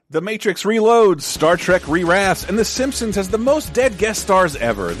The Matrix reloads, Star Trek re-rafts, and The Simpsons has the most dead guest stars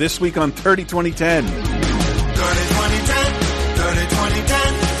ever. This week on 30 2010. 30 2010, 30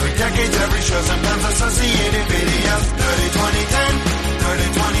 2010. 3 decades, every show, sometimes associated videos. 30 2010, 30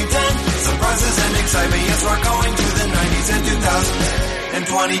 2010. Surprises and excitement, yes, we're going to the 90s and 2000s and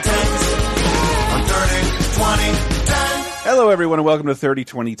 2010s on 30 2010. Hello, everyone, and welcome to 30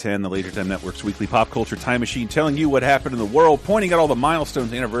 2010, the Laser Time Network's weekly pop culture time machine, telling you what happened in the world, pointing out all the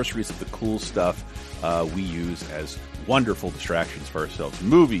milestones, anniversaries of the cool stuff we use as wonderful distractions for ourselves.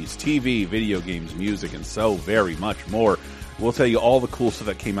 Movies, TV, video games, music, and so very much more. We'll tell you all the cool stuff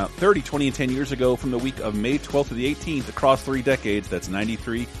that came out 30, 20, and 10 years ago from the week of May 12th to the 18th across 3 decades. That's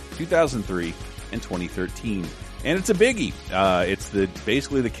 93, 2003, and 2013. And it's a biggie. It's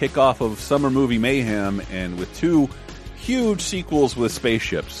basically the kickoff of summer movie mayhem, and with 2 huge sequels with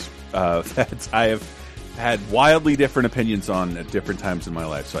spaceships that I have had wildly different opinions on at different times in my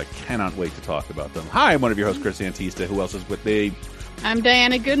life, so I cannot wait to talk about them. Hi, I'm one of your hosts, Chris Antista. Who else is with me? I'm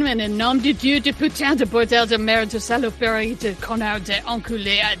Diana Goodman, and nom de Dieu de putain de bordel de merde de saloperie de connard de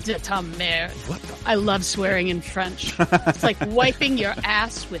enculé de ta mère. What the? I love swearing in French. It's like wiping your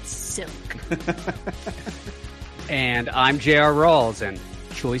ass with silk. And I'm J.R. Rawls, and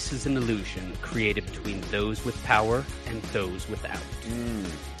choice is an illusion created between those with power and those without.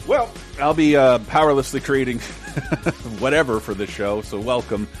 Well, I'll be powerlessly creating whatever for this show, so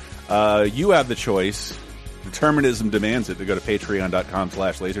welcome. You have the choice. Determinism demands it to go to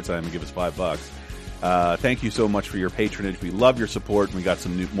patreon.com/lasertime and give us $5. Thank you so much for your patronage. We love your support, and we got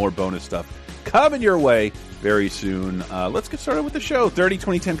some more bonus stuff coming your way very soon. Let's get started with the show, 30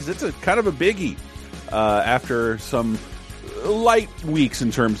 2010, because it's a kind of a biggie. After some light weeks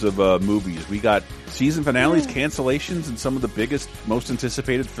in terms of movies, we got season finales, cancellations, and some of the biggest, most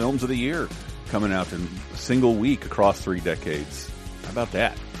anticipated films of the year coming out in a single week across 3 decades. How about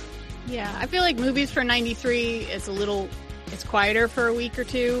that? Yeah, I feel like movies for 93 it's quieter for a week or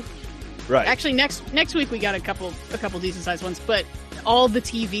two. Right. Actually, next week we got a couple decent sized ones, but all the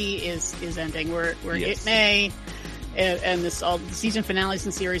TV is ending. We're Yes. in May. And this all the season finales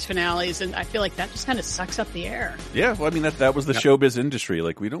and series finales, and I feel like that just kind of sucks up the air. Yeah, well, I mean, that was the showbiz industry.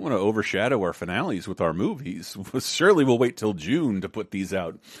 Like, we don't want to overshadow our finales with our movies. Surely we'll wait till June to put these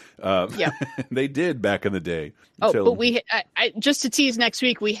out. Yeah, they did back in the day. But I just to tease next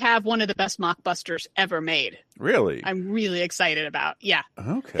week, we have one of the best mockbusters ever made. Really? I'm really excited about. Yeah.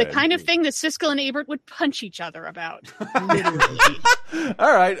 Okay. The kind of thing that Siskel and Ebert would punch each other about. Literally.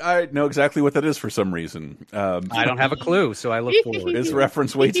 All right. I know exactly what that is for some reason. I don't have a clue, so I look forward. It's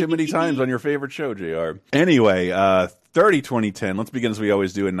referenced way too many times on your favorite show, JR. Anyway, 30 2010. Let's begin as we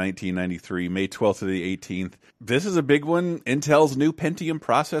always do in 1993, May 12th to the 18th. This is a big one. Intel's new Pentium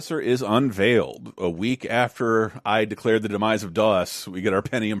processor is unveiled. A week after I declared the demise of DOS, we get our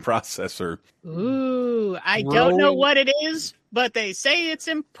Pentium processor. Ooh, I don't know what it is, but they say it's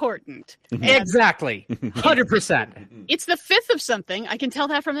important. Exactly. 100%. It's the 5th of something. I can tell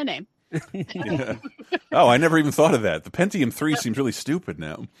that from the name. Yeah. Oh, I never even thought of that. The Pentium 3 seems really stupid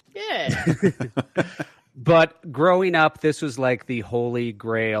now. Yeah. But growing up, this was like the holy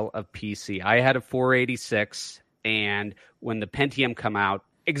grail of PC. I had a 486, and when the Pentium come out,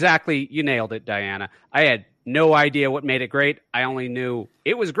 exactly, you nailed it, Diana. I had no idea what made it great. I only knew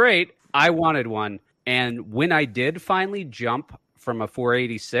it was great. I wanted one. And when I did finally jump from a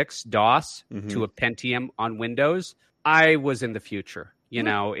 486 DOS to a Pentium on Windows, I was in the future. You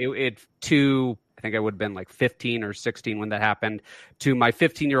know, I think I would have been like 15 or 16 when that happened. To my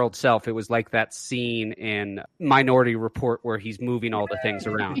 15-year-old self, it was like that scene in Minority Report where he's moving all the things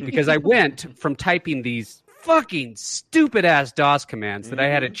around. Because I went from typing these fucking stupid-ass DOS commands that I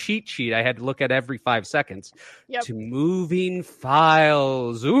had a cheat sheet I had to look at every 5 seconds to moving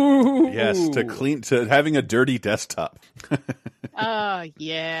files. Ooh. Yes, to having a dirty desktop.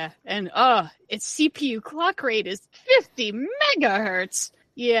 Yeah. And its CPU clock rate is 50 megahertz.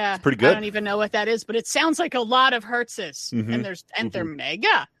 Yeah. It's pretty good. I don't even know what that is, but it sounds like a lot of hertzes. And they're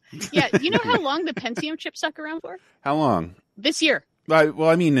mega. Yeah. You know how long the Pentium chip stuck around for? How long? This year. Well,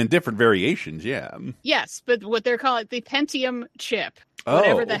 I mean, in different variations, yeah. Yes, but what they're calling the Pentium chip,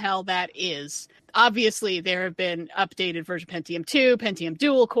 whatever the hell that is. Obviously, there have been updated version Pentium 2, Pentium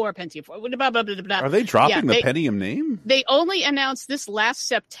dual core, Pentium 4, blah, blah, blah, blah. Are they dropping the Pentium name? They only announced this last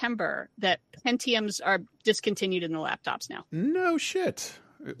September that Pentiums are discontinued in the laptops now. No shit.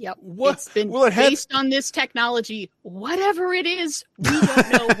 Yep. What? It's been based on this technology. Whatever it is, we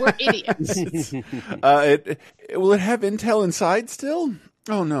don't know. We're idiots. Will it have Intel inside still?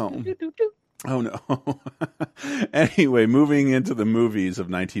 Oh, no. Oh no. Anyway, moving into the movies of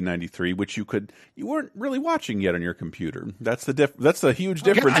 1993, which you weren't really watching yet on your computer. That's the huge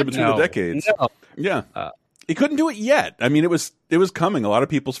difference in between the decades. No. Yeah. You couldn't do it yet. I mean, it was coming. A lot of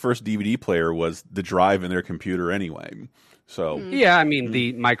people's first DVD player was the drive in their computer anyway. So yeah, I mean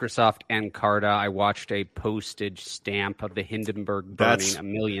the Microsoft Encarta. I watched a postage stamp of the Hindenburg burning a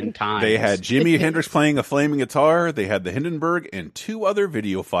million times. They had Jimi Hendrix playing a flaming guitar. They had the Hindenburg and 2 other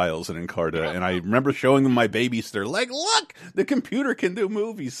video files in Encarta. And I remember showing them my babies. They're like, "Look, the computer can do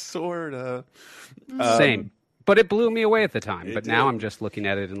movies, sorta." Same. But it blew me away at the time. But now I'm just looking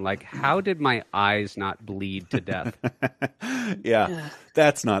at it and like, how did my eyes not bleed to death? Yeah,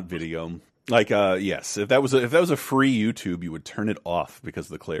 that's not video. Like, yes, if that was a free YouTube, you would turn it off because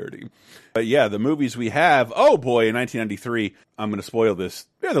of the clarity. But yeah, the movies we have, oh boy, in 1993, I'm going to spoil this.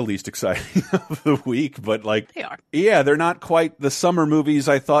 They're the least exciting of the week, but like, they are. Yeah, they're not quite the summer movies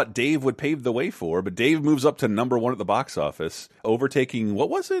I thought Dave would pave the way for. But Dave moves up to #1 at the box office, overtaking, what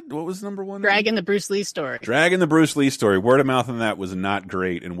was it? What was #1? Dragging the Bruce Lee story. Dragging the Bruce Lee story. Word of mouth on that was not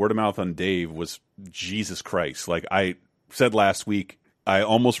great, and word of mouth on Dave was Jesus Christ. Like I said last week, I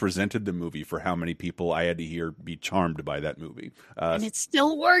almost resented the movie for how many people I had to hear be charmed by that movie. And it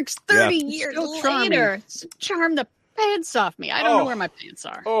still works 30 years later. Charm the pants off me. I don't know where my pants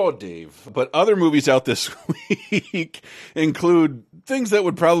are. Oh, Dave. But other movies out this week include things that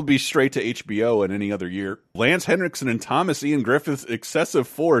would probably be straight to HBO in any other year. Lance Henriksen and Thomas Ian Griffith's Excessive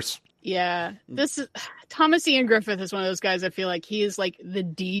Force. Yeah, this is Thomas Ian Griffith is one of those guys. I feel like he is like the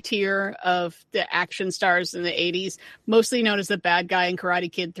D tier of the action stars in the 80s, mostly known as the bad guy in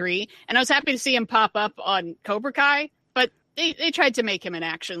Karate Kid 3. And I was happy to see him pop up on Cobra Kai, but they tried to make him an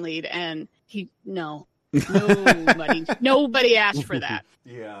action lead, and nobody asked for that.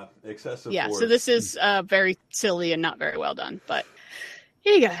 Yeah, Excessive Force. So this is very silly and not very well done, but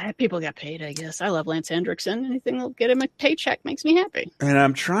people got paid, I guess. I love Lance Hendrickson. Anything that'll get him a paycheck makes me happy. And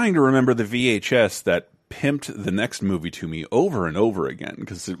I'm trying to remember the VHS that pimped the next movie to me over and over again,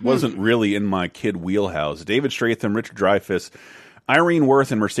 because it wasn't really in my kid wheelhouse. David Stratham, Richard Dreyfuss, Irene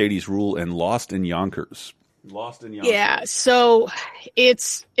Worth, and Mercedes Ruehl, and Lost in Yonkers. Yeah, so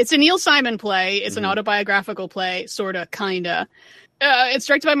it's a Neil Simon play. It's an autobiographical play, sort of, kind of. It's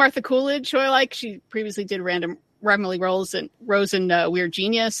directed by Martha Coolidge, who I like. She previously did Emily Rose in Weird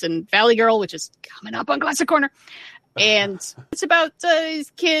Genius and Valley Girl, which is coming up on Classic Corner. And it's about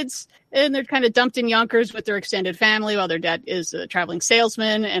these kids, and they're kind of dumped in Yonkers with their extended family while their dad is a traveling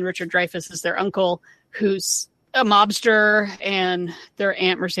salesman, and Richard Dreyfuss is their uncle, who's a mobster, and their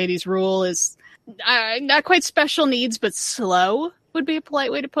aunt Mercedes Ruehl is not quite special needs, but slow would be a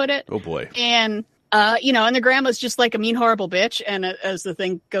polite way to put it. Oh boy. And and the grandma's just like a mean, horrible bitch. And as the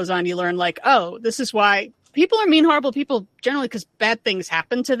thing goes on, you learn like, oh, this is why people are mean, horrible people generally, because bad things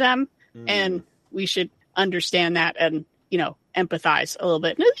happen to them. And we should understand that and, empathize a little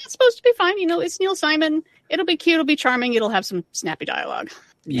bit. And it's supposed to be fine. It's Neil Simon. It'll be cute. It'll be charming. It'll have some snappy dialogue.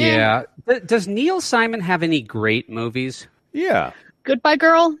 Yeah. Does Neil Simon have any great movies? Yeah. Goodbye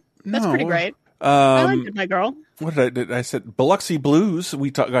Girl. That's pretty great. I like Goodbye Girl. What did I said? Biloxi Blues.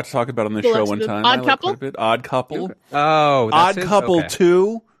 We got to talk about on this show one time. Odd Couple. Odd Couple. Okay. Oh, Odd Couple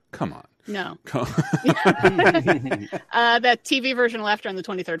 2. Come on. No. That TV version of Laughter on the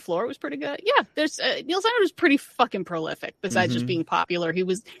 23rd Floor was pretty good. Yeah, there's Neil Simon was pretty fucking prolific. Besides just being popular,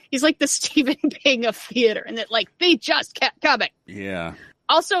 he's like the Stephen King of theater, and that they just kept coming. Yeah.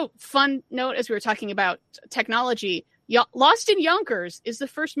 Also, fun note as we were talking about technology, Lost in Yonkers is the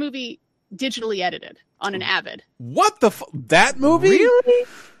first movie digitally edited on an Avid. What the that movie? Really?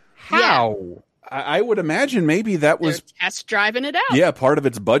 How? Yeah. I would imagine maybe that was test driving it out. Yeah, part of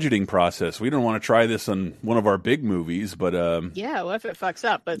its budgeting process. We don't want to try this on one of our big movies, but yeah, well, if it fucks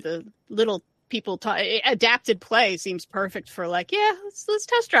up, but the little people adapted play seems perfect for let's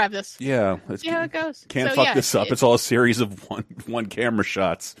test drive this. Yeah, let's see how it goes. Can't fuck this up. It's all a series of one camera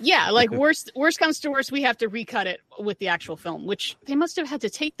shots. Yeah, worst comes to worst, we have to recut it with the actual film, which they must have had to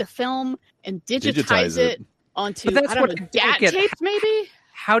take the film and digitize it onto DAT tapes, maybe.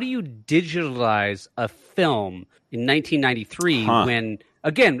 How do you digitalize a film in 1993 when,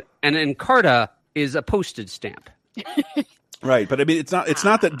 again, an Encarta is a postage stamp? Right, but I mean, it's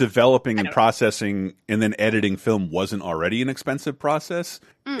not that developing and processing and then editing film wasn't already an expensive process.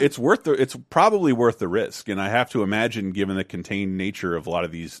 It's probably worth the risk, and I have to imagine, given the contained nature of a lot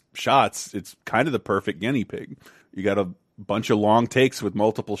of these shots, it's kind of the perfect guinea pig. You got a bunch of long takes with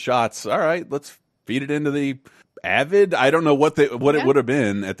multiple shots. All right, let's feed it into the Avid. I don't know what it would have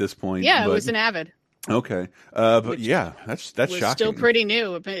been at this point. Yeah, it was an Avid. Okay, but yeah, that's shocking. Still pretty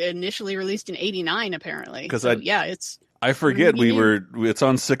new. Initially released in '89, apparently. It's I forget it's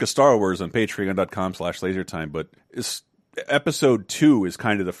on Sick of Star Wars on patreon.com/lasertime, but episode 2 is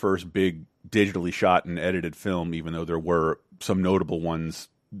kind of the first big digitally shot and edited film, even though there were some notable ones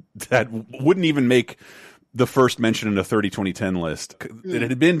that wouldn't even make the first mention in the 30-2010 list. It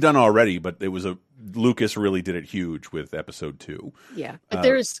had been done already, but it was Lucas really did it huge with episode 2. Yeah, but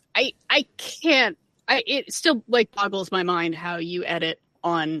it still like boggles my mind how you edit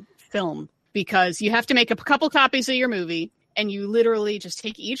on film, because you have to make a couple copies of your movie and you literally just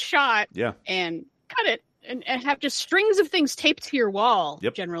take each shot and cut it and have just strings of things taped to your wall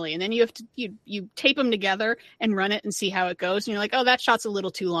generally. And then you have to, you tape them together and run it and see how it goes. And you're like, oh, that shot's a little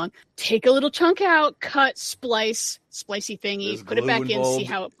too long. Take a little chunk out, cut, splicey thingy, put it back in, see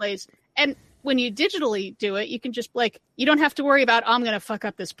how it plays. And when you digitally do it, you can just you don't have to worry about, I'm going to fuck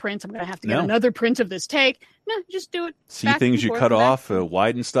up this print. I'm going to have to get another print of this take. No, just do it. See things you cut off,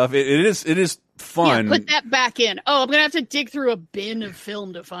 widen stuff. It is fun. Yeah, put that back in. Oh, I'm going to have to dig through a bin of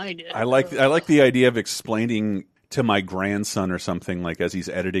film to find it. I like the idea of explaining to my grandson or something, like as he's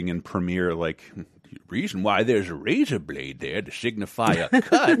editing in Premiere, like, reason why there's a razor blade there to signify a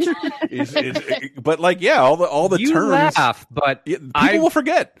cut but all the you terms laugh, but people will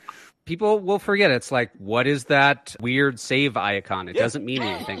forget. People will forget. It's like, what is that weird save icon? It doesn't mean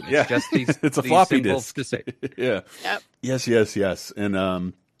anything. It's just these. It's a these floppy symbols disk. to say. Yeah. Yep. Yes. And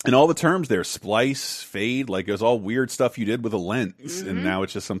all the terms there, splice, fade, like it was all weird stuff you did with a lens, and now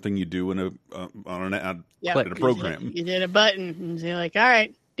it's just something you do in a program. You did a button, and you're like, all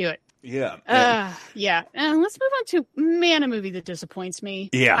right, do it. Yeah. Let's move on to a movie that disappoints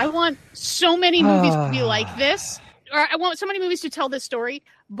me. Yeah. I want so many movies to be like this. Or I want so many movies to tell this story,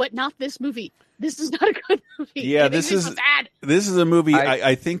 but not this movie. This is not a good movie. Yeah, this is bad. This is a movie.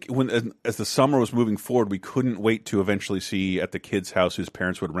 I think as the summer was moving forward, we couldn't wait to eventually see at the kid's house whose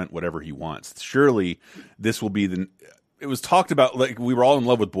parents would rent whatever he wants. Surely this will be it was talked about, like we were all in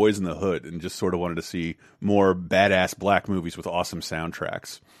love with Boys in the Hood and just sort of wanted to see more badass black movies with awesome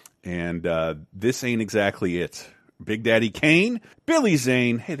soundtracks. And this ain't exactly it. Big Daddy Kane, Billy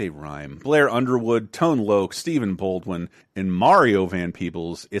Zane, hey, they rhyme, Blair Underwood, Tone Loc, Stephen Baldwin, and Mario Van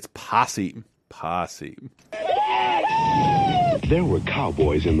Peebles. It's Posse. There were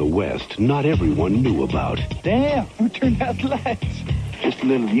cowboys in the West not everyone knew about. Damn, who turned out the lights? Just a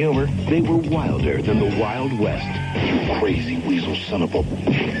little humor. They were wilder than the Wild West. You crazy weasel son of a...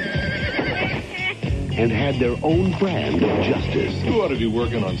 And had their own brand of justice. You ought to be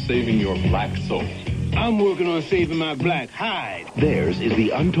working on saving your black soul. I'm working on saving my black hide. Theirs is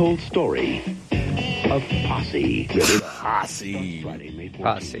the untold story of Posse.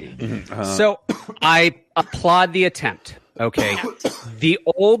 Posse. So I applaud the attempt. Okay. The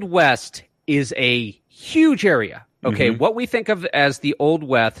Old West is a huge area. Okay. What we think of as the Old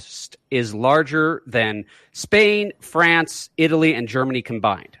West is larger than Spain, France, Italy, and Germany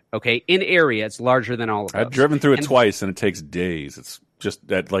combined. Okay. In area, it's larger than all of those. I've driven through it twice, and it takes days. It's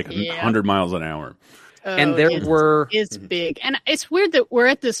just at like 100 miles an hour. And it's big. And it's weird that we're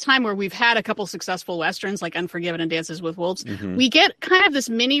at this time where we've had a couple successful Westerns like Unforgiven and Dances with Wolves. We get kind of this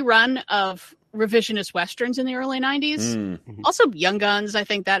mini run of revisionist Westerns in the early 90s. Also Young Guns, I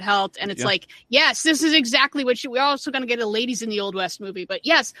think that helped. And it's like, yes, this is exactly what we're also going to get a Ladies in the Old West movie. But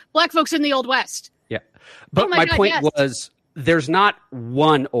yes, black folks in the Old West. Yeah. But my point was, there's not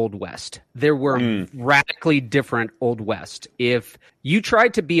one Old West. There were radically different Old West. If you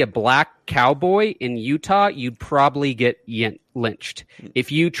tried to be a black cowboy in Utah, you'd probably get lynched.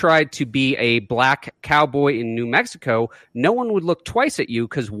 If you tried to be a black cowboy in New Mexico, no one would look twice at you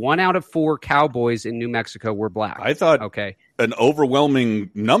because 1 out of 4 cowboys in New Mexico were black. I thought an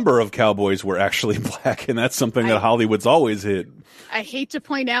overwhelming number of cowboys were actually black, and that's something that Hollywood's always hit. I hate to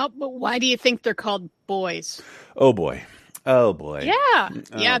point out, but why do you think they're called boys? Oh, boy. Yeah,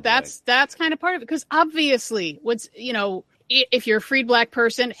 that's kind of part of it, because obviously if you're a freed black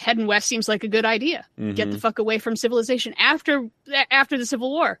person, heading west seems like a good idea. Get the fuck away from civilization. After the Civil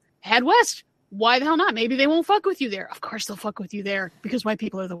War, head west. Why the hell not? Maybe they won't fuck with you there. Of course they'll fuck with you there, because white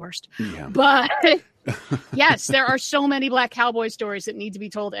people are the worst. Yeah. But yes, there are so many black cowboy stories that need to be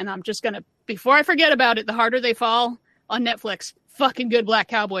told, and I'm just gonna, before I forget about it, The Harder They Fall on Netflix, fucking good black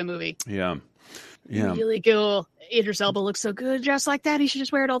cowboy movie. Yeah. Really cool. Idris Elba looks so good dressed like that. He should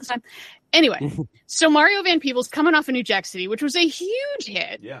just wear it all the time. Anyway, so Mario Van Peebles coming off of New Jack City, which was a huge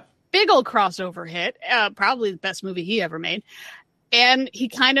hit. Yeah. Big old crossover hit. Probably the best movie he ever made. And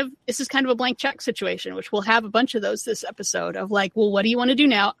this is kind of a blank check situation, which we'll have a bunch of those this episode of like, well, what do you want to do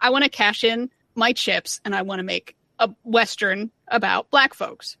now? I want to cash in my chips and I want to make a Western about black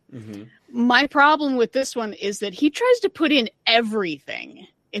folks. My problem with this one is that he tries to put in everything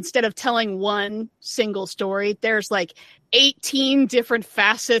instead of telling one single story, there's like 18 different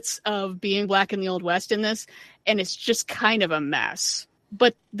facets of being Black in the Old West in this, and it's just kind of a mess.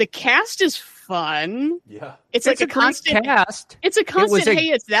 But the cast is fun. Yeah. It's like a constant cast. It's a constant, hey,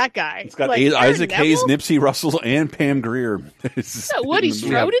 it's that guy. It's got like, Isaac Hayes, Nipsey Russell, and Pam Grier. Woody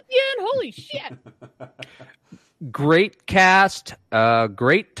Strode at the end? Holy shit. Great cast,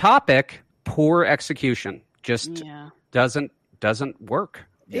 great topic, poor execution. Just doesn't work.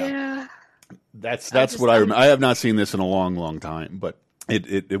 Yeah. That's what I remember. I have not seen this in a long time, but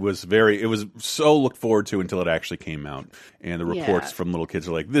it was so looked forward to until it actually came out, and the reports from little kids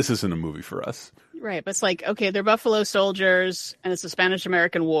are like, this isn't a movie for us. Right, but it's like, okay, they're Buffalo Soldiers, and it's the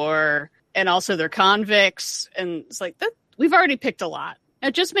Spanish-American War, and also they're convicts, and it's like, we've already picked a lot. Now,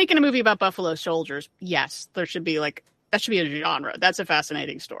 just making a movie about Buffalo Soldiers, yes, that should be a genre. That's a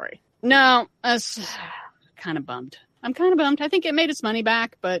fascinating story. No, that's kind of bummed. I'm kind of bummed. I think it made its money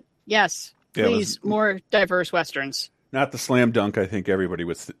back, but yes, please, more diverse Westerns. Not the slam dunk I think everybody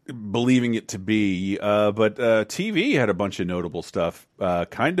was believing it to be, but TV had a bunch of notable stuff,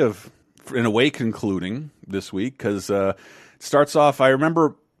 kind of, in a way, concluding this week, because it starts off, I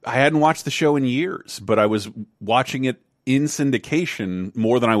remember I hadn't watched the show in years, but I was watching it in syndication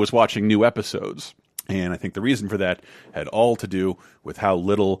more than I was watching new episodes. And I think the reason for that had all to do with how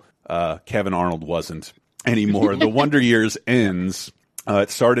little Kevin Arnold wasn't anymore. The Wonder Years ends.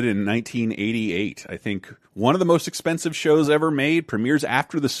 It started in 1988. I think one of the most expensive shows ever made, premieres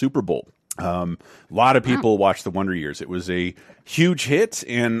after the Super Bowl. A lot of people watched The Wonder Years. It was a huge hit,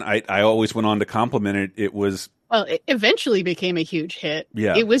 and I always went on to compliment it. It was... Well, it eventually became a huge hit.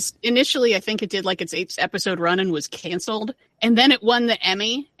 Yeah. It was initially, I think it did like its 8th-episode run and was canceled. And then it won the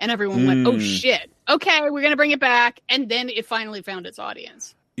Emmy, and everyone went, oh, shit. Okay, we're going to bring it back. And then it finally found its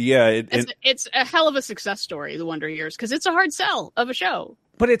audience. Yeah. It's a hell of a success story, The Wonder Years, because it's a hard sell of a show.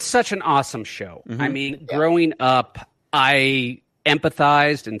 But it's such an awesome show. I mean, growing up, I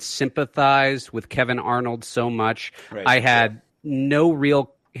empathized and sympathized with Kevin Arnold so much. Right. I had no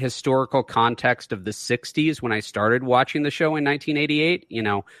real historical context of the 60s when I started watching the show in 1988. You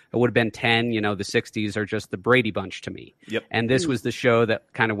know, I would have been 10. You know, the 60s are just the Brady Bunch to me. Yep. And this was the show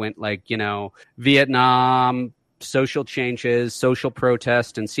that kind of went like, you know, Vietnam, social changes, social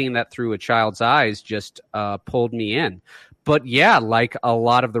protest, and seeing that through a child's eyes just pulled me in. But yeah, like a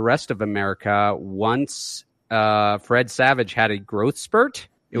lot of the rest of America, once Fred Savage had a growth spurt,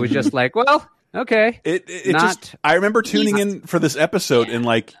 it was just like, well, okay. I remember tuning in for this episode and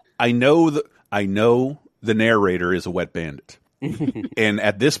like, I know the narrator is a wet bandit. And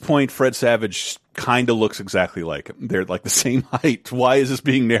at this point, Fred Savage kind of looks exactly like him. They're like the same height. Why is this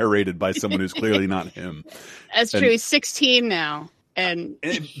being narrated by someone who's clearly not him? That's true. He's 16 now. And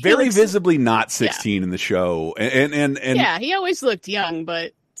very visibly not 16 in the show. And yeah, he always looked young,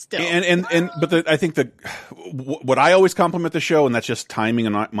 but still. I think what I always compliment the show, and that's just timing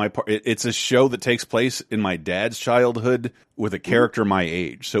on my part. It's a show that takes place in my dad's childhood with a character my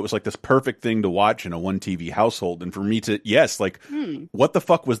age. So it was like this perfect thing to watch in a one TV household. And for me to, what the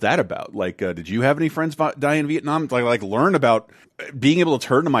fuck was that about? Like, did you have any friends die in Vietnam? Like learn about being able to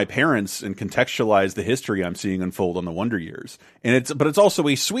turn to my parents and contextualize the history I'm seeing unfold on the Wonder Years. But it's also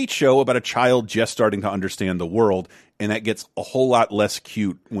a sweet show about a child just starting to understand the world. And that gets a whole lot less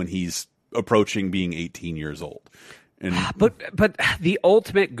cute when he's approaching being 18 years old. And but the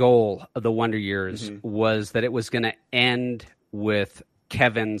ultimate goal of the Wonder Years was that it was going to end with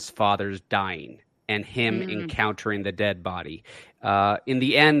Kevin's father's dying and him encountering the dead body. In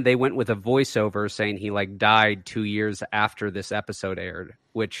the end, they went with a voiceover saying he died 2 years after this episode aired,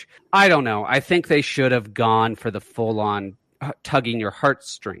 which I don't know. I think they should have gone for the full-on tugging your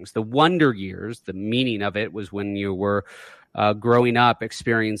heartstrings. The Wonder Years, the meaning of it was when you were growing up,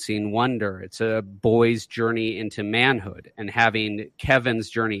 experiencing wonder. It's a boy's journey into manhood, and having Kevin's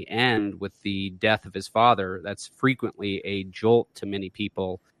journey end with the death of his father, that's frequently a jolt to many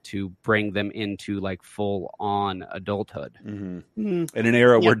people to bring them into full on adulthood. In an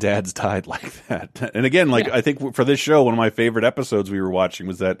era where dads died like that. And again, I think for this show, one of my favorite episodes we were watching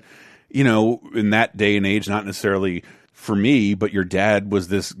was that, in that day and age, not necessarily for me, but your dad was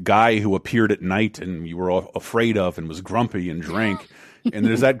this guy who appeared at night and you were afraid of and was grumpy and drank. And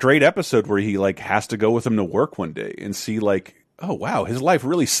there's that great episode where he has to go with him to work one day and see oh wow, his life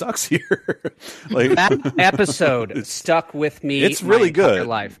really sucks here. That episode stuck with me. It's really good.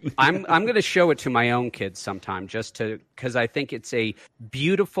 Life. I'm going to show it to my own kids sometime, because I think it's a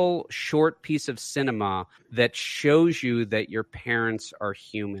beautiful short piece of cinema that shows you that your parents are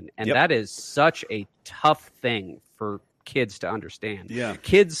human, and that is such a tough thing for kids to understand. Yeah.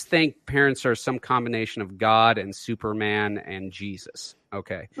 Kids think parents are some combination of God and Superman and Jesus.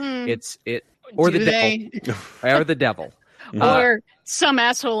 Okay. Or Do the devil. Or the devil. Or some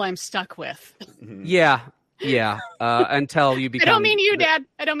asshole I'm stuck with. Yeah. Until you become. I don't mean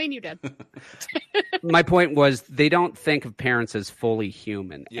you, Dad. My point was they don't think of parents as fully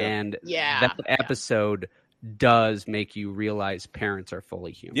human. Yeah. And that episode does make you realize parents are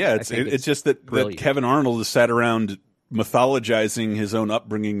fully human. Yeah, it's just that Kevin Arnold has sat around mythologizing his own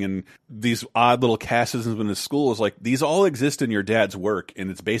upbringing and these odd little casteisms in his school. Is like, these all exist in your dad's work, and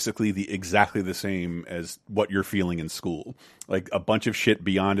it's basically exactly the same as what you're feeling in school. Like a bunch of shit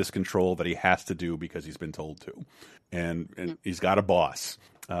beyond his control that he has to do because he's been told to. And he's got a boss.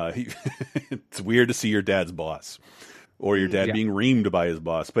 It's weird to see your dad's boss. Or your dad being reamed by his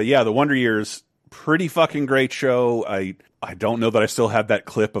boss. But yeah, The Wonder Years, pretty fucking great show. I don't know that I still have that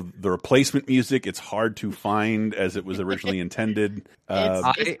clip of the replacement music. It's hard to find as it was originally intended.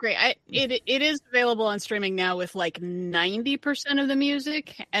 It's great. It is available on streaming now with like 90% of the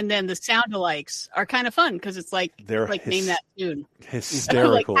music, and then the sound-alikes are kind of fun because it's like name that tune.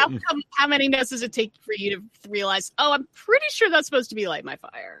 Hysterical. Like, how many notes does it take for you to realize? Oh, I'm pretty sure that's supposed to be Light My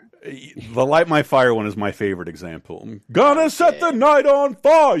Fire. The Light My Fire one is my favorite example. Gonna set the night on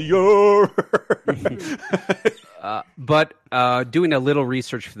fire. But doing a little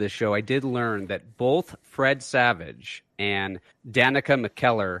research for this show, I did learn that both Fred Savage and Danica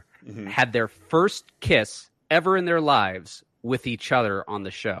McKellar had their first kiss ever in their lives with each other on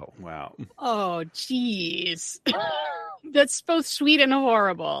the show. Wow. Oh, jeez. That's both sweet and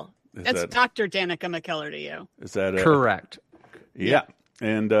horrible. That's Dr. Danica McKellar to you. Is that correct? Yeah.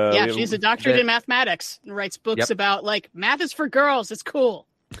 And she's a doctorate in mathematics and writes books about like math is for girls. It's cool.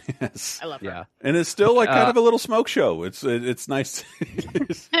 Yes. I love her. Yeah. And it's still like kind of a little smoke show. It's nice.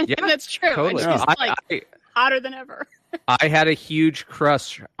 Yeah, that's true. Totally. And she's hotter than ever. I had a huge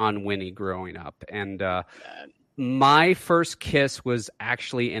crush on Winnie growing up, and my first kiss was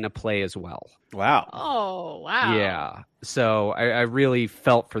actually in a play as well. Wow. Oh, wow. Yeah. So I really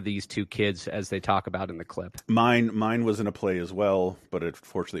felt for these two kids as they talk about in the clip. Mine was in a play as well, but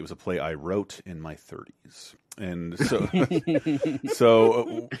unfortunately it was a play I wrote in my 30s. And so,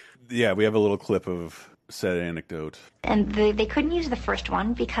 yeah, we have a little clip of said anecdote. And they couldn't use the first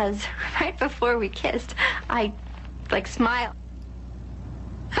one because right before we kissed, I, smiled.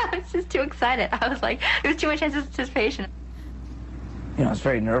 I was just too excited. I was like, there was too much anticipation. It's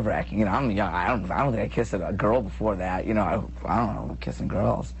very nerve-wracking. I'm young. I don't think I kissed a girl before that. I don't know, kissing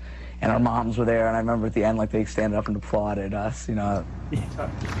girls. And our moms were there, and I remember at the end, they stand up and applauded us, Wow!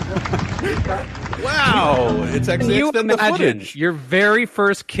 It's actually you the footage. Your very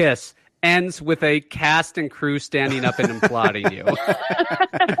first kiss ends with a cast and crew standing up and applauding you.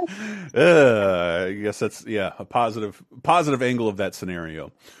 I guess that's a positive angle of that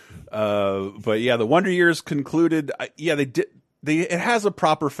scenario. But yeah, the Wonder Years concluded. They did. It has a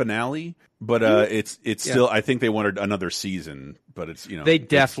proper finale, but it's still. I think they wanted another season, but it's they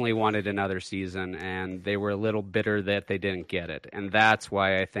definitely wanted another season, and they were a little bitter that they didn't get it, and that's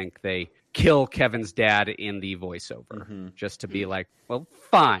why I think they kill Kevin's dad in the voiceover, just to be like, well,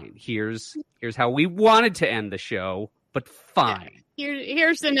 fine. Here's how we wanted to end the show, but fine.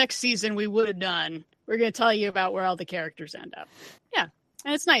 Here's the next season we would have done. We're going to tell you about where all the characters end up. Yeah.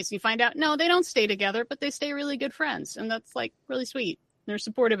 And it's nice. You find out, no, they don't stay together, but they stay really good friends. And that's really sweet. They're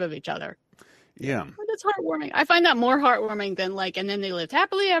supportive of each other. Yeah. But that's heartwarming. I find that more heartwarming than and then they lived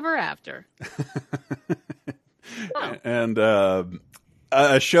happily ever after. And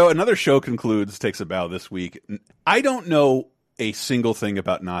another show takes a bow this week. I don't know a single thing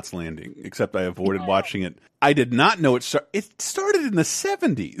about Knots Landing, except I avoided watching it. I did not know it started in the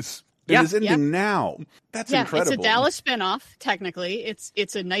 70s. It is ending now. That's incredible. It's a Dallas spinoff, technically.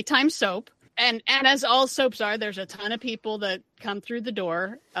 It's a nighttime soap. And as all soaps are, there's a ton of people that come through the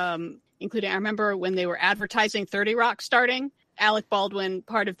door, including, I remember when they were advertising 30 Rock starting, Alec Baldwin,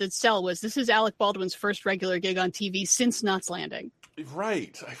 part of the sell was, this is Alec Baldwin's first regular gig on TV since Knots Landing.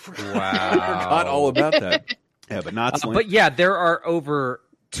 Right. I forgot all about that. Yeah, but Knots Landing. But yeah, there are over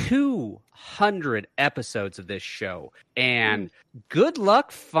 200 episodes of this show, and good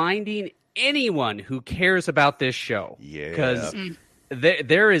luck finding anyone who cares about this show. Yeah, because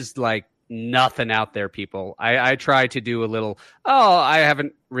there is nothing out there, people. I try to do a little,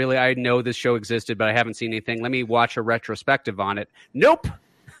 I know this show existed, but I haven't seen anything. Let me watch a retrospective on it. Nope.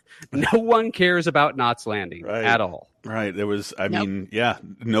 No one cares about Knots Landing at all. Right. There was,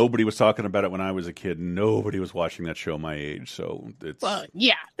 nobody was talking about it when I was a kid. Nobody was watching that show my age. So it's. Well,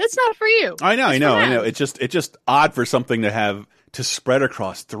 yeah, that's not for you. I know. It's just odd for something to spread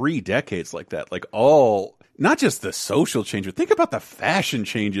across 3 decades like that. not just the social change, but think about the fashion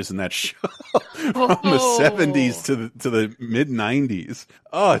changes in that show from the 70s to the mid 90s.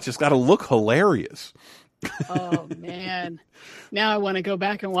 Oh, it's just got to look hilarious. Oh man, now I want to go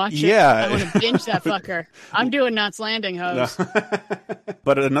back and watch it. Yeah, I want to binge that fucker. I'm doing Knots Landing, host.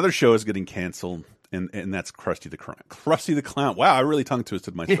 But another show is getting canceled, and that's Krusty the Clown. Krusty the Clown. Wow, I really tongue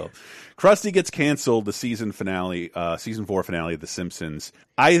twisted myself. Krusty gets canceled. The season finale, season 4 finale of The Simpsons.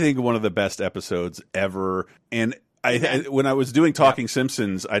 I think one of the best episodes ever. And when I was doing Talking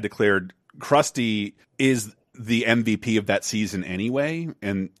Simpsons, I declared Krusty is the MVP of that season anyway,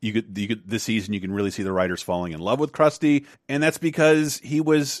 and you could this season you can really see the writers falling in love with Krusty, and that's because he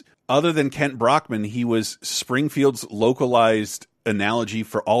was, other than Kent Brockman, he was Springfield's localized analogy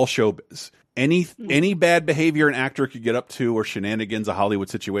for all showbiz. Any bad behavior an actor could get up to or shenanigans a Hollywood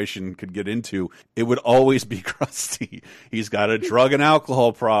situation could get into, it would always be Krusty. He's got a drug and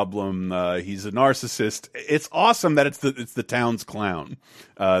alcohol problem. He's a narcissist. It's awesome that it's the town's clown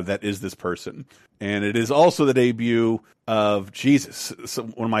that is this person. And it is also the debut of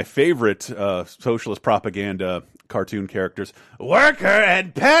one of my favorite socialist propaganda cartoon characters, Worker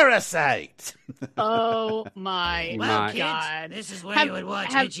and Parasite. Oh my Well, God. kids, this is where you would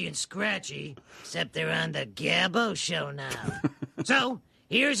watch Itchy and Scratchy, except they're on the Gabbo show now. So,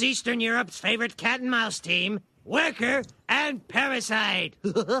 here's Eastern Europe's favorite cat and mouse team, Worker and Parasite.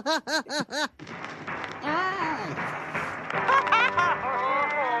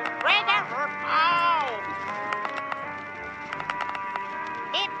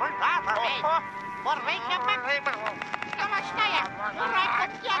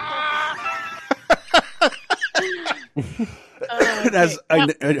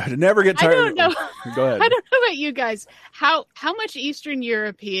 I never get tired. I don't know. Go ahead. I don't know about you guys. How much Eastern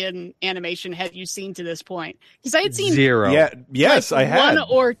European animation have you seen to this point? Because I had seen 0. Yeah, yes, like I had 1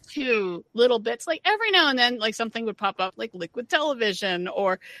 or 2 little bits. Like every now and then, like something would pop up, like Liquid Television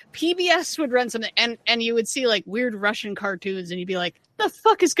or PBS would run something, and you would see like weird Russian cartoons, and you'd be like, "The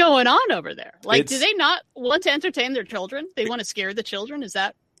fuck is going on over there?" Like, do they not want to entertain their children? They want to scare the children? Is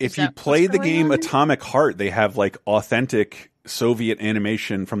that? If you play the game Atomic Heart, they have like authentic Soviet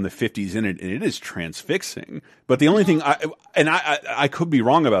animation from the 50s in it, and it is transfixing. But the only thing I could be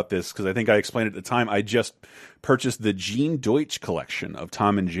wrong about this, because I think I explained it at the time, I just purchased the Gene Deutsch collection of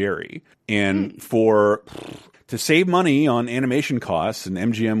Tom and Jerry, and to save money on animation costs, and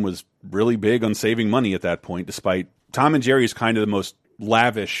MGM was really big on saving money at that point, despite Tom and Jerry is kind of the most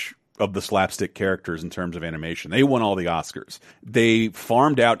lavish of the slapstick characters in terms of animation. They won all the Oscars. They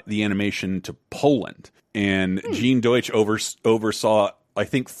farmed out the animation to Poland, and Gene Deutsch oversaw, I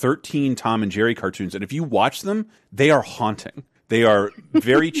think, 13 Tom and Jerry cartoons. And if you watch them, they are haunting. They are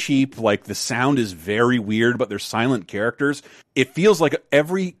very cheap. Like, the sound is very weird, but they're silent characters. It feels like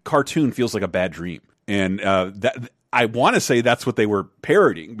every cartoon feels like a bad dream. And that I want to say that's what they were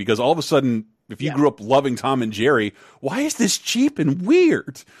parodying, because all of a sudden, if you grew up loving Tom and Jerry, why is this cheap and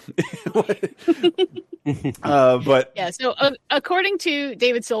weird? But yeah. So according to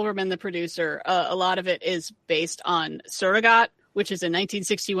David Silverman, the producer, a lot of it is based on Surrogat, which is a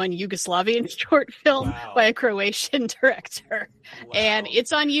 1961 Yugoslavian short film by a Croatian director, and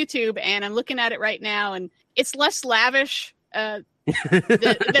it's on YouTube. And I'm looking at it right now, and it's less lavish than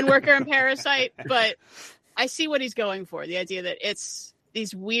Worker and Parasite, but I see what he's going for. The idea that it's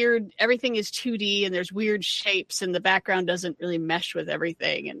these weird, everything is 2D and there's weird shapes and the background doesn't really mesh with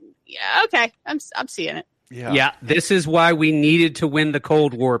everything. And yeah, okay, I'm seeing it. Yeah, this is why we needed to win the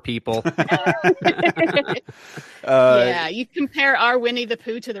Cold War, people. Yeah, you compare our Winnie the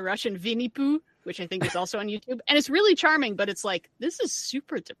Pooh to the Russian Vinnie Pooh, which I think is also on YouTube, and it's really charming, but it's like, this is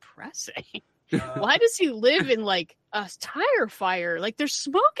super depressing. Why does he live in like a tire fire? Like, there's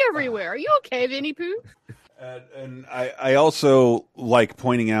smoke everywhere. Are you okay, Vinnie Pooh? And I also like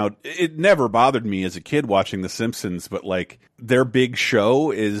pointing out, it never bothered me as a kid watching The Simpsons, but like their big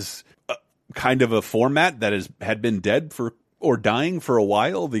show is kind of a format that had been dead or dying for a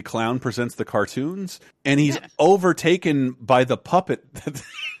while. The clown presents the cartoons, and he's overtaken by the puppet,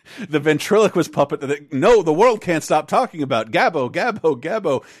 the ventriloquist puppet that the world can't stop talking about. Gabbo, Gabbo,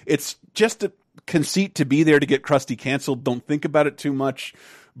 Gabbo. It's just a conceit to be there to get Krusty canceled. Don't think about it too much.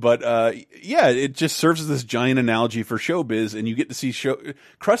 But it just serves as this giant analogy for showbiz, and you get to see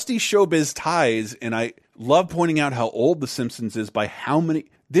Krusty's showbiz ties. And I love pointing out how old The Simpsons is by how many.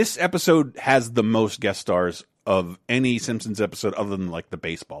 This episode has the most guest stars of any Simpsons episode, other than like the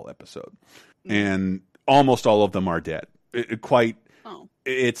baseball episode, and almost all of them are dead.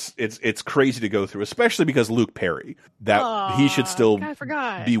 It's crazy to go through, especially because Luke Perry, he should still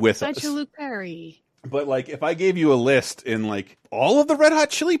be with us. Luke Perry. But like, if I gave you a list and like all of the Red Hot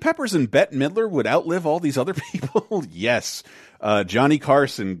Chili Peppers and Bette Midler would outlive all these other people, yes. Johnny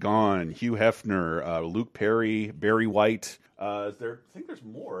Carson gone, Hugh Hefner, Luke Perry, Barry White. I think there's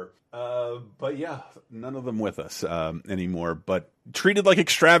more. But yeah, none of them with us anymore. But treated like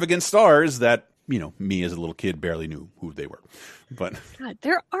extravagant stars that, you know, me as a little kid barely knew who they were. But God,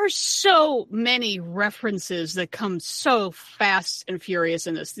 there are so many references that come so fast and furious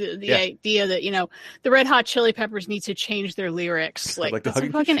in this. The idea that, you know, the Red Hot Chili Peppers need to change their lyrics. Like that's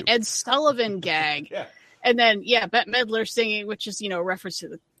a fucking Ed Sullivan gag. Yeah. And then, Bette Midler singing, which is, you know, a reference to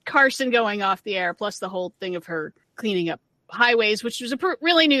the Carson going off the air, plus the whole thing of her cleaning up highways, which was a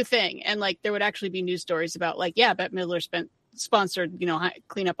really new thing. And like, there would actually be news stories about like, Bette Midler sponsored, you know,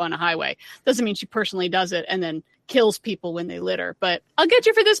 clean up on a highway. Doesn't mean she personally does it and then kills people when they litter. But I'll get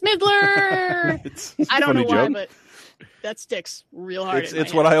you for this, Midler. I don't know why, but that sticks real hard.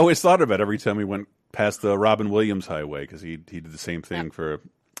 It's what I always thought about every time we went past the Robin Williams highway, because he did the same thing for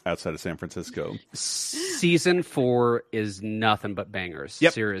outside of San Francisco. Season 4 is nothing but bangers.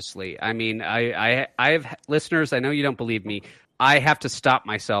 Yep. Seriously. I mean, I have listeners, I know you don't believe me. I have to stop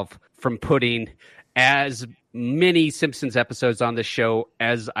myself from putting as many Simpsons episodes on the show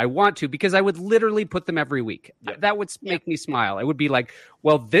as I want to, because I would literally put them every week. That would make me smile. I would be like,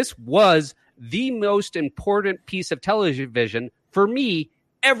 well, this was the most important piece of television for me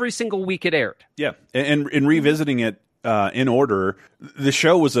every single week it aired. Yeah. And in revisiting it, in order, the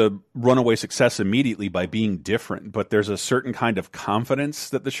show was a runaway success immediately by being different, but there's a certain kind of confidence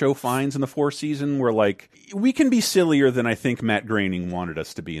that the show finds in the fourth season where, like, we can be sillier than I think Matt Groening wanted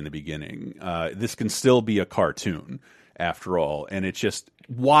us to be in the beginning. This can still be a cartoon, after all, and it's just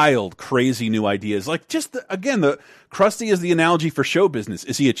wild, crazy new ideas. Like, just, again, the Krusty is the analogy for show business.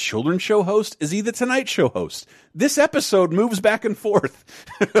 Is he a children's show host? Is he the Tonight Show host? This episode moves back and forth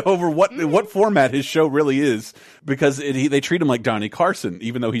over what format his show really is, because they treat him like Johnny Carson,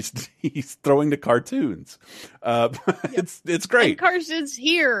 even though he's throwing to cartoons. It's great. And Carson's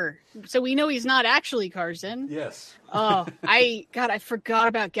here, so we know he's not actually Carson. Yes. Oh, I forgot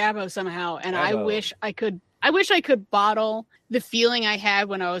about Gabbo somehow, and I wish I could bottle the feeling I had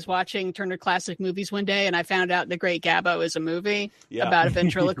when I was watching Turner Classic Movies one day and I found out The Great Gabbo is a movie about a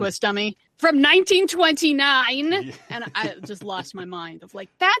ventriloquist dummy from 1929. And I just lost my mind of like,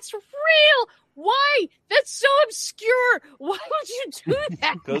 that's real. Why? That's so obscure. Why would you do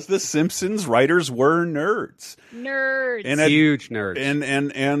that? Because the Simpsons writers were nerds. And huge nerds.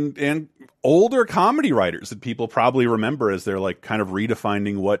 And older comedy writers that people probably remember as they're like kind of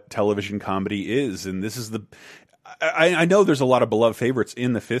redefining what television comedy is. And this is I know there's a lot of beloved favorites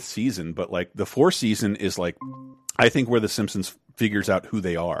in the fifth season, but like the fourth season is like, I think, where the Simpsons figures out who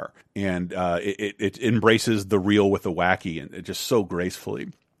they are. And it embraces the real with the wacky, and it just so gracefully.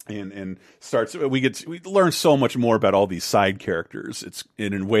 And starts. We learn so much more about all these side characters. It's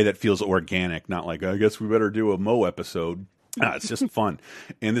in a way that feels organic, not like, I guess we better do a Mo episode. It's just fun,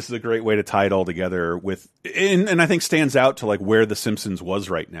 and this is a great way to tie it all together with, and I think stands out to like where the Simpsons was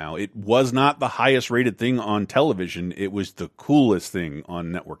right now. It was not the highest rated thing on television; it was the coolest thing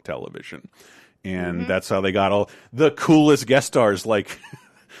on network television, and that's how they got all the coolest guest stars like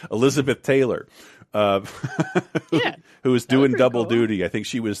Elizabeth Taylor. Who was doing double duty. I think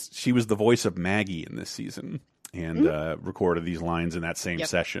she was the voice of Maggie in this season, and recorded these lines in that same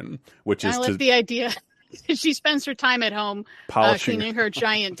session. Which is the idea. She spends her time at home cleaning her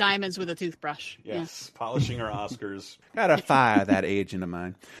giant diamonds with a toothbrush. Yes, polishing her Oscars. Gotta fire that agent of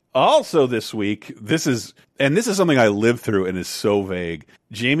mine. Also this week, this is something I lived through and is so vague.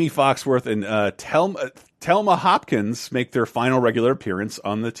 Jamie Foxworth and Thelma Hopkins make their final regular appearance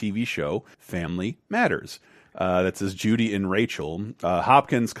on the TV show Family Matters. That's as Judy and Rachel.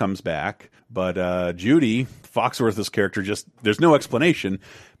 Hopkins comes back, but Judy, Foxworth's character, there's no explanation.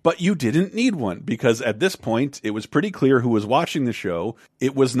 But you didn't need one, because at this point, it was pretty clear who was watching the show.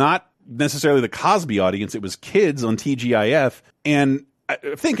 It was not necessarily the Cosby audience. It was kids on TGIF. And I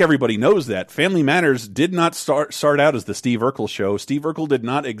think everybody knows that. Family Matters did not start out as the Steve Urkel show. Steve Urkel did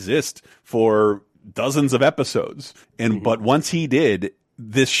not exist for dozens of episodes. But once he did,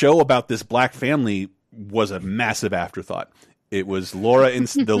 this show about this black family was a massive afterthought. It was the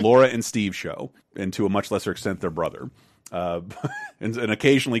Laura and Steve show, and to a much lesser extent, their brother. And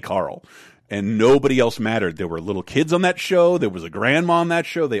occasionally Carl, and nobody else mattered. There were little kids on that show. There was a grandma on that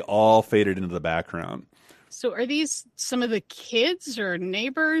show. They all faded into the background. So are these some of the kids or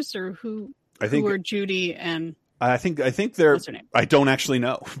neighbors, or who are Judy and? I think they're. What's her name? I don't actually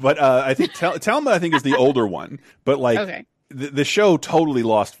know, but I think Thelma is the older one. But like the show totally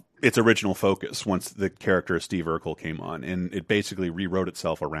lost its original focus once the character of Steve Urkel came on, and it basically rewrote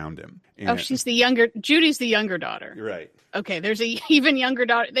itself around him. And she's the younger. Judy's the younger daughter. You're right. Okay, there's a even younger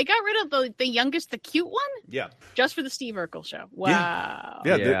daughter. They got rid of the youngest, the cute one. Yeah, just for the Steve Urkel show. Wow.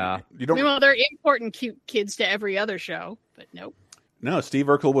 Yeah. You don't. Well, they're important, cute kids to every other show, but nope. No, Steve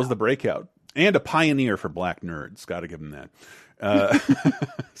Urkel was the breakout and a pioneer for black nerds. Got to give him that.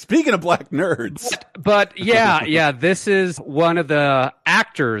 Speaking of black nerds, but yeah, this is one of the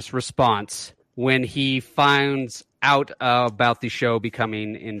actors' response when he finds out about the show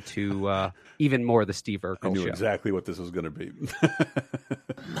becoming into even more the Steve Urkel show. I knew exactly what this was going to be.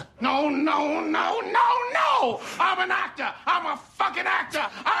 No. I'm an actor. I'm a fucking actor.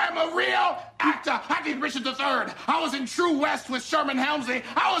 I am a real actor. I did Richard III. I was in True West with Sherman Helmsley.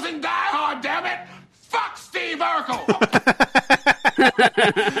 I was in Die Hard, damn it. Fuck Steve Urkel.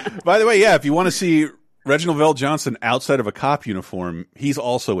 By the way, yeah, if you want to see Reginald VelJohnson outside of a cop uniform, he's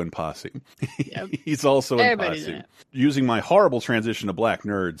also in Posse. Yep. He's also in Posse. Using my horrible transition to black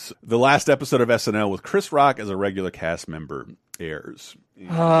nerds, the last episode of SNL with Chris Rock as a regular cast member airs.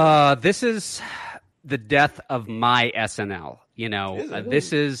 This is the death of my SNL. You know,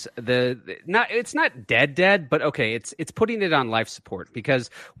 this is it's not dead, but okay, it's putting it on life support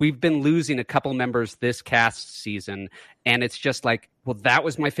because we've been losing a couple members this cast season, and it's just like, well, that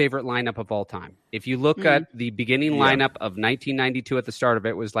was my favorite lineup of all time. If you look at the beginning lineup of 1992 at the start of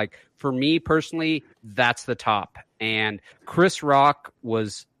it, was like, for me personally, that's the top. And Chris Rock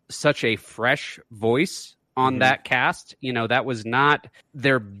was such a fresh voice on that cast. You know, that was not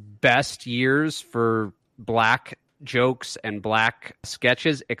their best years for black jokes and black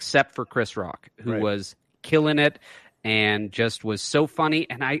sketches, except for Chris Rock, who was killing it and just was so funny.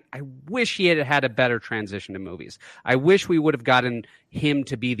 And I wish he had a better transition to movies. I wish we would have gotten him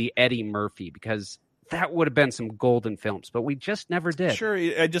to be the Eddie Murphy, because that would have been some golden films, but we just never did. Sure.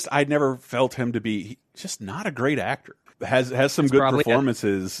 I never felt him to be just not a great actor. Has some good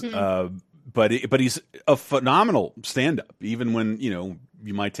performances, but he's a phenomenal stand-up. Even when, you know,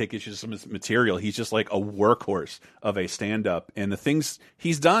 you might take issues with some material, he's just like a workhorse of a stand-up. And the things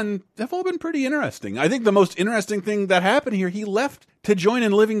he's done have all been pretty interesting. I think the most interesting thing that happened here, he left to join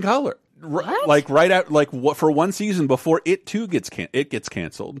In Living Color. Like right out, like for one season before it too gets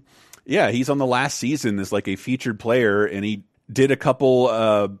canceled. Yeah, he's on the last season as like a featured player, and he did a couple.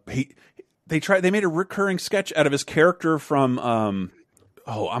 They made a recurring sketch out of his character from I'm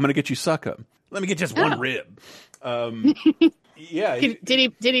Gonna Get You Sucker. Let me get just one rib. Yeah. Did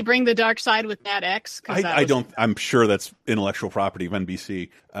he bring the dark side with Nat X? I don't. I'm sure that's intellectual property of NBC.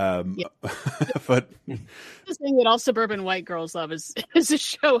 But the thing that all suburban white girls love is a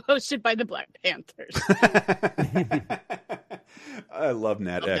show hosted by the Black Panthers. I love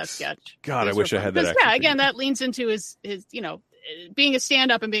Nat X. That sketch. God, I wish I had that. Yeah, again, that leans into his being a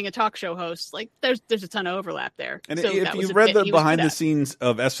stand-up and being a talk show host. Like there's a ton of overlap there. And so if you read the behind the scenes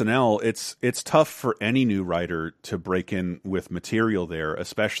of SNL, it's tough for any new writer to break in with material there,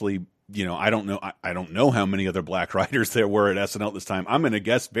 especially, you know, I don't know how many other black writers there were at SNL at this time. I'm going to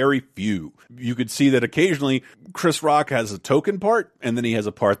guess very few. You could see that occasionally Chris Rock has a token part, and then he has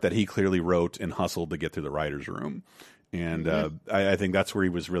a part that he clearly wrote and hustled to get through the writer's room. And I think that's where he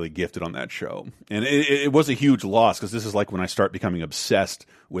was really gifted on that show. And it was a huge loss, because this is like when I start becoming obsessed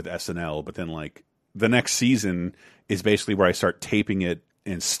with SNL. But then like the next season is basically where I start taping it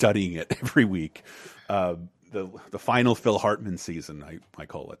and studying it every week. The final Phil Hartman season, I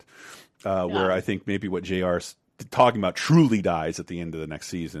call it, where I think maybe what JR's talking about truly dies at the end of the next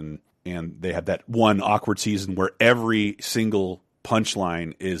season. And they have that one awkward season where every single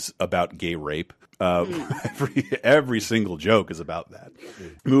punchline is about gay rape. Every single joke is about that.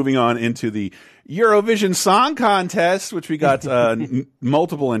 Moving on into the Eurovision Song Contest, which we got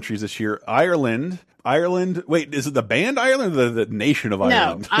multiple entries this year. Ireland. Wait, is it the band Ireland or the nation of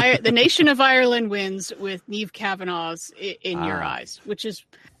Ireland? No, the nation of Ireland wins with Niamh Kavanagh's In Your Eyes, which is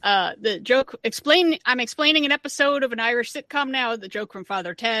the joke. I'm explaining an episode of an Irish sitcom now. The joke from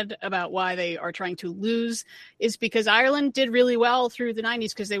Father Ted about why they are trying to lose is because Ireland did really well through the 90s,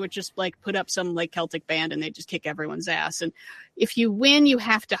 because they would just like put up some like Celtic band and they just kick everyone's ass. And if you win, you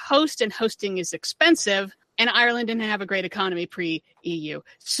have to host, and hosting is expensive. And Ireland didn't have a great economy pre-EU.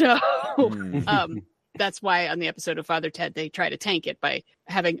 So that's why on the episode of Father Ted, they try to tank it by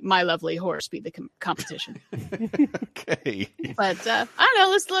having My Lovely Horse be the competition. Okay. But I don't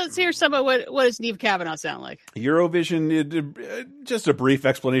know. Let's hear some of what does Niamh Kavanagh sound like? Eurovision, just a brief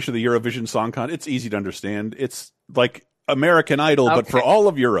explanation of the Eurovision Song Contest. It's easy to understand. It's like American Idol, but for all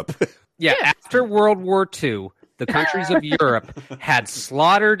of Europe. Yeah. After World War II, the countries of Europe had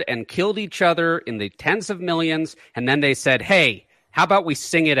slaughtered and killed each other in the tens of millions. And then they said, hey, How about we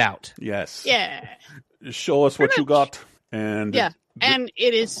sing it out? Yes. Yeah. Show us what you got. And and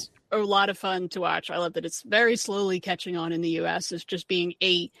it is a lot of fun to watch. I love that it's very slowly catching on in the U.S. as just being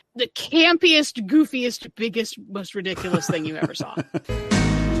the campiest, goofiest, biggest, most ridiculous thing you ever saw.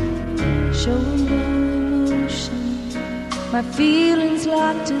 Showing no emotion, my feelings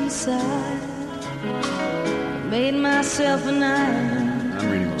locked inside. Made myself an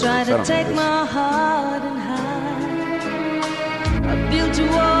island, tried to take my heart and hide. I built a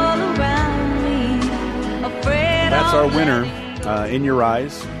wall around me, afraid. That's our winner, In Your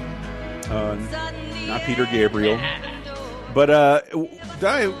Eyes. Not Peter Gabriel. But,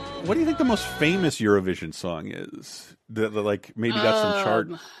 Di, what do you think the most famous Eurovision song is? That like maybe got some chart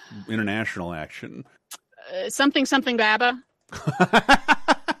international action. Something Baba.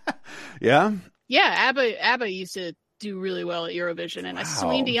 Yeah? Yeah, ABBA used to do really well at Eurovision, and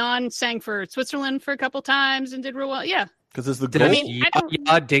Celine Dion sang for Switzerland for a couple times and did real well. Yeah. Because it's the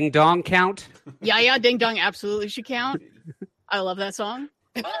goal. Ding Dong count? Yeah, Ding Dong absolutely should count. I love that song.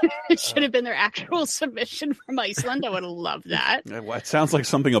 It should have been their actual submission from Iceland. I would have loved that. It sounds like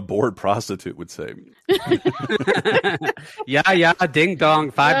something a bored prostitute would say. Yeah, ding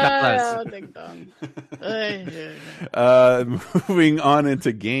dong, $5. Ding dong. Moving on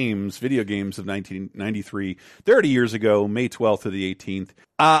into games, video games of 1993, 30 years ago, May 12th to the 18th.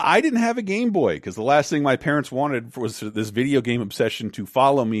 I didn't have a Game Boy because the last thing my parents wanted was this video game obsession to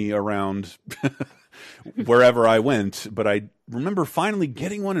follow me around wherever I went. But I remember finally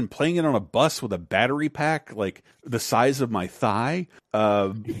getting one and playing it on a bus with a battery pack like the size of my thigh.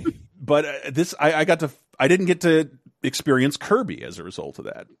 But I didn't get to experience Kirby as a result of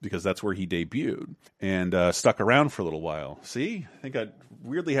that because that's where he debuted and stuck around for a little while. See, I think I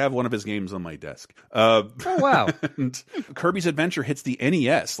weirdly have one of his games on my desk. Oh, wow. And Kirby's Adventure hits the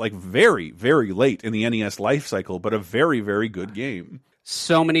NES like very, very late in the NES life cycle, but a very, very good game.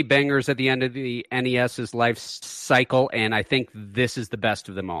 So many bangers at the end of the NES's life cycle, and I think this is the best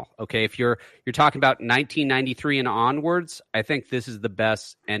of them all. Okay, if you're talking about 1993 and onwards, I think this is the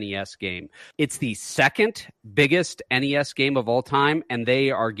best NES game. It's the second biggest NES game of all time, and they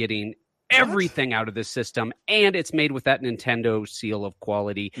are getting everything out of this system, and it's made with that Nintendo seal of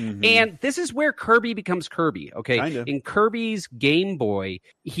quality. Mm-hmm. And this is where Kirby becomes Kirby, okay? Kinda. In Kirby's Game Boy,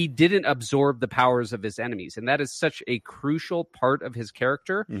 he didn't absorb the powers of his enemies, and that is such a crucial part of his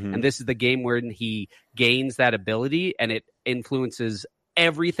character. Mm-hmm. And this is the game where he gains that ability, and it influences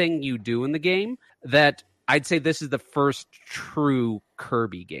everything you do in the game. That I'd say this is the first true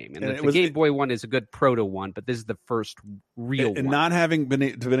Kirby game. And the Game Boy one is a good proto one, but this is the first real one. And not having been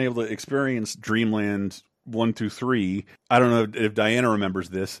able to experience Dreamland 1, 2, 3, I don't know if Diana remembers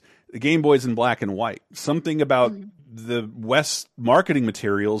this. The Game Boy's in black and white. Something about the West marketing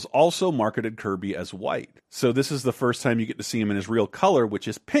materials also marketed Kirby as white. So this is the first time you get to see him in his real color, which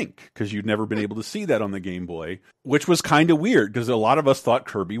is pink, because you'd never been able to see that on the Game Boy, which was kind of weird because a lot of us thought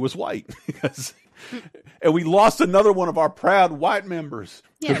Kirby was white. And we lost another one of our proud white members.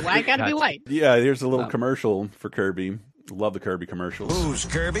 Yeah, white gotta be white. Yeah, here's a little commercial for Kirby. Love the Kirby commercials. Who's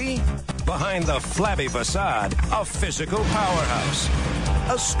Kirby? Behind the flabby facade, a physical powerhouse,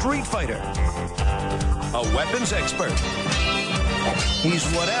 a street fighter, a weapons expert. He's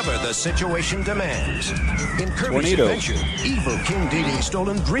whatever the situation demands. In Kirby's Adventure, evil King Dedede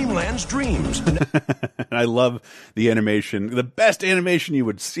stolen Dreamland's dreams. And I love the animation. The best animation you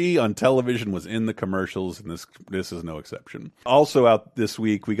would see on television was in the commercials, and this is no exception. Also out this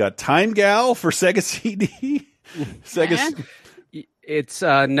week, we got Time Gal for Sega CD. It's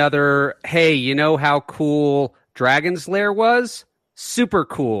another, hey, you know how cool Dragon's Lair was? Super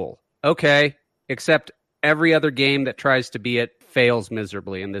cool. Okay, except every other game that tries to be it fails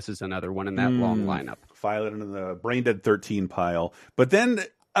miserably, and this is another one in that long lineup. File it into the Brain Dead 13 pile. But then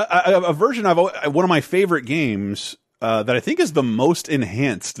a version of one of my favorite games that I think is the most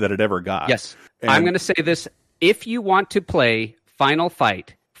enhanced that it ever got. Yes, and I'm going to say this. If you want to play Final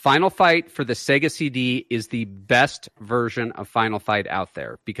Fight for the Sega CD is the best version of Final Fight out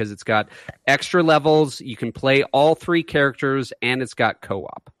there because it's got extra levels, you can play all three characters, and it's got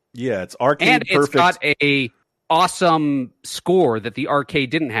co-op. Yeah, it's arcade and perfect. And it's got a awesome score that the arcade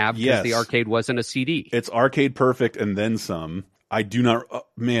didn't have because the arcade wasn't a CD. It's arcade perfect and then some. I do not...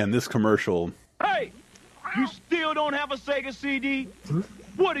 man, this commercial... Hey! You still don't have a Sega CD?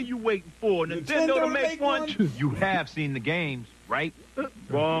 What are you waiting for? Nintendo to make one? You have seen the games, right?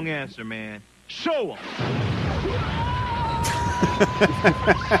 Wrong answer, man. Show them!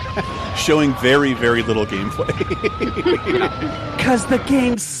 Showing very, very little gameplay. Because the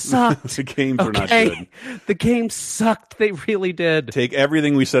games sucked. The games were not good. The games sucked. They really did. Take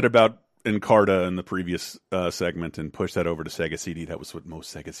everything we said about Encarta in the previous segment and pushed that over to Sega CD. That was what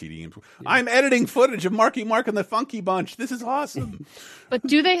most Sega CD games were. Yeah. I'm editing footage of Marky Mark and the Funky Bunch. This is awesome. But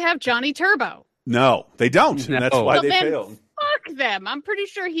do they have Johnny Turbo? No, they don't. No. And that's why they failed. Fuck them. I'm pretty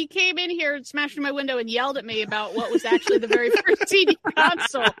sure he came in here and smashed in my window and yelled at me about what was actually the very first CD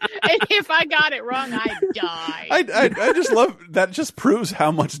console. And if I got it wrong, I'd die. I just love that. Just proves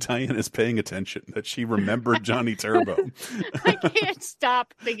how much Diane is paying attention, that she remembered Johnny Turbo. I can't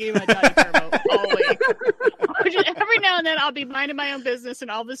stop thinking about Johnny Turbo always. Every now and then I'll be minding my own business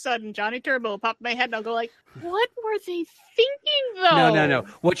and all of a sudden Johnny Turbo will pop in my head and I'll go like, what were they thinking though? No.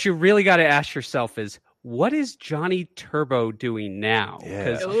 What you really got to ask yourself is, what is Johnny Turbo doing now?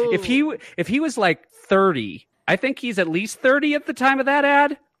 Because if he was like 30, I think he's at least 30 at the time of that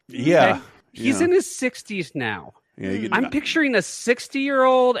ad. Yeah. Okay? He's in his 60s now. Yeah, I'm picturing a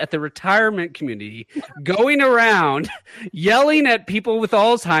 60-year-old at the retirement community going around yelling at people with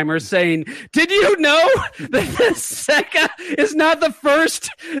Alzheimer's saying, did you know that the Sega is not the first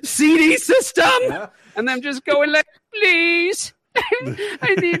CD system? Yeah. And I'm just going like, please,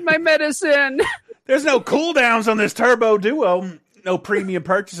 I need my medicine. There's no cooldowns on this Turbo Duo. No premium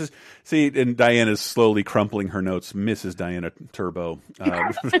purchases. See, and Diana's slowly crumpling her notes. Mrs. Diana Turbo.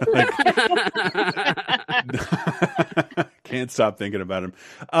 Can't stop thinking about him.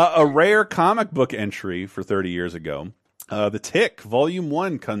 A rare comic book entry for 30 years ago. The Tick, Volume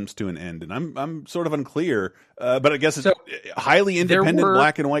 1 comes to an end, and I'm sort of unclear, but I guess it's a highly independent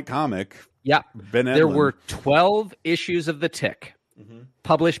black and white comic. Yeah, Ben Edlund. There were 12 issues of The Tick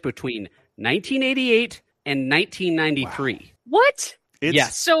published between 1988 and 1993. Wow. What?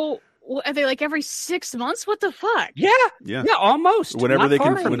 Yes. So are they like every 6 months? What the fuck? Yeah, almost. Whenever they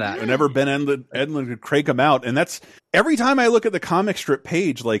can, that. Whenever Ben Edlund could crank them out, and that's every time I look at the comic strip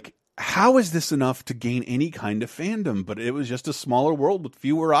page, like, how is this enough to gain any kind of fandom? But it was just a smaller world with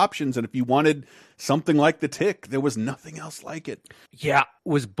fewer options, and if you wanted something like The Tick, there was nothing else like it. Yeah,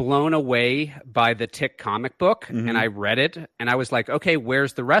 was blown away by the Tick comic book, and I read it, and I was like, okay,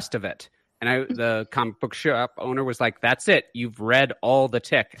 where's the rest of it? And the comic book shop owner was like, that's it. You've read all the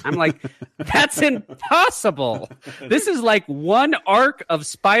Tick. I'm like, that's impossible. This is like one arc of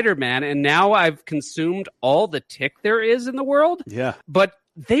Spider-Man, and now I've consumed all the Tick there is in the world. Yeah. But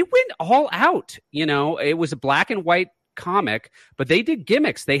they went all out. You know, it was a black and white comic, but they did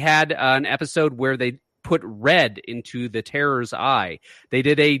gimmicks. They had an episode where they put red into the Terror's eye. They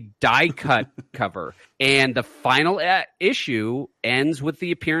did a die cut cover, and the final issue ends with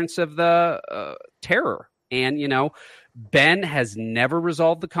the appearance of the Terror. And, you know, Ben has never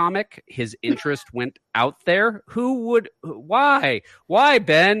resolved the comic. His interest went out there. Why,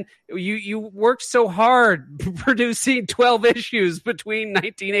 Ben? You worked so hard producing 12 issues between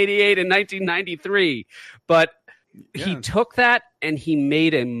 1988 and 1993, but he took that and he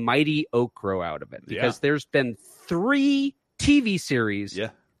made a mighty oak grow out of it, because there's been 3 TV series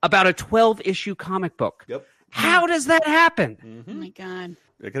about a 12-issue comic book. Yep. How does that happen? Oh my God.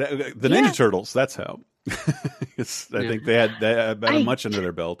 The Ninja Turtles, that's how. I think they had about a much under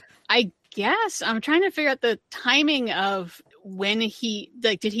their belt. I guess I'm trying to figure out the timing of when did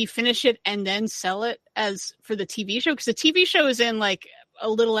he finish it and then sell it as for the TV show? Because the TV show is in like a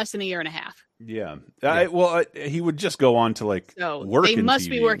little less than a year and a half. Yeah. He would just go on to like work. They must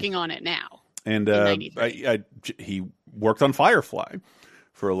TV. be working on it now. And he worked on Firefly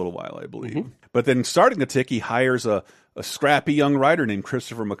for a little while, I believe. But then starting the Tick, he hires a scrappy young writer named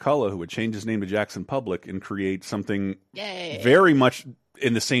Christopher McCullough, who would change his name to Jackson Public and create something very much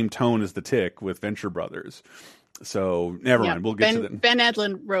in the same tone as the Tick with Venture Brothers. So never mind. We'll get to that. Ben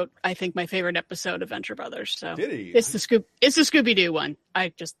Edlund wrote, I think, my favorite episode of Venture Brothers. So did he? It's the Scooby-Doo one.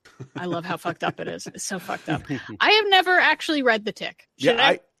 I love how fucked up it is. It's so fucked up. I have never actually read The Tick.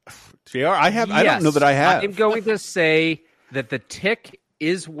 I have. Yes, I don't know that I have. I'm going to say that The Tick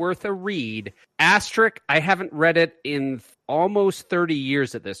is worth a read. Asterisk, I haven't read it in almost 30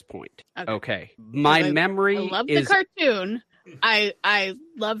 years at this point. Okay. My memory I love the cartoon. I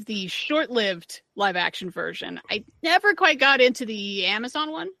love the short-lived live-action version. I never quite got into the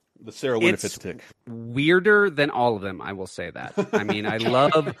Amazon one. The Sarah Winifred's Tick. Weirder than all of them, I will say that. I mean, I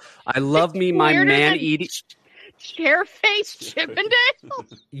love me my man-eating... Chairface Chippendale?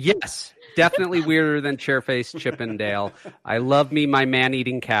 Yes, definitely weirder than Chairface Chippendale. I love me my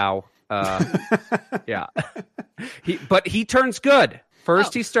man-eating cow. Yeah. But he turns good.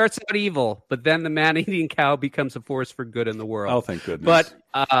 First, he starts out evil, but then the man-eating cow becomes a force for good in the world. Oh, thank goodness.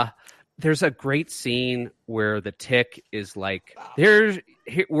 But there's a great scene where the Tick is like,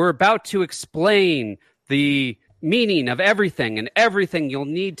 we're about to explain the meaning of everything and everything you'll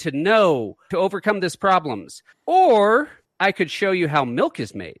need to know to overcome these problems. Or I could show you how milk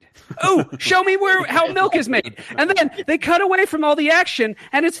is made. Oh, show me how milk is made. And then they cut away from all the action,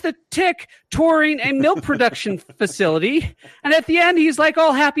 and it's the Tick touring a milk production facility. And at the end, he's like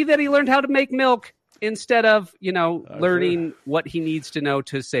all happy that he learned how to make milk instead of, learning what he needs to know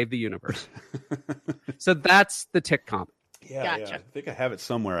to save the universe. So that's the Tick comic. Yeah, I think I have it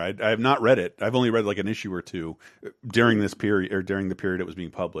somewhere. I have not read it. I've only read like an issue or two during this period, or during the period it was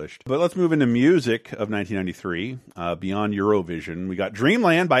being published. But let's move into music of 1993. Beyond Eurovision, we got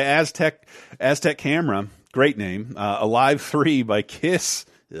Dreamland by Aztec Camera. Great name. Alive 3 by Kiss.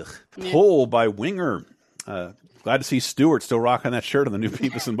 Pull by Winger. Glad to see Stewart still rocking that shirt on the new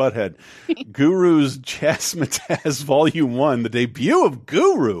Beavis and Butthead. Guru's Chessmataz Volume 1, the debut of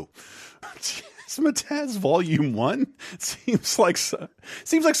Guru. Chessmataz Volume 1? Seems like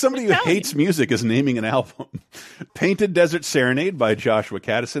somebody who hates music is naming an album. Painted Desert Serenade by Joshua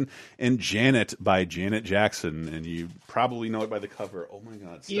Caddison, and Janet by Janet Jackson. And you probably know it by the cover. Oh my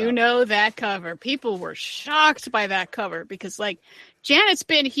God. Stop. You know that cover. People were shocked by that cover because, like, Janet's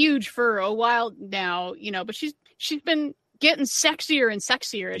been huge for a while now, but she's been getting sexier and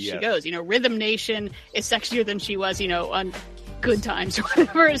sexier as she goes. Rhythm Nation is sexier than she was, on Good Times or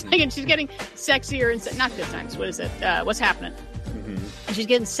whatever. It's like, and she's getting sexier and not Good Times. What is it? What's Happening? Mm-hmm. And she's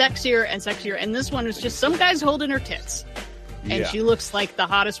getting sexier and sexier. And this one is just some guy's holding her tits, and she looks like the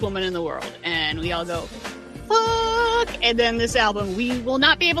hottest woman in the world. And we all go, fuck. And then this album, we will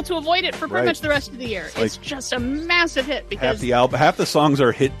not be able to avoid it for pretty much the rest of the year. It's just a massive hit because half the songs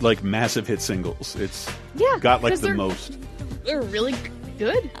are massive hit singles. It's got like the most. They're really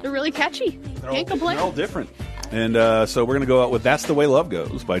good. They're really catchy. Can't complain. They're all different. And so we're going to go out with That's the Way Love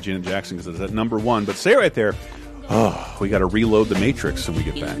Goes by Janet Jackson because it's at number 1. But stay right there. Oh, we got to reload the Matrix when we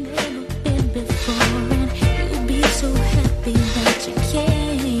get back.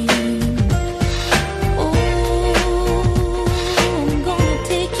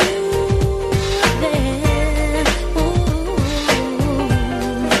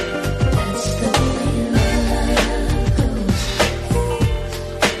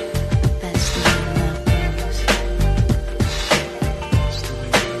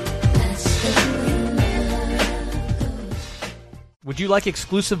 Would you like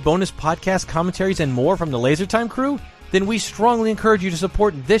exclusive bonus podcast commentaries and more from the LaserTime crew? Then we strongly encourage you to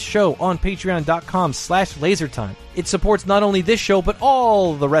support this show on patreon.com/LaserTime. It supports not only this show, but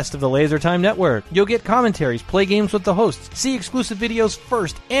all the rest of the LaserTime network. You'll get commentaries, play games with the hosts, see exclusive videos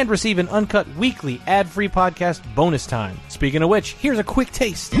first, and receive an uncut weekly ad-free podcast bonus time. Speaking of which, here's a quick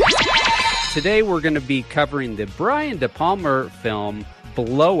taste. Today we're going to be covering the Brian De Palma film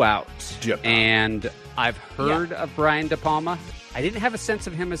Blowout. And I've heard of Brian De Palma. I didn't have a sense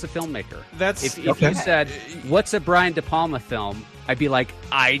of him as a filmmaker. If you said, what's a Brian De Palma film? I'd be like,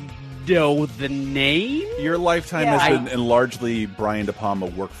 I know the name? Your lifetime has been largely Brian De Palma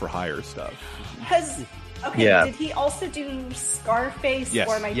work for hire stuff. Did he also do Scarface? Yes.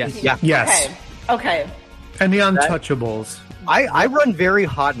 Or am I thinking? Yes. Okay. And The Untouchables. I run very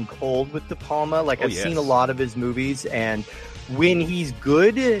hot and cold with De Palma. I've seen a lot of his movies, and when he's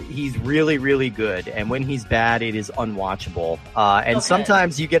good, he's really, really good. And when he's bad, it is unwatchable.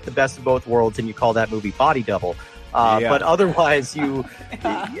 Sometimes you get the best of both worlds and you call that movie Body Double. But otherwise,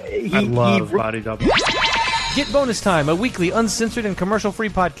 I love Body Double. Get Bonus Time, a weekly uncensored and commercial-free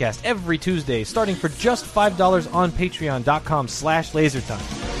podcast every Tuesday, starting for just $5 on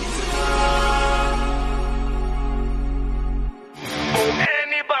patreon.com/LaserTime.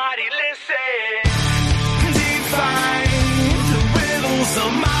 Anybody listen? Define the riddles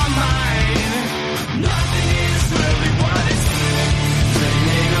of my mind. Nothing is really what it seems.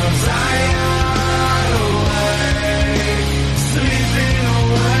 Dreaming of Zion away, sleeping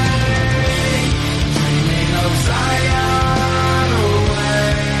away. Dreaming of Zion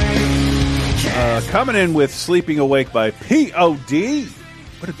away. Coming in with Sleeping Awake by P.O.D.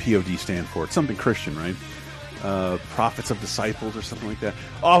 What did P.O.D. stand for? It's something Christian, right? Prophets of Disciples or something like that.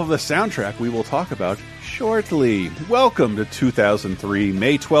 Off of the soundtrack we will talk about shortly. Welcome to 2003.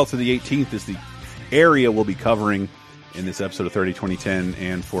 May 12th to the 18th is the area we'll be covering in this episode of 30-2010.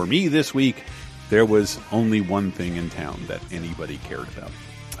 And for me this week, there was only one thing in town that anybody cared about.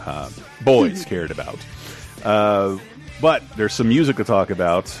 Boys cared about. But there's some music to talk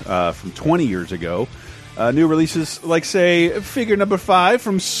about from 20 years ago. New releases like, say, figure number 5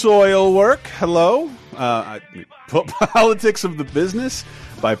 from Soilwork. Hello. Politics of the Business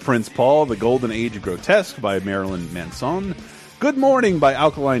by Prince Paul, The Golden Age of Grotesque by Marilyn Manson, Good Morning by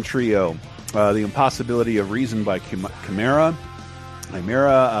Alkaline Trio, The Impossibility of Reason by Chimera,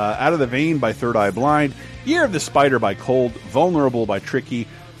 Out of the Vein by Third Eye Blind, Year of the Spider by Cold, Vulnerable by Tricky,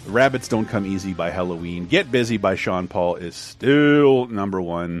 Rabbits Don't Come Easy by Halloween. Get Busy by Sean Paul is still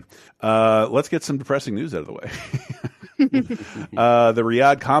 #1. Let's get some depressing news out of the way. The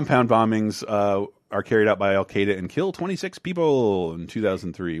Riyadh compound bombings are carried out by Al-Qaeda and kill 26 people in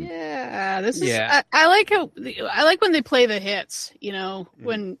 2003. Yeah, this is. I like when they play the hits.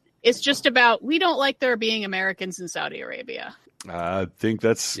 When it's just about we don't like there being Americans in Saudi Arabia. I think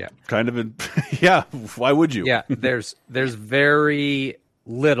that's kind of yeah. Why would you? Yeah, there's very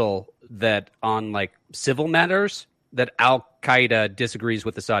little that on like civil matters that Al-Qaeda disagrees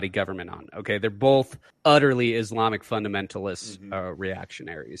with the Saudi government on. Okay, they're both utterly Islamic fundamentalist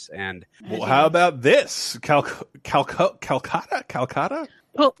reactionaries. And how about this? Calcutta?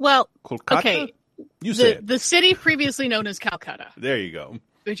 Well, Kolkata? Okay. You say it. The city previously known as Calcutta. There you go.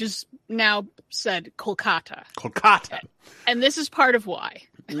 Which is now said Kolkata. Kolkata. And this is part of why.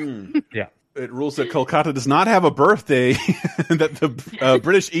 Yeah. It rules that Kolkata does not have a birthday, that the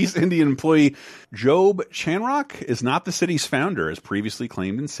British East Indian employee Job Chanrock is not the city's founder, as previously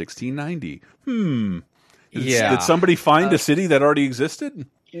claimed in 1690. Did somebody find a city that already existed?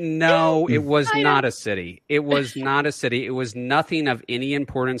 No, it was not a city. It was not a city. It was nothing of any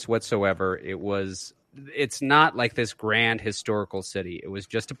importance whatsoever. It's not like this grand historical city. It was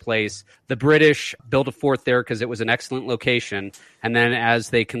just a place. The British built a fort there because it was an excellent location. And then as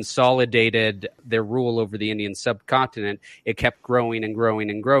they consolidated their rule over the Indian subcontinent, it kept growing and growing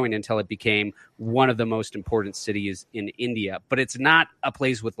and growing until it became one of the most important cities in India. But it's not a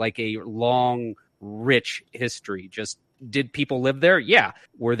place with like a long, rich history. Just did people live there? Yeah.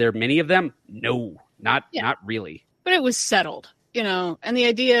 Were there many of them? No, not really. But it was settled, and the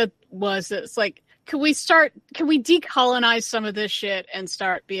idea was that it's like, can we decolonize some of this shit and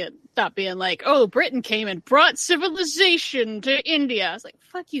stop being like, oh, Britain came and brought civilization to India. It's like,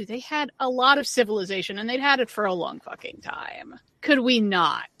 fuck you. They had a lot of civilization and they'd had it for a long fucking time. Could we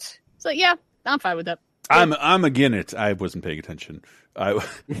not? It's like, yeah, I'm fine with that. I'm again it. I wasn't paying attention. I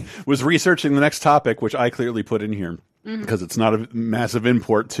was researching the next topic, which I clearly put in here because it's not a massive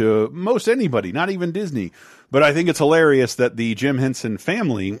import to most anybody, not even Disney. But I think it's hilarious that the Jim Henson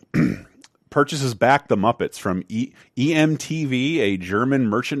family purchases back the Muppets from EMTV, a German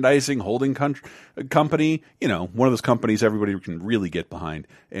merchandising holding company. One of those companies everybody can really get behind.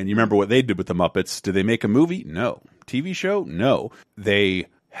 And you remember what they did with the Muppets? Did they make a movie? No. TV show? No. They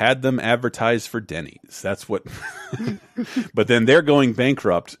had them advertised for Denny's. That's what. But then they're going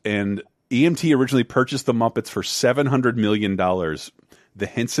bankrupt, and EMT originally purchased the Muppets for $700 million. The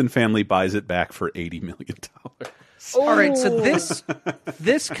Henson family buys it back for $80 million. All right, so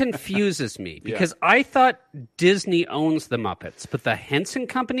this confuses me because I thought Disney owns the Muppets, but the Henson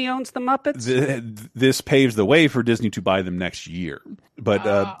Company owns the Muppets? This paves the way for Disney to buy them next year. But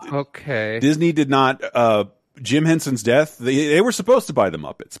okay, Disney did not. Jim Henson's death, they were supposed to buy the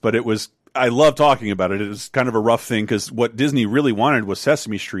Muppets, but it was. I love talking about it. It was kind of a rough thing because what Disney really wanted was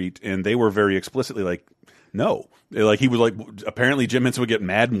Sesame Street, and they were very explicitly like, no. Like he was like, apparently Jim Henson would get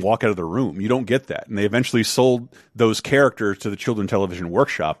mad and walk out of the room. You don't get that. And they eventually sold those characters to the Children's Television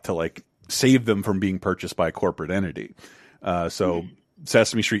Workshop to like save them from being purchased by a corporate entity. So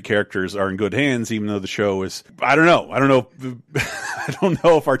Sesame Street characters are in good hands, even though the show is, I don't know. I don't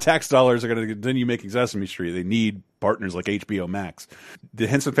know if our tax dollars are going to continue making Sesame Street. They need partners like HBO Max. The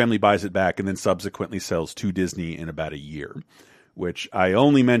Henson family buys it back and then subsequently sells to Disney in about a year, which I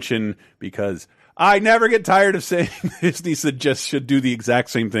only mention because I never get tired of saying Disney should do the exact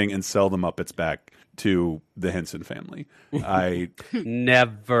same thing and sell the Muppets back to the Henson family.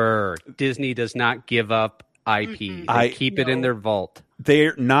 Never. Disney does not give up IP. They keep it in their vault.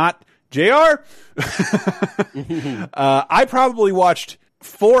 They're not. JR? I probably watched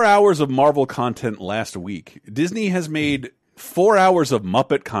 4 hours of Marvel content last week. Disney has made 4 hours of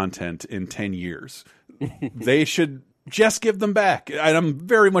Muppet content in 10 years. They should just give them back. I'm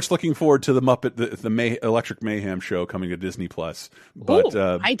very much looking forward to the Muppet, the Electric Mayhem show coming to Disney Plus. But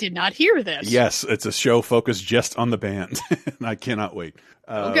I did not hear this. Yes, it's a show focused just on the band, and I cannot wait.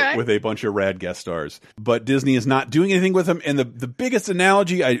 With a bunch of rad guest stars. But Disney is not doing anything with them. And the biggest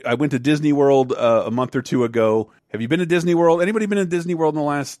analogy, I went to Disney World a month or two ago. Have you been to Disney World? Anybody been to Disney World in the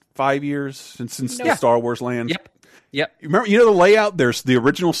last 5 years since the Star Wars land? Yep. Remember, the layout? There's the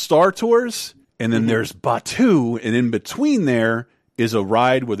original Star Tours. And then there's Batuu, and in between there is a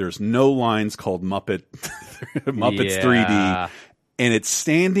ride where there's no lines called Muppets 3D. And it's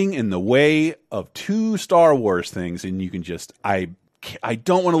standing in the way of two Star Wars things, and you can just, I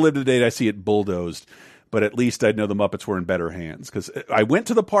don't want to live the day that I see it bulldozed, but at least I'd know the Muppets were in better hands. Because I went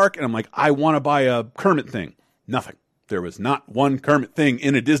to the park, and I'm like, I want to buy a Kermit thing. Nothing. There was not one Kermit thing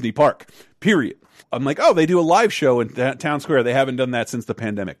in a Disney park, period. I'm like, oh, they do a live show in Town Square. They haven't done that since the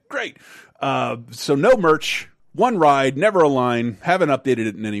pandemic. Great. So no merch, one ride, never a line, haven't updated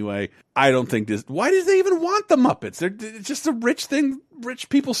it in any way. I don't think this. Why do they even want the Muppets? It's just a rich thing. Rich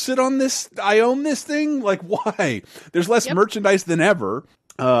people sit on this. I own this thing. Like, why? There's less merchandise than ever.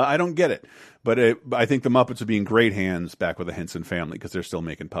 I don't get it. But I think the Muppets would be in great hands back with the Henson family because they're still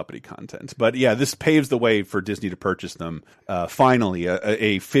making puppety content. But yeah, this paves the way for Disney to purchase them. Finally,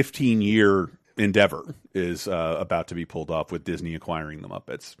 a 15-year endeavor is about to be pulled off with Disney acquiring the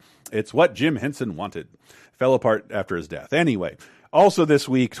Muppets. It's what Jim Henson wanted. Fell apart after his death. Anyway, also this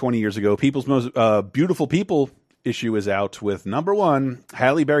week, 20 years ago, People's Most Beautiful People issue is out with #1,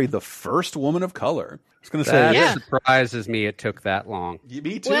 Halle Berry, the first woman of color. I was going to say, that surprises me it took that long.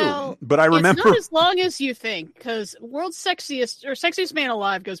 Me too. Well, but I remember it's not as long as you think, because World's Sexiest Man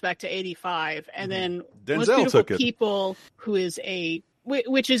Alive goes back to 85, and then Most Beautiful People, who is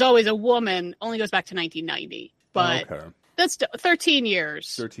which is always a woman, only goes back to 1990. But that's 13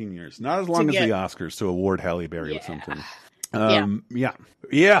 years. 13 years. Not as long as the Oscars to award Halle Berry with something.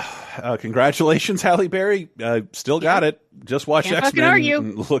 Congratulations, Halle Berry. Still got it. Just watch X-Men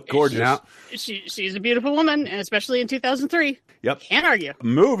and look gorgeous. Yeah. She's a beautiful woman, and especially in 2003. Yep. Can't argue.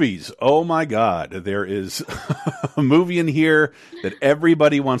 Movies. Oh my God. There is a movie in here that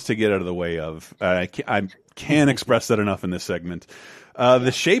everybody wants to get out of the way of. I can't express that enough in this segment.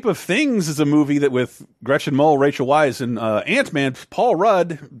 The Shape of Things is a movie that with Gretchen Mol, Rachel Weisz, and Ant-Man, Paul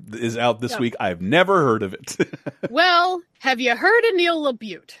Rudd is out this week. I've never heard of it. Well, have you heard of Neil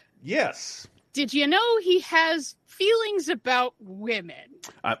LaBute? Yes. Did you know he has feelings about women?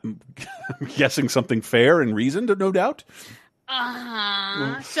 I'm guessing something fair and reasoned, no doubt.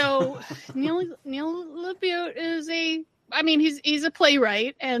 So Neil LaBute is he's a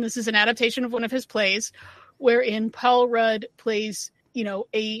playwright, and this is an adaptation of one of his plays, wherein Paul Rudd plays,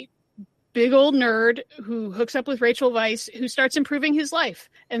 a big old nerd who hooks up with Rachel Weisz, who starts improving his life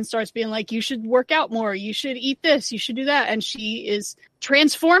and starts being like, you should work out more, you should eat this, you should do that. And she is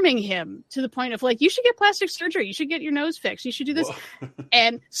transforming him to the point of like, you should get plastic surgery, you should get your nose fixed, you should do this.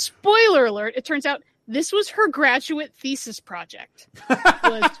 And spoiler alert, it turns out this was her graduate thesis project,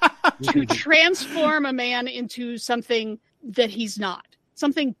 was to transform a man into something that he's not,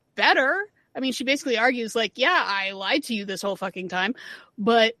 something better. I mean, she basically argues like, yeah, I lied to you this whole fucking time,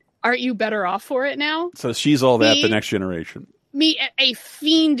 but aren't you better off for it now? So she's all that, the next generation. Me, a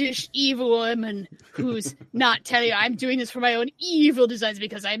fiendish evil woman who's not telling you I'm doing this for my own evil designs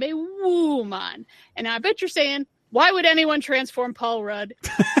because I'm a woman. And I bet you're saying, why would anyone transform Paul Rudd?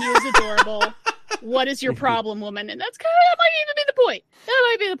 He is adorable. What is your problem, woman? And that might even be the point. That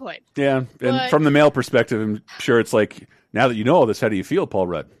might be the point. Yeah. And from the male perspective, I'm sure it's like, now that you know all this, how do you feel, Paul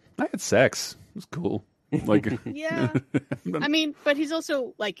Rudd? I had sex. It was cool. Like, yeah. I mean, but he's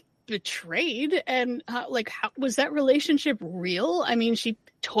also like betrayed, and how was that relationship real? I mean, she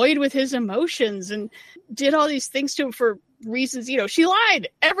toyed with his emotions and did all these things to him for reasons. She lied.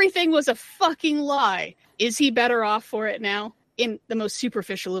 Everything was a fucking lie. Is he better off for it now? In the most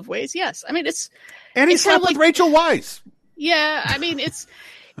superficial of ways, yes. I mean, and he slept with Rachel Weisz. Yeah, I mean, it's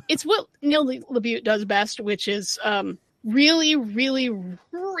what Neil LaBute does best, which is really, really,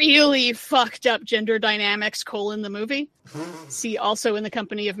 really fucked up gender dynamics, the movie. See also In the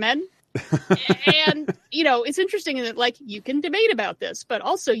Company of Men. And, it's interesting in that, like, you can debate about this, but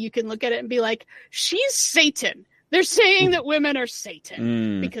also you can look at it and be like, she's Satan. They're saying that women are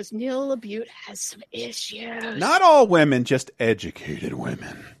Satan because Neil LaBute has some issues. Not all women, just educated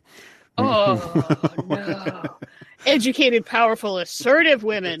women. Oh, no. Educated, powerful, assertive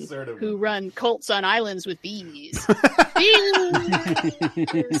women who run cults on islands with bees.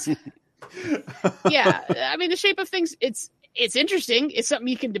 Bees! Yeah, I mean, The Shape of Things, it's interesting. It's something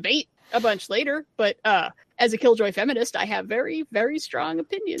you can debate a bunch later, but as a Killjoy feminist, I have very, very strong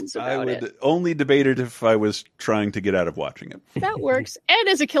opinions about it. I would only debate it if I was trying to get out of watching it. That works. And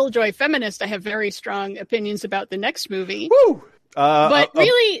as a Killjoy feminist, I have very strong opinions about the next movie. Woo! But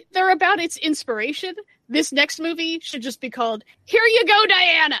really, they're about its inspiration. This next movie should just be called Here You Go,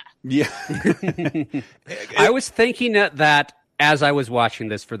 Diana! Yeah. I was thinking that as I was watching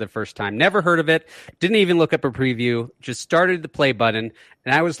this for the first time. Never heard of it. Didn't even look up a preview. Just started the play button.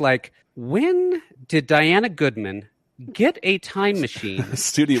 And I was like, when did Diana Goodman get a time machine,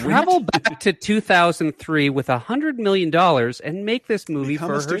 travel back to 2003 with $100 million and make this movie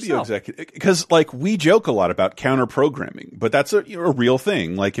for herself? Because, like, we joke a lot about counter programming, but that's a real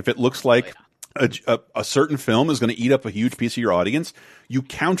thing. Like, if it looks like a certain film is going to eat up a huge piece of your audience, you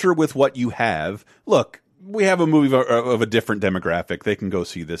counter with what you have. Look, we have a movie of a different demographic. They can go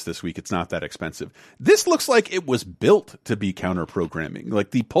see this week. It's not that expensive. This looks like it was built to be counter-programming,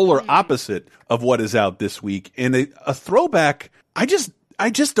 like the polar opposite of what is out this week. And a throwback, I just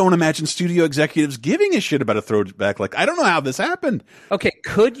don't imagine studio executives giving a shit about a throwback. Like, I don't know how this happened. Okay,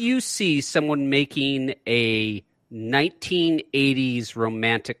 could you see someone making a 1980s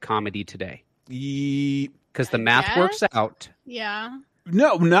romantic comedy today? Because the math works out. Yeah.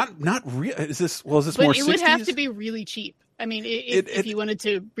 No, not real. Is this more 60s? It would have to be really cheap. I mean, if you wanted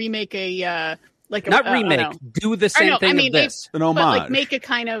to remake a remake, do the same thing of this. An homage. But like make a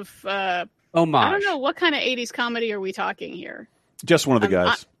kind of homage. I don't know, what kind of 80s comedy are we talking here? Just one of the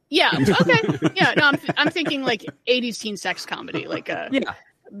guys. Yeah. Okay. Yeah. No, I'm thinking like 80s teen sex comedy, like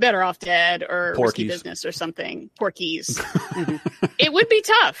Better Off Dead or Risky Business or something. Porky's. It would be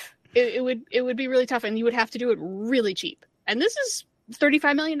tough. It would be really tough, and you would have to do it really cheap. And this is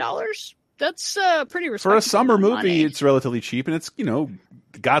 $35 million. That's pretty respectable. For a summer movie, money. it's relatively cheap, and it's,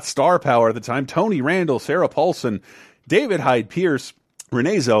 got star power at the time. Tony Randall, Sarah Paulson, David Hyde Pierce,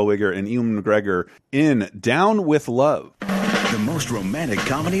 Renee Zellweger, and Ewan McGregor in Down with Love. The most romantic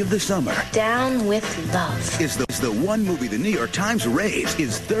comedy of the summer. Down with Love is the one movie the New York Times raves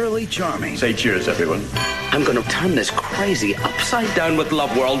is thoroughly charming. Say cheers, everyone. I'm going to turn this crazy upside down with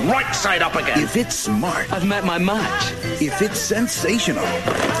love world right side up again. If it's smart. I've met my match. If it's sensational.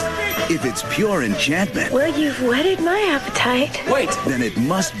 If it's pure enchantment. Well, you've whetted my appetite. Wait. Then it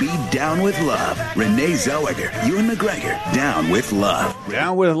must be Down with Love. Renee Zellweger, Ewan McGregor, Down with Love.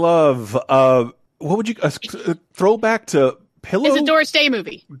 Down with Love. What would you throwback to Pillow? It's a Doris Day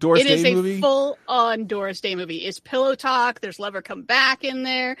movie. It is a full-on Doris Day movie. It's pillow talk. There's Lover Come Back in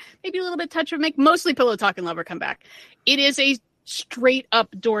there. Maybe a little bit touch of make. Mostly pillow talk and Lover Come Back. It is a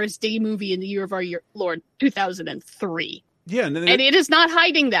straight-up Doris Day movie in the year of our Lord 2003. Yeah, and it is not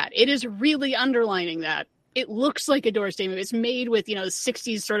hiding that. It is really underlining that. It looks like a Doris Day movie. It's made with, the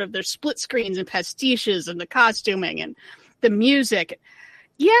 60s sort of their split screens and pastiches and the costuming and the music.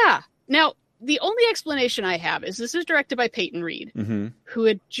 Yeah. Now, the only explanation I have is this is directed by Peyton Reed, who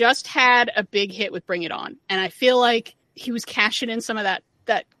had just had a big hit with Bring It On. And I feel like he was cashing in some of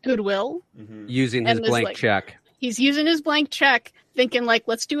that goodwill. Using his blank check. He's using his blank check, thinking like,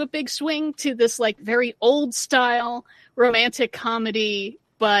 let's do a big swing to this like very old style romantic comedy,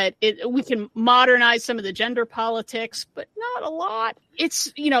 but we can modernize some of the gender politics, but not a lot.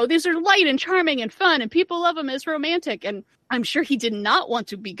 It's, these are light and charming and fun and people love them as romantic. And I'm sure he did not want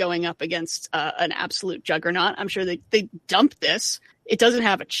to be going up against an absolute juggernaut. I'm sure they dumped this. It doesn't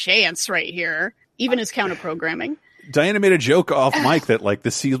have a chance right here, even as counter-programming. Diana made a joke off mic that like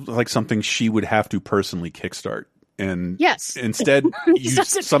this seems like something she would have to personally kickstart. And yes, instead you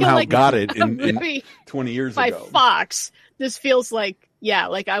somehow like got it in 20 years by ago. Fox. This feels like,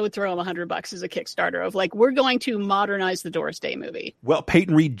 like I would throw him $100 as a Kickstarter of like, we're going to modernize the Doris Day movie. Well,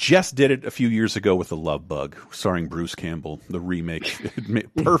 Peyton Reed just did it a few years ago with The Love Bug, starring Bruce Campbell, the remake.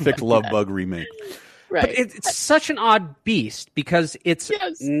 Perfect Love Bug remake. Right. But it's such an odd beast because it's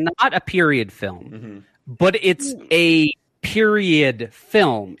not a period film, but it's a period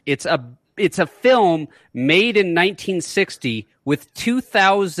film. It's a film made in 1960 with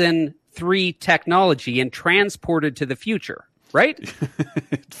 2003 technology and transported to the future, right?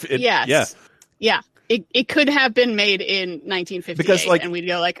 Yes. Yeah. It could have been made in 1958 because, and we'd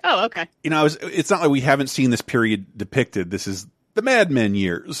go like, oh, okay. It's not like we haven't seen this period depicted. This is the Mad Men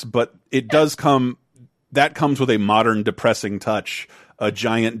years, but it does comes with a modern depressing touch. A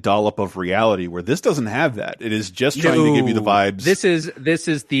giant dollop of reality where this doesn't have that. It is just trying to give you the vibes. This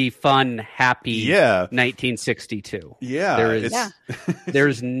is the fun, happy 1962. Yeah.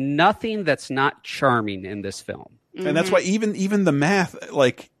 There's nothing that's not charming in this film. And that's why even the math,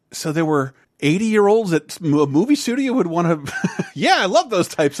 so there were 80-year-olds at a movie studio would want to, I love those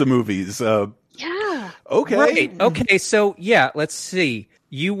types of movies. Yeah. Okay. Right. Okay. So let's see.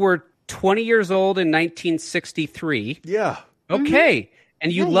 You were 20 years old in 1963. Yeah. Okay.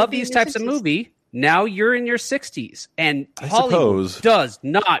 And you love these types of movie. Now you're in your 60s. And Hollywood does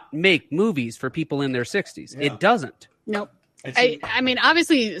not make movies for people in their 60s. Yeah. It doesn't. Nope. I mean,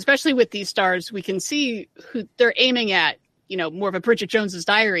 obviously, especially with these stars, we can see who they're aiming at, more of a Bridget Jones's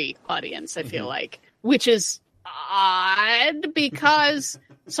Diary audience, I feel like, which is odd because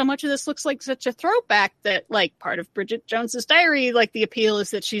so much of this looks like such a throwback that, like, part of Bridget Jones's Diary, like, the appeal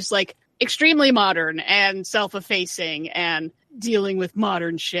is that she's, like, extremely modern and self-effacing and dealing with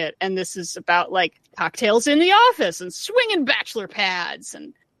modern shit. And this is about like cocktails in the office and swinging bachelor pads.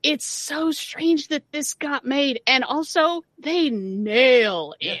 And it's so strange that this got made. And also they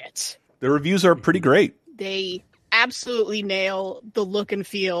nail it. The reviews are pretty great. They absolutely nail the look and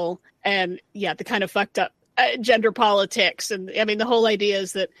feel, and the kind of fucked up gender politics. And I mean, the whole idea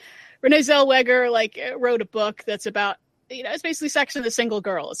is that Renee Zellweger wrote a book that's about, it's basically Sex and the Single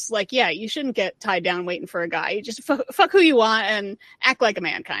Girl. It's like, you shouldn't get tied down waiting for a guy. You just fuck who you want and act like a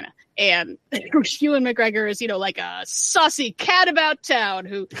man, kind of. And Ewan McGregor is, like a saucy cat about town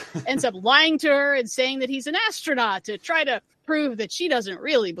who ends up lying to her and saying that he's an astronaut to try to prove that she doesn't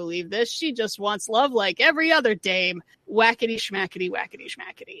really believe this. She just wants love like every other dame. Whackity schmackity, whackity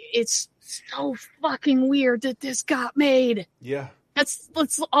schmackity. It's so fucking weird that this got made. Yeah. That's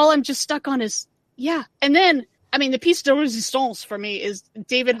all I'm just stuck on is, And then, I mean, the piece de resistance for me is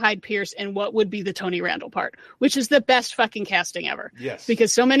David Hyde Pierce in what would be the Tony Randall part, which is the best fucking casting ever. Yes.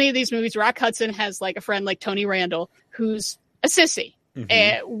 Because so many of these movies, Rock Hudson has like a friend like Tony Randall, who's a sissy.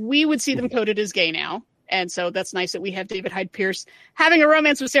 And we would see them coded as gay now. And so that's nice that we have David Hyde Pierce having a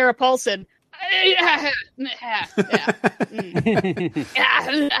romance with Sarah Paulson.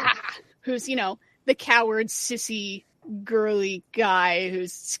 Who's, the coward, sissy, girly guy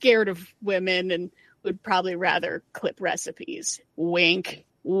who's scared of women and would probably rather clip recipes. Wink,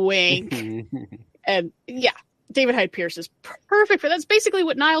 wink. And David Hyde Pierce is perfect for that. That's basically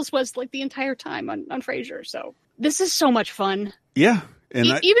what Niles was like the entire time on Frasier. So this is so much fun. Yeah. And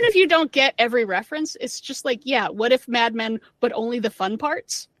even if you don't get every reference, it's just like, what if Mad Men, but only the fun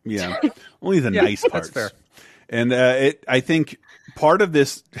parts? Yeah, only the nice parts. That's fair. And I think part of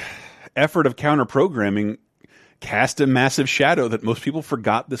this effort of counter-programming cast a massive shadow that most people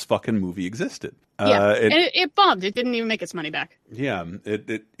forgot this fucking movie existed. And it bombed. It didn't even make its money back. Yeah,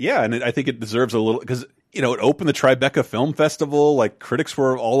 I think it deserves a little, because it opened the Tribeca Film Festival. Like, critics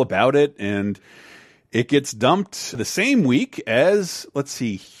were all about it, and it gets dumped the same week as, let's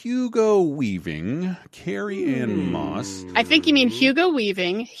see, Hugo Weaving, Carrie Ann Moss. I think you mean Hugo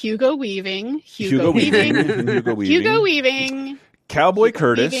Weaving, Cowboy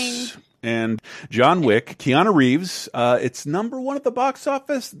Curtis, and John Wick, Keanu Reeves. It's #1 at the box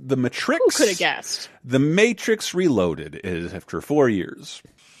office. The Matrix. Who could have guessed? The Matrix Reloaded is after 4 years.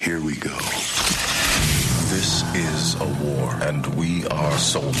 Here we go. This is a war, and we are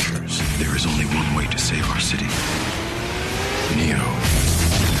soldiers. There is only one way to save our city. Neo.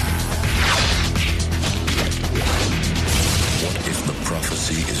 What if the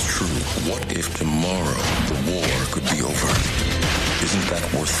prophecy is true? What if tomorrow the war could be over? Isn't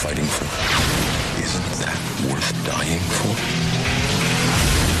that worth fighting for? Isn't that worth dying for?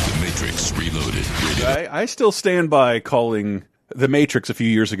 The Matrix Reloaded. I still stand by calling The Matrix a few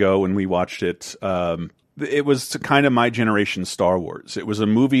years ago when we watched it. It was kind of my generation's Star Wars. It was a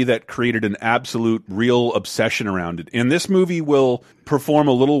movie that created an absolute real obsession around it. And this movie will perform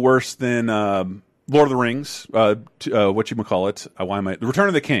a little worse than Lord of the Rings, The Return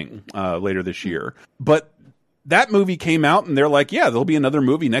of the King later this year. But that movie came out and they're like, there'll be another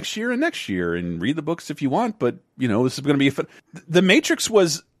movie next year, and read the books if you want. But, this is going to be fun. The Matrix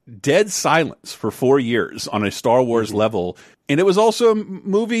was dead silence for 4 years on a Star Wars level. And it was also a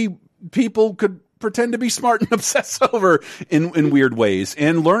movie people could pretend to be smart and obsess over in weird ways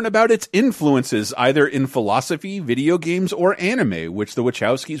and learn about its influences either in philosophy, video games, or anime, which the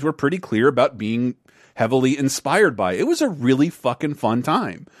Wachowskis were pretty clear about being heavily inspired by. It was a really fucking fun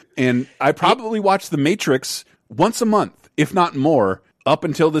time. And I probably watched The Matrix once a month, if not more, up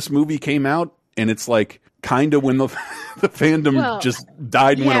until this movie came out. And it's like kind of when the fandom just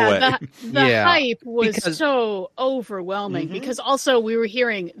died and went away. The hype was so overwhelming because also we were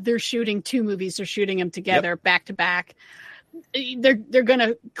hearing they're shooting 2 movies. They're shooting them together back to back. They're going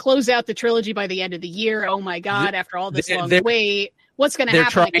to close out the trilogy by the end of the year. Oh my God. After all this long wait, what's going to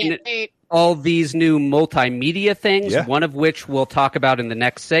happen? I can't wait. All these new multimedia things, one of which we'll talk about in the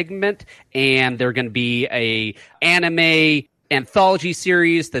next segment. And they're going to be a anime anthology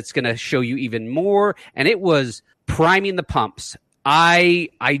series that's going to show you even more. And it was priming the pumps. I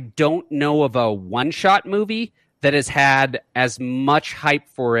don't know of a one-shot movie that has had as much hype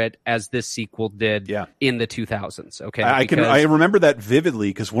for it as this sequel did in the 2000s. Okay, I remember that vividly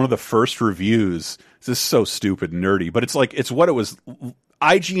because one of the first reviews, this is so stupid and nerdy, but it's what it was.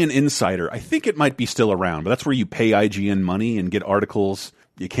 IGN Insider. I think it might be still around, but that's where you pay IGN money and get articles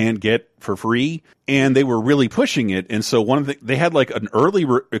you can't get for free, and they were really pushing it. And so they had like an early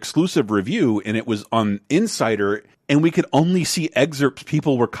exclusive review, and it was on Insider, and we could only see excerpts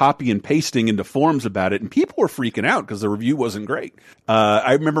people were copy and pasting into forums about it, and people were freaking out because the review wasn't great.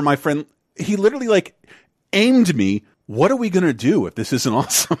 I remember my friend, he literally like aimed me. What are we going to do if this isn't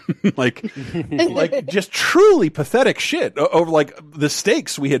awesome? like just truly pathetic shit over like the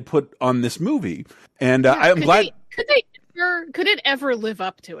stakes we had put on this movie. And I'm glad. Could it ever live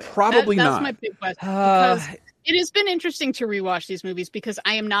up to it? Probably that's not. My big question. Because It has been interesting to rewatch these movies because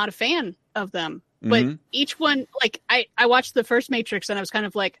I am not a fan of them. But each one, like, I watched the first Matrix and I was kind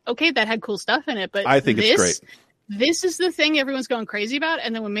of like, okay, that had cool stuff in it. But I think it's great. This is the thing everyone's going crazy about.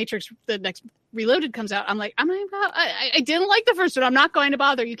 And then when Matrix, the next Reloaded comes out, I'm like, I didn't like the first one. I'm not going to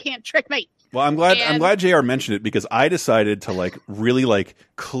bother. You can't trick me. Well, I'm glad JR mentioned it because I decided to like really like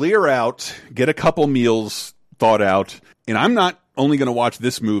clear out, get a couple meals thought out, and I'm not only going to watch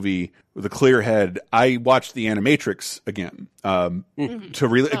this movie with a clear head. I watched the Animatrix again to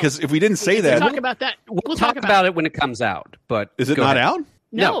really because if we didn't say that, we'll talk about that. We'll talk about it when it comes out. But is it not out?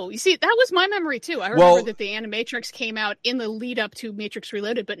 No, you see, that was my memory too. I remember that the Animatrix came out in the lead up to Matrix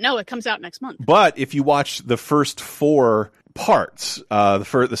Reloaded, but no, it comes out next month. But if you watch the first 4 parts,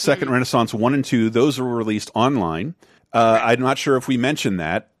 the second Renaissance 1 and 2, those were released online. I'm not sure if we mentioned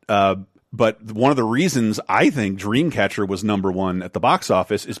that, but one of the reasons I think Dreamcatcher was #1 at the box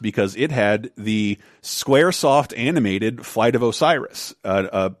office is because it had the Squaresoft animated Flight of Osiris,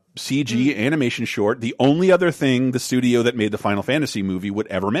 a CG animation short, the only other thing the studio that made the Final Fantasy movie would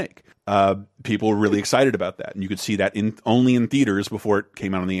ever make. People were really excited about that, and you could see that only in theaters before it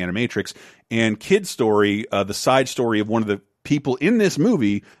came out on the Animatrix. And Kid Story, the side story of one of the people in this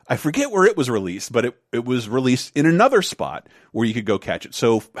movie, I forget where it was released, but it was released in another spot where you could go catch it.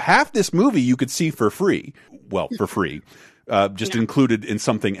 So half this movie you could see for free. Well, for free, just included in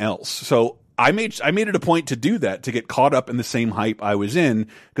something else. So I made it a point to do that, to get caught up in the same hype I was in,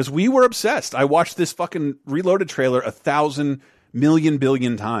 because we were obsessed. I watched this fucking Reloaded trailer 1,000 million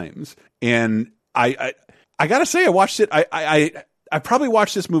billion times, and I gotta say, I watched it. I probably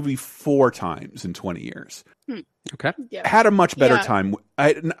watched this movie 4 times in 20 years. Okay. Yeah. Had a much better time.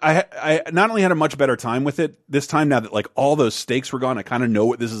 I not only had a much better time with it this time, now that like all those stakes were gone, I kind of know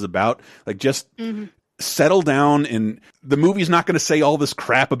what this is about. Like just settle down, and the movie's not going to say all this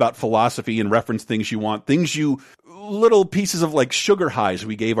crap about philosophy and reference things you want, little pieces of like sugar highs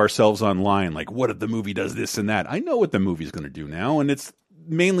we gave ourselves online. Like, what if the movie does this and that? I know what the movie's going to do now, and it's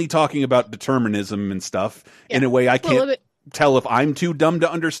mainly talking about determinism and stuff in a way I can't tell if I'm too dumb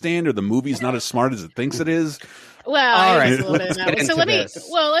to understand or the movie's not as smart as it thinks it is. Well, all right, a little bit of that. So let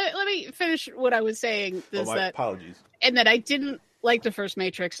me finish what I was saying. Apologies. And that I didn't like the first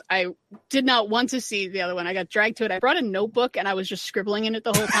Matrix. I did not want to see the other one. I got dragged to it. I brought a notebook and I was just scribbling in it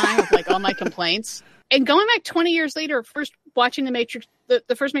the whole time with like all my complaints. And going back 20 years later, first watching the Matrix,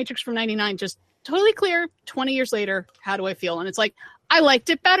 the first Matrix from '99, just totally clear. 20 years later, how do I feel? And it's like, I liked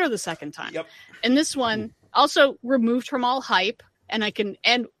it better the second time. Yep. And this one also removed from all hype, and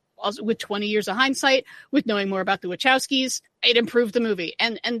also with 20 years of hindsight, with knowing more about the Wachowskis, it improved the movie.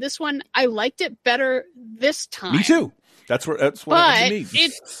 And this one, I liked it better this time. Me too. That's what it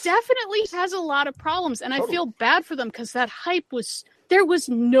definitely has a lot of problems, and I feel bad for them because that hype there was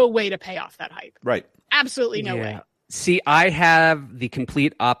no way to pay off that hype. Right. Absolutely no way. See, I have the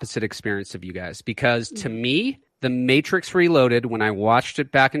complete opposite experience of you guys, because to me, The Matrix Reloaded, when I watched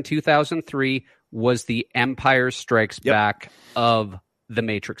it back in 2003, was the Empire Strikes Back of the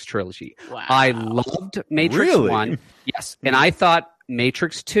Matrix trilogy. Wow. I loved Matrix 1. Yes. And I thought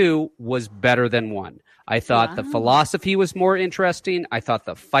Matrix 2 was better than 1. I thought the philosophy was more interesting. I thought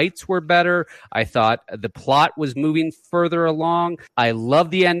the fights were better. I thought the plot was moving further along. I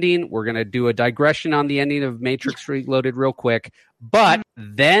love the ending. We're going to do a digression on the ending of Matrix Reloaded real quick. But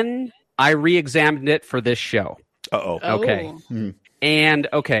then I re-examined it for this show. Okay. And,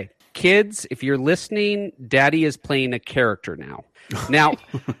 kids, if you're listening, Daddy is playing a character now. Now,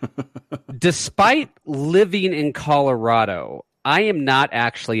 despite living in Colorado, I am not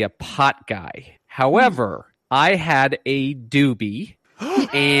actually a pot guy. However, I had a doobie,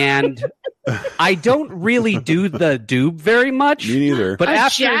 and I don't really do the doob very much. Me neither. But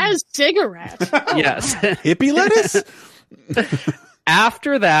after jazz cigarette. Yes. Hippie lettuce?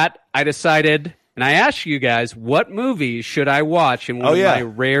 After that, I decided, and I asked you guys, what movies should I watch in my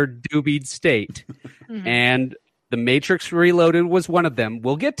rare doobied state? And The Matrix Reloaded was one of them.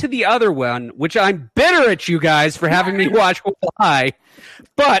 We'll get to the other one, which I'm bitter at you guys for having me watch Why.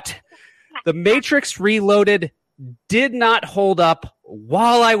 But The Matrix Reloaded did not hold up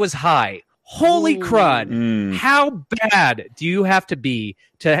while I was high. Holy crud. How bad do you have to be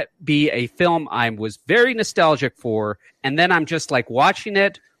a film I was very nostalgic for, and then I'm just like watching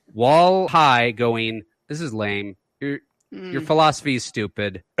it while high going, this is lame. Your philosophy is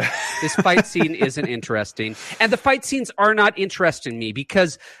stupid. This fight scene isn't interesting. And the fight scenes are not interesting me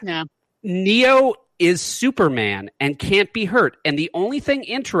because Neo is Superman and can't be hurt. And the only thing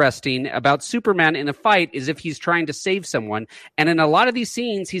interesting about Superman in a fight is if he's trying to save someone. And in a lot of these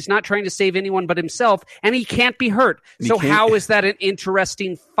scenes, he's not trying to save anyone but himself, and he can't be hurt. So how is that an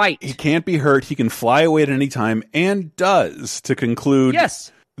interesting fight? He can't be hurt. He can fly away at any time, and does, to conclude.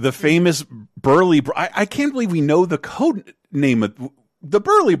 Yes. The famous Burly... I can't believe we know the code name of the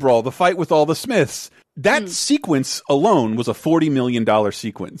Burly Brawl, the fight with all the Smiths. That sequence alone was a $40 million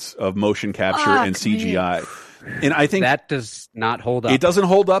sequence of motion capture and CGI. And I think that does not hold up. It doesn't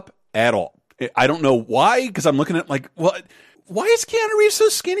hold up at all. I don't know why, because I'm looking at why is Keanu Reeves so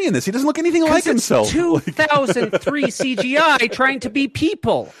skinny in this? He doesn't look anything like himself. 2003 CGI trying to be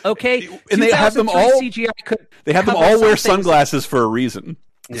people, okay? And they have them all. CGI could they have them all wear sunglasses for a reason,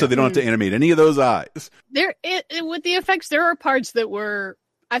 so they don't have to animate any of those eyes. With the effects, there are parts that were,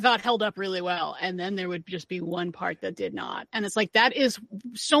 I thought, held up really well, and then there would just be one part that did not. And it's like, that is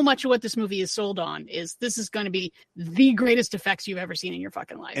so much of what this movie is sold on, is this is going to be the greatest effects you've ever seen in your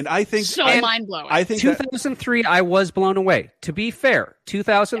fucking life. And I think mind-blowing. I think 2003, I was blown away. To be fair,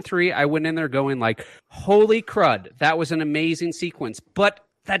 2003, I went in there going like, holy crud, that was an amazing sequence. But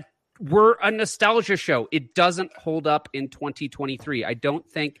we're a nostalgia show. It doesn't hold up in 2023. I don't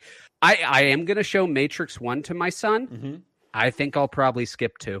think... I am going to show Matrix 1 to my son. Mm-hmm. I think I'll probably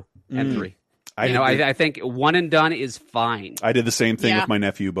skip 2 and 3. I think 1 and done is fine. I did the same thing with my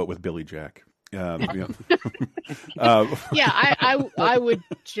nephew, but with Billy Jack. I would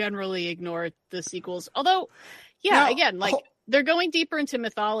generally ignore the sequels. Although, again, they're going deeper into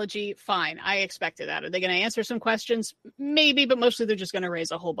mythology. Fine, I expected that. Are they going to answer some questions? Maybe, but mostly they're just going to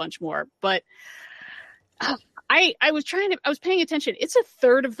raise a whole bunch more. But I was paying attention. It's a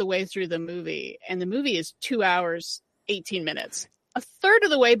third of the way through the movie, and the movie is 2 hours, 18 minutes. A third of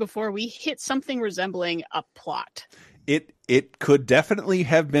the way before we hit something resembling a plot. It could definitely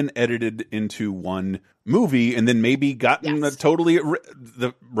have been edited into one movie and then maybe gotten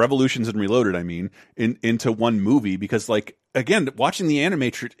the Revolutions and Reloaded, into one movie, because again, watching the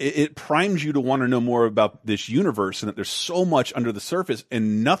Animatrix, it primes you to want to know more about this universe, and that there's so much under the surface,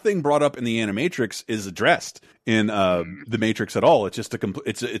 and nothing brought up in the Animatrix is addressed in the Matrix at all. It's just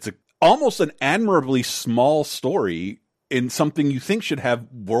it's almost an admirably small story in something you think should have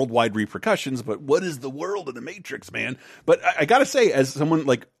worldwide repercussions. But what is the world of the Matrix, man? But I gotta say, as someone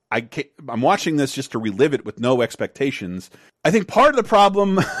I'm watching this just to relive it with no expectations. I think part of the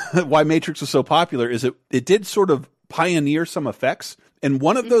problem why Matrix was so popular is it did sort of pioneer some effects, and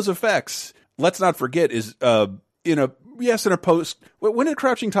one of those effects, let's not forget, is in a post. When did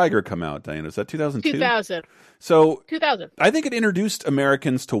Crouching Tiger come out, Diana? Is that 2002? 2000. So 2000. I think it introduced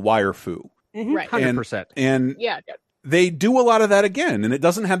Americans to wire fu. Right. 100%. And they do a lot of that again, and it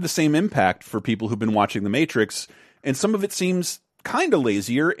doesn't have the same impact for people who've been watching The Matrix, and some of it seems kind of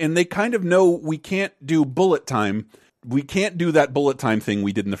lazier, and they kind of know we can't do bullet time. We can't do that bullet time thing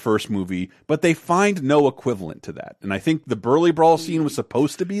we did in the first movie, but they find no equivalent to that. And I think the Burly Brawl scene was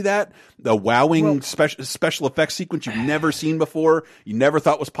supposed to be that, the wowing special effects sequence you've never seen before, you never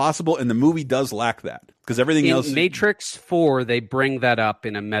thought was possible, and the movie does lack that. Because everything else... In Matrix 4, they bring that up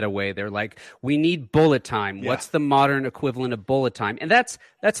in a meta way. They're like, we need bullet time. Yeah. What's the modern equivalent of bullet time? And that's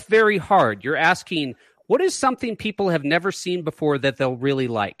very hard. You're asking, what is something people have never seen before that they'll really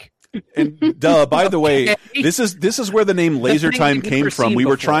like? And by the way, this is where the name Laser Time came from. We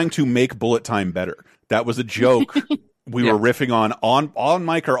were trying to make bullet time better. That was a joke we were riffing on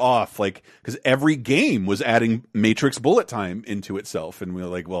mic or off, because every game was adding Matrix bullet time into itself, and we were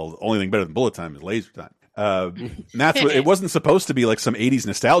like, well, the only thing better than bullet time is Laser Time. And that's what it wasn't supposed to be, like some 80s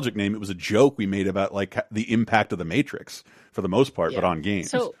nostalgic name. It was a joke we made about the impact of the Matrix for the most part, but on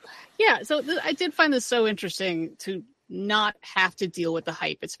games. So I did find this so interesting to not have to deal with the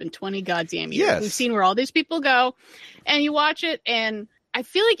hype. It's been 20 goddamn years. Yes. We've seen where all these people go, and you watch it, and I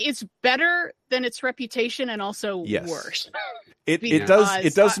feel like it's better than its reputation, and also worse. It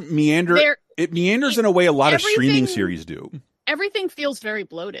does meander. It meanders in a way a lot of streaming series do. Everything feels very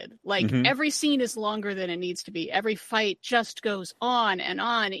bloated. Every scene is longer than it needs to be. Every fight just goes on,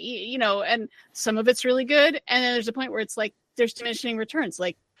 and some of it's really good, and then there's a point where it's like there's diminishing returns.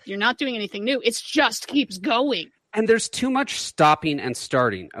 Like, you're not doing anything new. It just keeps going. And there's too much stopping and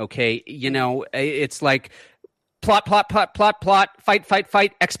starting, okay? It's like plot,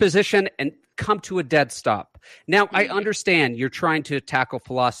 fight, exposition, and come to a dead stop. Now, I understand you're trying to tackle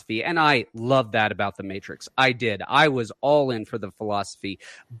philosophy, and I love that about The Matrix. I did. I was all in for the philosophy,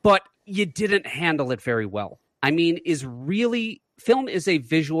 but you didn't handle it very well. Film is a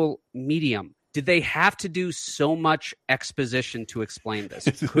visual medium. Did they have to do so much exposition to explain this?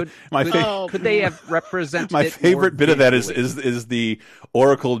 Could they have represented my favorite bit of that is the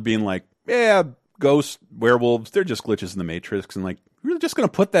Oracle being like, ghosts, werewolves, they're just glitches in the Matrix, and like, we're just going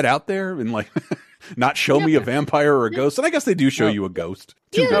to put that out there and like not show me a vampire or a ghost. And I guess they do show you a ghost.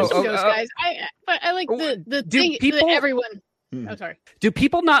 Yeah, there's some ghost guys. I like the thing that everyone. Oh, sorry. Do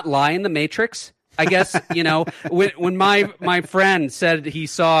people not lie in the Matrix? I guess, when my friend said he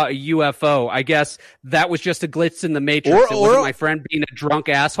saw a UFO, I guess that was just a glitch in the Matrix. It wasn't my friend being a drunk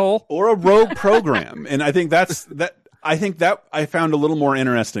asshole. Or a rogue program. And I think I think that I found a little more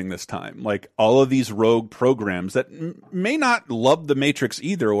interesting this time. Like all of these rogue programs that may not love the Matrix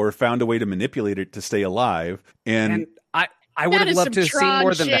either, or found a way to manipulate it to stay alive. And I would have loved to have seen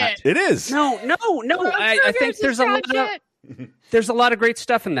more than that. It is. No. I think there's a lot of great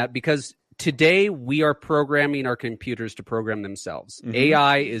stuff in that, because today we are programming our computers to program themselves. Mm-hmm.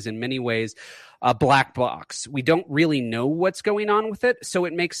 AI is in many ways a black box. We don't really know what's going on with it, so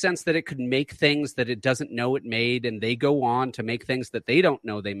it makes sense that it could make things that it doesn't know it made, and they go on to make things that they don't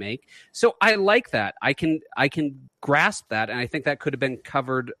know they make. So I like that. I can grasp that, and I think that could have been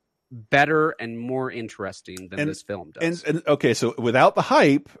covered better and more interesting than this film does. And okay, so without the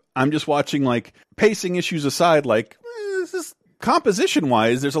hype, I'm just watching, like, pacing issues aside, like, this is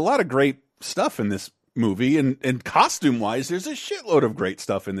composition-wise, there's a lot of great stuff in this movie, and costume-wise, there's a shitload of great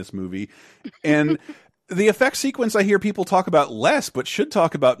stuff in this movie. And the effect sequence I hear people talk about less, but should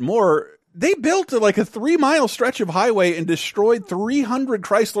talk about more. They built like a 3-mile stretch of highway and destroyed 300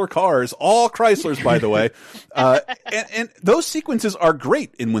 Chrysler cars, all Chryslers, by the way. And those sequences are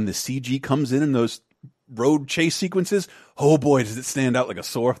great. And when the CG comes in those road chase sequences, oh boy, does it stand out like a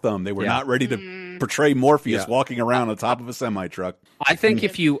sore thumb. They were not ready to portray Morpheus walking around on top of a semi-truck. I think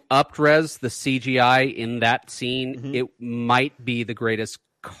if you up-res the CGI in that scene, it might be the greatest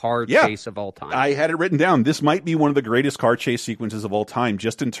car chase of all time. I had it written down. This might be one of the greatest car chase sequences of all time,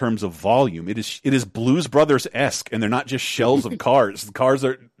 just in terms of volume. It is Blues Brothers-esque, and they're not just shells of cars. The cars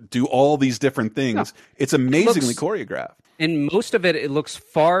do all these different things. Yeah. It's amazingly choreographed. And most of it looks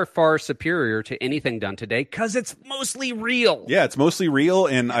far, far superior to anything done today, because it's mostly real. Yeah, it's mostly real,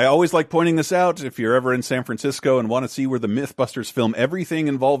 and I always like pointing this out. If you're ever in San Francisco and want to see where the Mythbusters film everything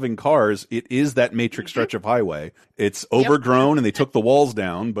involving cars, it is that Matrix stretch of highway. It's overgrown, and they took the walls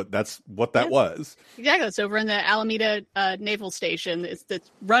down, but that's what that was. Exactly. It's over in the Alameda Naval Station. It's the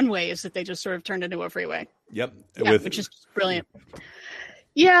runways that they just sort of turned into a freeway. Yep. Yeah, which is brilliant.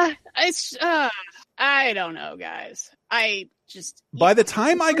 Yeah, it's... I don't know, guys. By the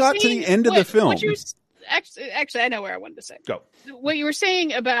time I got to the end of the film... Actually, I know where I wanted to say. Go. What you were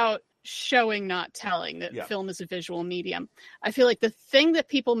saying about showing, not telling, that film is a visual medium. I feel like the thing that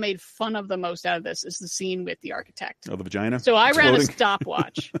people made fun of the most out of this is the scene with the architect. Oh, the vagina? So I ran a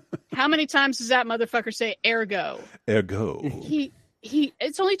stopwatch. How many times does that motherfucker say ergo? Ergo.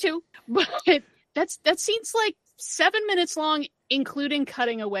 It's only 2, but that scene's like 7 minutes long, including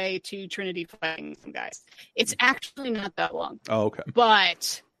cutting away to Trinity fighting some guys. It's actually not that long. Oh, okay.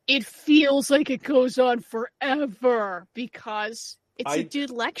 But it feels like it goes on forever because it's a dude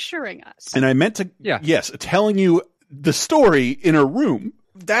lecturing us. And I meant to, yes, telling you the story in a room.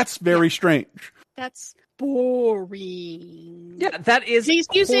 That's very strange. That's boring. Yeah, that is He's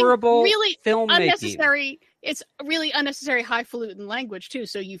horrible using really filmmaking. Unnecessary. It's really unnecessary highfalutin language too,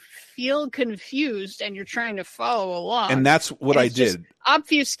 so you feel confused and you're trying to follow along. And that's what I did.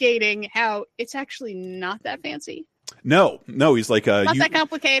 Obfuscating how it's actually not that fancy. No, he's like not that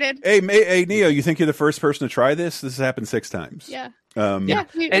complicated. Hey, Neo, you think you're the first person to try this? This has happened 6 times. Yeah.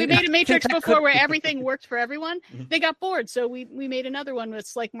 We made a Matrix before where everything worked for everyone. They got bored, so we made another one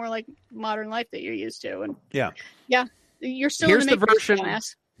that's like more like modern life that you're used to. And yeah, you're still Here's in the Matrix. version.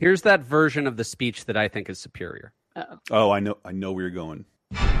 Here's that version of the speech that I think is superior. Uh-oh. Oh, I know where you're going.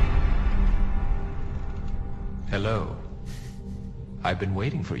 Hello. I've been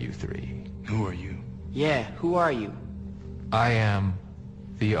waiting for you 3. Who are you? Yeah, who are you? I am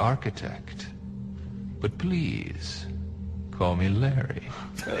the architect. But please, call me Larry.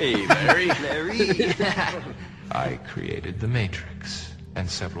 Hey, Larry. Larry. I created The Matrix and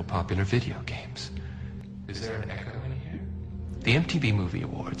several popular video games. Is there an echo in here? The MTV Movie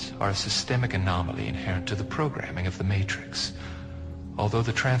Awards are a systemic anomaly inherent to the programming of The Matrix. Although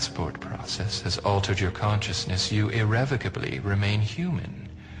the transport process has altered your consciousness, you irrevocably remain human.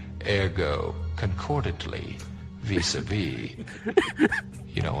 Ergo, concordantly, vis-a-vis.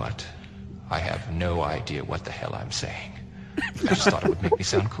 You know what? I have no idea what the hell I'm saying. I just thought it would make me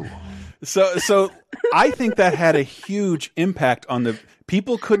sound cool. So I think that had a huge impact on the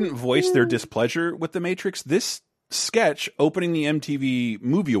people couldn't voice their displeasure with The Matrix. This sketch opening the MTV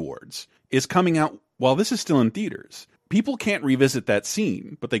Movie Awards is coming out while this is still in theaters. People can't revisit that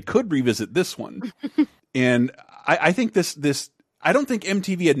scene, but they could revisit this one. And I think this I don't think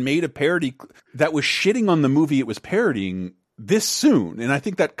MTV had made a parody that was shitting on the movie it was parodying this soon. And I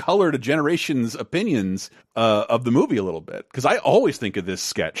think that colored a generation's opinions of the movie a little bit. Because I always think of this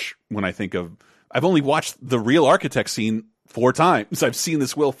sketch when I think of, I've only watched the Real Architect scene 4 times. I've seen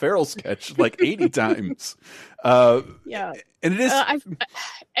this Will Ferrell sketch like 80 times. Yeah. And it is.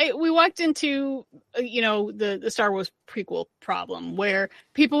 We walked into, the Star Wars prequel problem where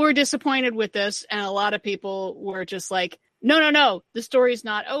people were disappointed with this. And a lot of people were just like, no, the story's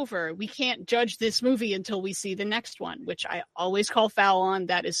not over. We can't judge this movie until we see the next one, which I always call foul on.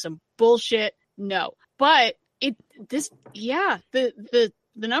 That is some bullshit. No. But the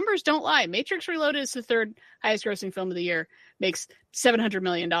numbers don't lie. Matrix Reloaded is the 3rd highest grossing film of the year, makes $700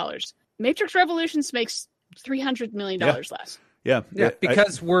 million. Matrix Revolutions makes $300 million less. Yeah.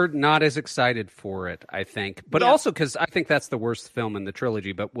 Because we're not as excited for it, I think. But also because I think that's the worst film in the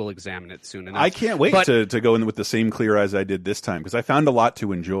trilogy, but we'll examine it soon enough. I can't wait to go in with the same clear eyes I did this time, because I found a lot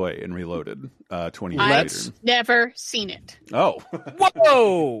to enjoy in Reloaded 20 years later. I've never seen it. Oh.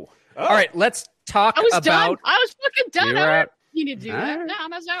 Whoa! All right, let's talk I was about... done. I was fucking done. You were I out. don't need to do that. Right. No, I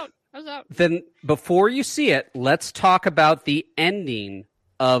was out. Then before you see it, let's talk about the ending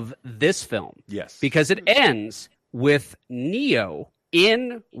of this film. Yes. Because it ends with Neo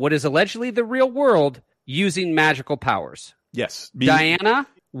in what is allegedly the real world using magical powers. Yes. Diana,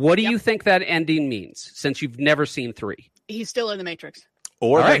 what do you think that ending means, since you've never seen 3? He's still in the Matrix.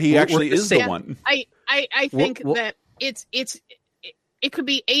 Or that he actually is the one. I think that it could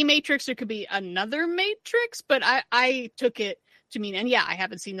be a Matrix, it could be another Matrix, but I took it to mean, and I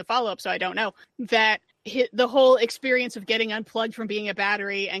haven't seen the follow-up, so I don't know, that the whole experience of getting unplugged from being a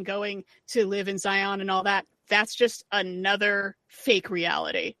battery and going to live in Zion and all that, that's just another fake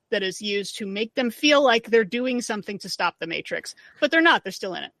reality that is used to make them feel like they're doing something to stop the Matrix. But they're not. They're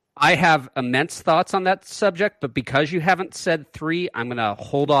still in it. I have immense thoughts on that subject, but because you haven't said 3, I'm going to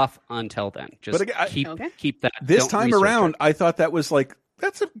hold off until then. Just keep that. This time around, I thought that was like,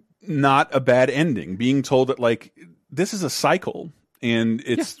 that's not a bad ending. Being told that, like, this is a cycle. And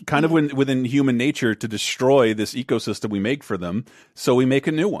it's kind of within human nature to destroy this ecosystem we make for them. So we make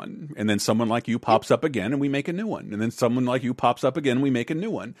a new one. And then someone like you pops up again and we make a new one. And then someone like you pops up again and we make a new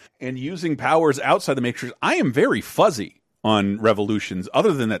one. And using powers outside the Matrix, I am very fuzzy on Revolutions,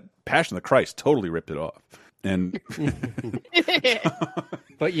 other than that Passion of the Christ totally ripped it off. And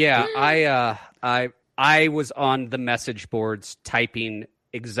but yeah, I was on the message boards typing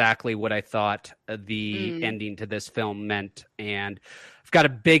exactly what I thought the ending to this film meant. And I've got a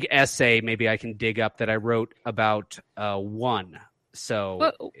big essay maybe I can dig up that I wrote about 1.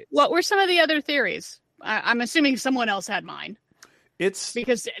 So what were some of the other theories? I'm assuming someone else had mine. It's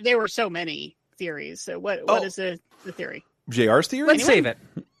because there were so many theories. So what is the theory? JR's theory? Let's save it.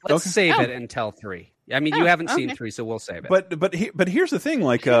 Let's save it until 3. I mean, you haven't seen 3, so we'll save it. But here's the thing,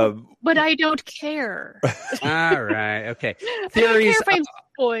 like, but I don't care. All right, okay. Theories. I don't care if I'm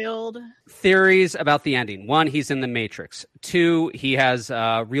spoiled. Theories about the ending: 1, he's in the Matrix. 2, he has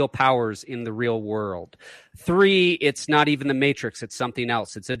real powers in the real world. 3, it's not even the Matrix; it's something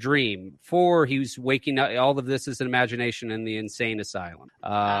else. It's a dream. 4, he's waking up. All of this is an imagination in the insane asylum.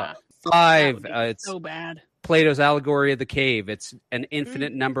 5, it's so bad. Plato's allegory of the cave. It's an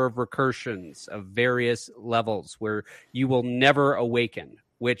infinite number of recursions of various levels where you will never awaken,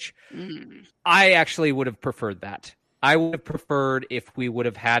 which I actually would have preferred that. I would have preferred if we would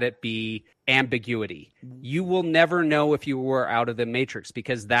have had it be ambiguity. You will never know if you were out of the Matrix,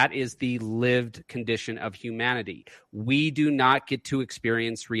 because that is the lived condition of humanity. We do not get to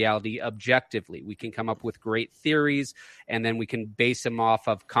experience reality objectively. We can come up with great theories, and then we can base them off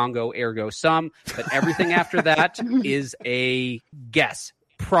of Congo ergo sum. But everything after that is a guess,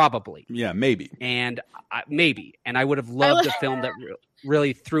 probably. Yeah, maybe. And maybe. And I would have loved a film that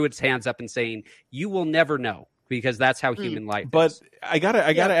really threw its hands up and saying, you will never know. Because that's how human life is. But I gotta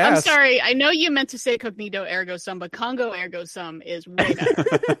ask. I'm sorry. I know you meant to say cognito ergo sum, but Congo ergo sum is way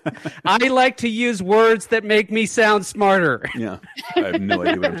better. I like to use words that make me sound smarter. Yeah, I have no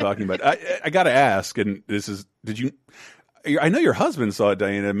idea what I'm talking about. I gotta ask, and this is, I know your husband saw it,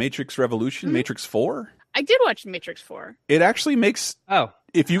 Diana. Matrix Revolution, Matrix 4. I did watch Matrix 4. It actually makes. I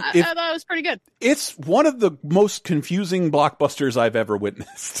thought it was pretty good. It's one of the most confusing blockbusters I've ever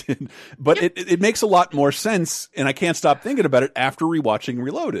witnessed. But it makes a lot more sense, and I can't stop thinking about it after rewatching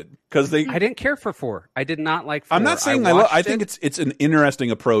Reloaded. Because I didn't care for 4. I did not like 4. I'm not saying I think it's an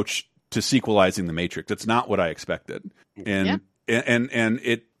interesting approach to sequelizing the Matrix. It's not what I expected. And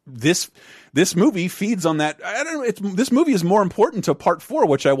this movie feeds on that. I don't know. This movie is more important to part 4,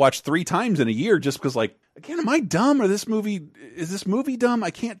 which I watched 3 times in a year, just because, like, again, am I dumb or is this movie dumb?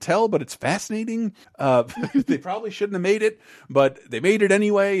 I can't tell, but it's fascinating. They probably shouldn't have made it, but they made it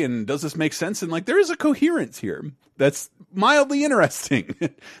anyway. And does this make sense? And like, there is a coherence here that's mildly interesting.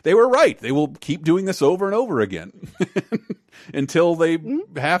 They were right. They will keep doing this over and over again until they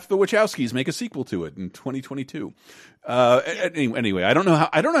half the Wachowskis make a sequel to it in 2022. Anyway, I don't know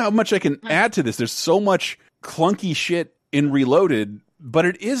how much I can add to this. There's so much clunky shit in Reloaded, but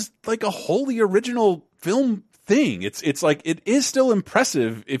it is like a wholly original film thing. It's like, it is still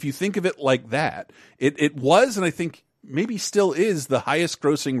impressive if you think of it like that. It was, and I think maybe still is, the highest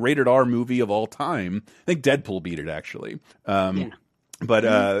grossing rated R movie of all time. I think Deadpool beat it, actually. But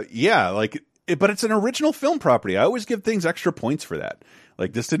it's an original film property. I always give things extra points for that.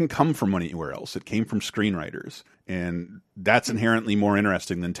 Like, this didn't come from anywhere else. It came from screenwriters. And that's inherently more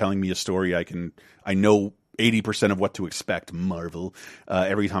interesting than telling me a story I know 80% of what to expect, Marvel,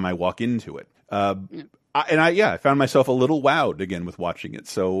 every time I walk into it. I found myself a little wowed again with watching it.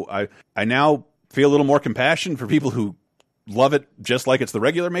 So I now feel a little more compassion for people who love it just like it's the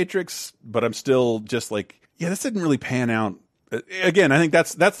regular Matrix, but I'm still just like, yeah, this didn't really pan out. Again, I think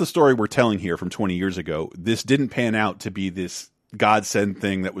that's the story we're telling here from 20 years ago. This didn't pan out to be this godsend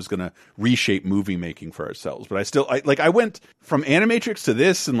thing that was going to reshape movie making for ourselves. But I went from Animatrix to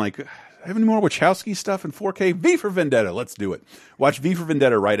this, and like, have any more Wachowski stuff in 4K? V for Vendetta, let's do it. Watch V for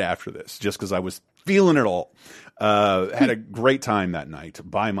Vendetta right after this, just because I was feeling it all. Had a great time that night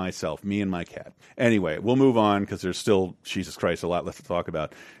by myself, me and my cat. Anyway, we'll move on because there's still, Jesus Christ, a lot left to talk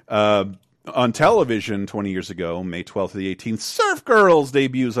about. On television 20 years ago, May 12th to the 18th, Surf Girls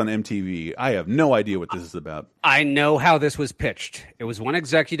debuts on MTV. I have no idea what this is about. I know how this was pitched. It was one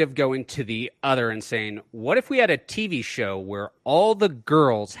executive going to the other and saying, what if we had a TV show where all the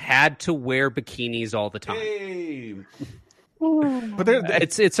girls had to wear bikinis all the time? Hey. But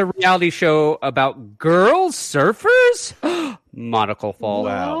it's a reality show about girls surfers? Monocle fall.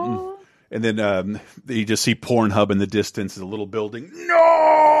 Wow. And then you just see Pornhub in the distance, a little building.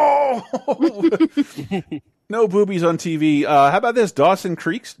 No! No boobies on TV. How about this? Dawson's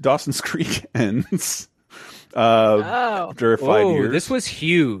Creek ends after 5 years. This was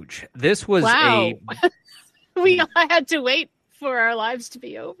huge. This was We all had to wait for our lives to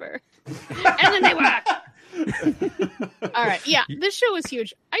be over. And then they were... All right, yeah, this show was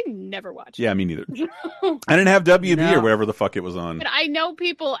huge. I never watched it. Yeah, me neither. I didn't have WB or whatever the fuck it was on. But I know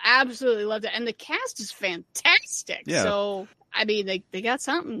people absolutely loved it, and the cast is fantastic. Yeah. So, I mean, they got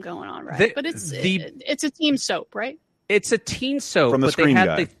something going on, right? But it's a teen soap, right? It's a teen soap, From the but they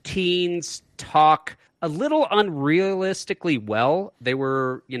had the teens talk a little unrealistically well. They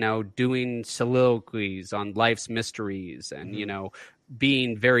were, doing soliloquies on life's mysteries and,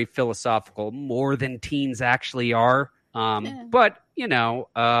 being very philosophical, more than teens actually are. But,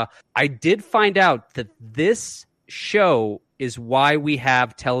 I did find out that this show is why we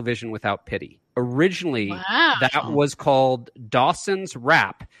have Television Without Pity. Originally, that was called Dawson's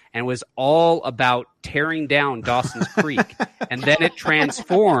Rap and was all about tearing down Dawson's Creek. And then it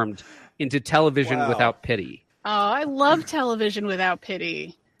transformed into Television Without Pity. Oh, I love Television Without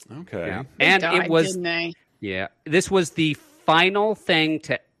Pity. Okay. Yeah. And died, it was, didn't they? Yeah, this was the final thing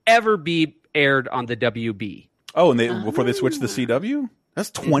to ever be aired on the WB. Oh, and before they switched to the CW? That's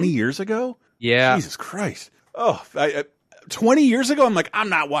 20 years ago? Yeah. Jesus Christ. Oh, 20 years ago, I'm like, I'm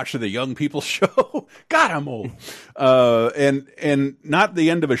not watching the young people show. God, I'm old. And not the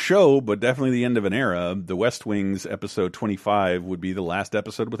end of a show, but definitely the end of an era. The West Wing's episode 25 would be the last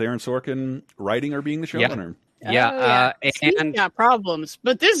episode with Aaron Sorkin writing or being the showrunner. Yeah. And got problems,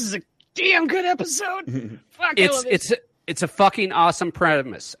 but this is a damn good episode. Fuck, it's a fucking awesome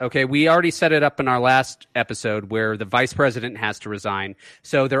premise. Okay, we already set it up in our last episode where the vice president has to resign.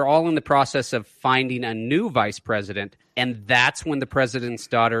 So they're all in the process of finding a new vice president, and that's when the president's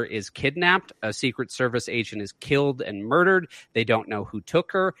daughter is kidnapped. A Secret Service agent is killed and murdered. They don't know who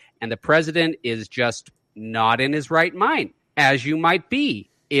took her, and the president is just not in his right mind, as you might be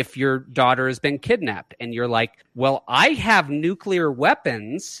if your daughter has been kidnapped. And you're like, well, I have nuclear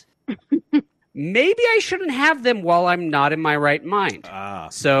weapons. Maybe I shouldn't have them while I'm not in my right mind.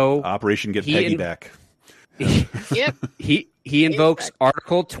 So Operation Get Peggy Back. He invokes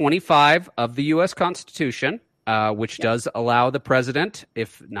Article 25 of the U.S. Constitution, which does allow the president,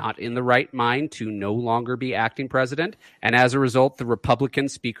 if not in the right mind, to no longer be acting president. And as a result, the Republican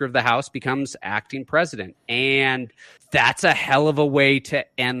Speaker of the House becomes acting president. And that's a hell of a way to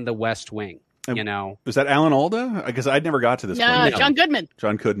end the West Wing. You know, was that Alan Alda? Because I'd never got to this No, point. John Goodman.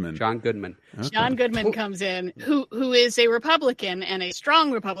 John Goodman. Okay. John Goodman comes in, who is a Republican and a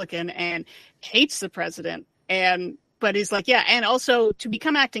strong Republican and hates the president. But he's like, yeah, and also to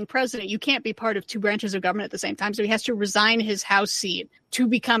become acting president, you can't be part of two branches of government at the same time. So he has to resign his House seat to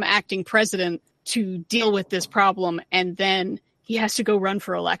become acting president to deal with this problem. And then he has to go run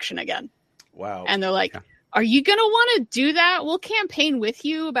for election again. Wow. And they're like, are you going to want to do that? We'll campaign with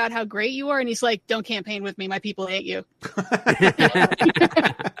you about how great you are. And he's like, don't campaign with me. My people hate you.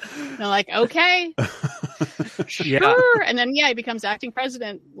 They're like, okay, sure. And then, he becomes acting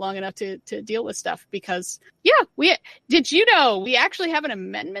president long enough to deal with stuff because, did you know we actually have an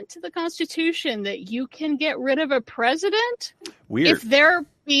amendment to the Constitution that you can get rid of a president if they're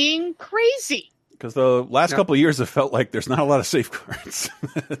being crazy? Because the last couple of years have felt like there's not a lot of safeguards.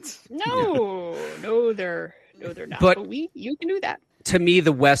 No, they're not. But you can do that. To me,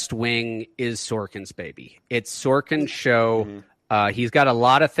 The West Wing is Sorkin's baby. It's Sorkin's show. Mm-hmm. He's got a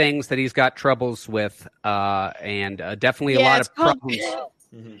lot of things that he's got troubles with, and definitely a lot of problems.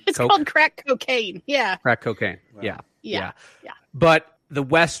 It's called crack cocaine. Yeah. Crack cocaine. Wow. Yeah. But The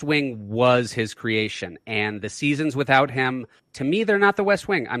West Wing was his creation, and the seasons without him, to me, they're not The West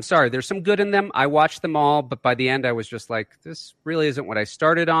Wing. I'm sorry. There's some good in them. I watched them all, but by the end, I was just like, this really isn't what I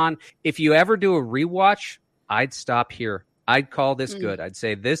started on. If you ever do a rewatch, I'd stop here. I'd call this good. I'd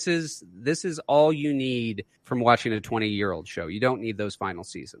say this is all you need from watching a 20-year-old show. You don't need those final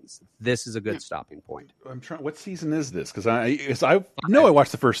seasons. This is a good stopping point. I'm trying. What season is this? Because I know I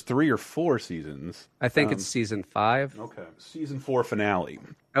watched the first 3 or 4 seasons. I think it's season 5. Okay, season 4 finale.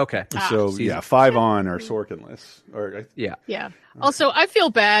 Okay, so 5 on are Sorkinless. Yeah. Also, I feel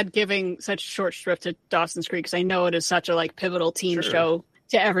bad giving such short shrift to Dawson's Creek because I know it is such a pivotal teen show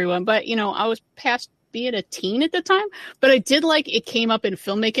to everyone. But I was past being a teen at the time, but I did it came up in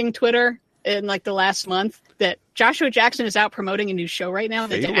filmmaking Twitter in the last month that Joshua Jackson is out promoting a new show right now.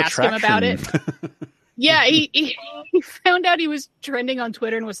 They ask him about it. Yeah, he found out he was trending on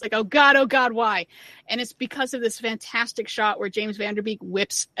Twitter and was like, oh God, why? And it's because of this fantastic shot where James Van Der Beek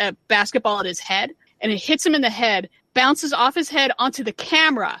whips a basketball at his head and it hits him in the head, bounces off his head onto the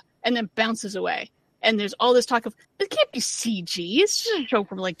camera, and then bounces away. And there's all this talk of, it can't be CG. It's just a show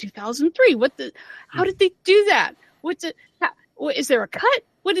from 2003. How did they do that? Is there a cut?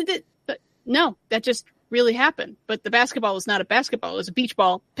 What did it? No, that just really happened. But the basketball was not a basketball. It was a beach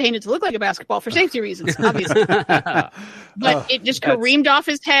ball painted to look like a basketball for safety reasons, obviously. But it just careened off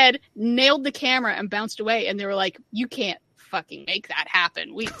his head, nailed the camera, and bounced away. And they were like, you can't fucking make that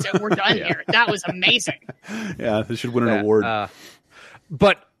happen. We're done here. That was amazing. Yeah, they should win an award.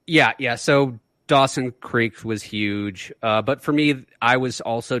 But so Dawson Creek was huge, but for me, I was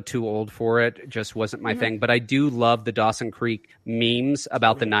also too old for it. It just wasn't my thing. But I do love the Dawson Creek memes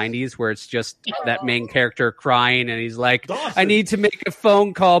about the 90s where it's just that main character crying and he's like, Dawson, I need to make a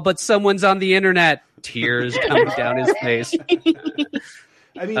phone call, but someone's on the internet. Tears coming down his face.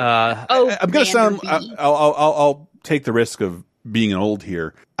 I mean, I'm going to sound, I'll take the risk of being old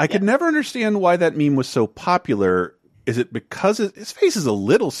here. I could never understand why that meme was so popular. Is it because his face is a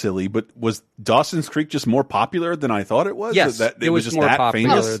little silly, but was Dawson's Creek just more popular than I thought it was? Yes, it was just more that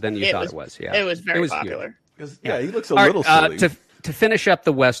popular famous? than you thought it was. Yeah, it was very popular. Yeah, he looks a little silly. To finish up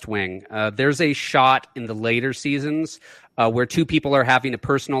The West Wing, there's a shot in the later seasons where two people are having a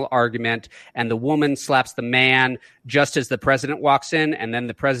personal argument, and the woman slaps the man just as the president walks in, and then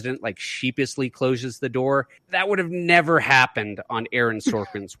the president sheepishly closes the door. That would have never happened on Aaron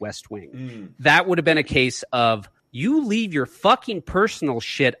Sorkin's West Wing. That would have been a case of, you leave your fucking personal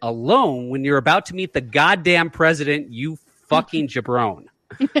shit alone when you're about to meet the goddamn president, you fucking jabron.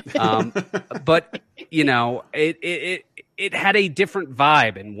 But, it had a different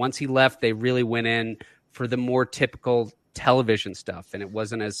vibe. And once he left, they really went in for the more typical television stuff. And it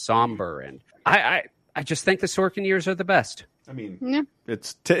wasn't as somber. And I just think the Sorkin years are the best. I mean,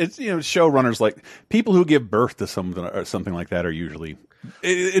 it's showrunners, people who give birth to something like that are usually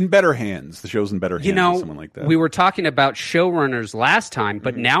in better hands. The show's in better hands than someone like that. We were talking about showrunners last time,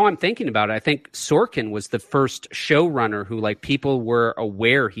 but now I'm thinking about it. I think Sorkin was the first showrunner who people were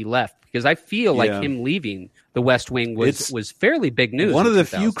aware he left, because I feel like him leaving The West Wing was fairly big news. One of the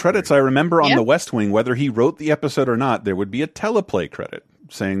few credits I remember on The West Wing, whether he wrote the episode or not, there would be a teleplay credit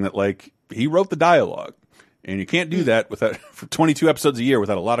saying that he wrote the dialogue. And you can't do that for 22 episodes a year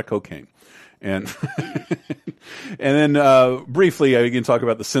without a lot of cocaine. And and then briefly, I can talk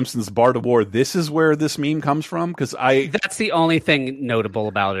about the Simpsons Bar to War. This is where this meme comes from, because that's the only thing notable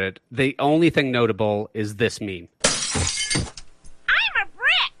about it. The only thing notable is this meme. I'm a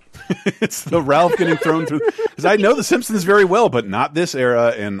brick. It's the Ralph getting thrown through. Because I know The Simpsons very well, but not this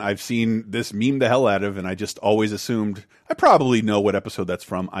era, and I've seen this meme the hell out of, and I just always assumed I probably know what episode that's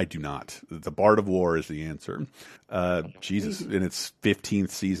from. I do not. The Bard of War is the answer. Jesus, in its 15th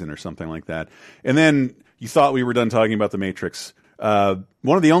season or something like that. And then you thought we were done talking about The Matrix. One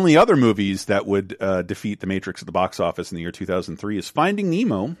of the only other movies that would defeat The Matrix at the box office in the year 2003 is Finding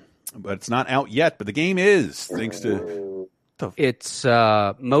Nemo, but it's not out yet. But the game is, thanks to... It's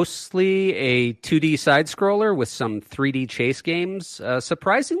mostly a 2D side-scroller with some 3D chase games.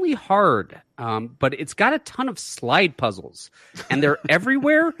 Surprisingly hard, but it's got a ton of slide puzzles, and they're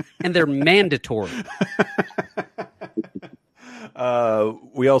everywhere, and they're mandatory.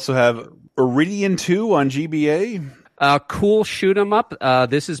 We also have Iridian 2 on GBA. Cool shoot 'em up.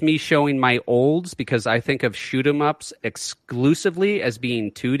 This is me showing my olds because I think of shoot 'em ups exclusively as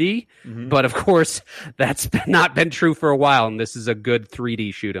being 2D, but of course that's not been true for a while, and this is a good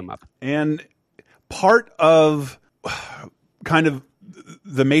 3D shoot 'em up. And part of kind of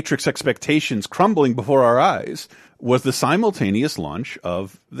the Matrix expectations crumbling before our eyes was the simultaneous launch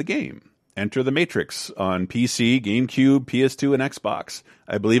of the game. Enter the Matrix on PC, GameCube, PS2, and Xbox.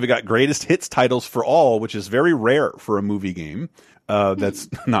 I believe it got greatest hits titles for all, which is very rare for a movie game. That's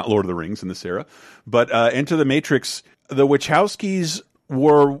not Lord of the Rings in this era. But Enter the Matrix, the Wachowskis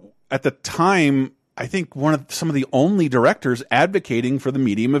were, at the time, I think some of the only directors advocating for the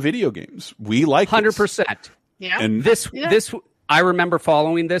medium of video games. We like 100%. Yeah. And this I remember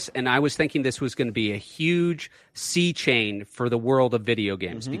following this, and I was thinking this was going to be a huge sea change for the world of video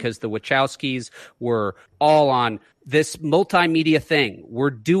games because the Wachowskis were all on this multimedia thing. We're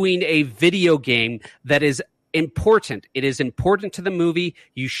doing a video game that is important. It is important to the movie.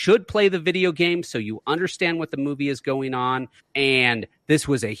 You should play the video game so you understand what the movie is going on. And this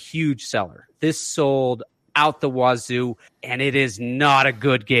was a huge seller. This sold out the wazoo, and it is not a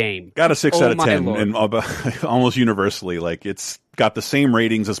good game. Got a 6 out of 10, Lord. and almost universally, like, it's got the same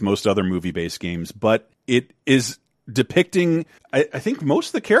ratings as most other movie-based games, but it is depicting. I think most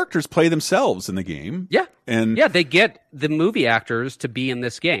of the characters play themselves in the game. Yeah, and they get the movie actors to be in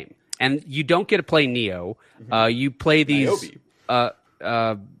this game, and you don't get to play Neo. You play these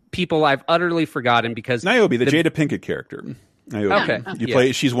people I've utterly forgotten because Niobe, the Jada Pinkett character. Okay. You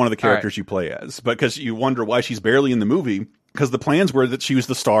play. She's one of the characters you play as, but because you wonder why she's barely in the movie, because the plans were that she was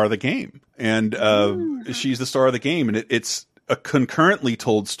the star of the game, and she's the star of the game, and it's a concurrently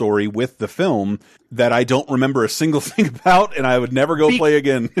told story with the film that I don't remember a single thing about, and I would never go play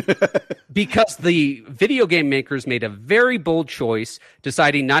again. Because the video game makers made a very bold choice,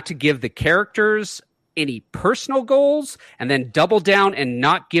 deciding not to give the characters any personal goals, and then double down and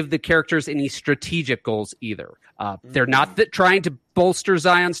not give the characters any strategic goals either. They're not trying to bolster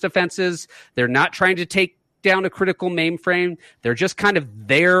Zion's defenses. They're not trying to take down a critical mainframe. They're just kind of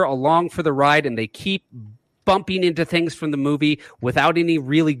there along for the ride, and they keep bumping into things from the movie without any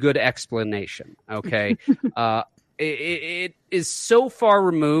really good explanation. Okay. It is so far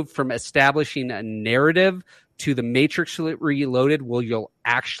removed from establishing a narrative to the Matrix Reloaded where you'll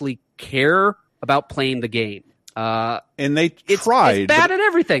actually care about playing the game. And they tried. It's bad at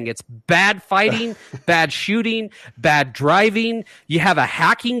everything. It's bad fighting, bad shooting, bad driving. You have a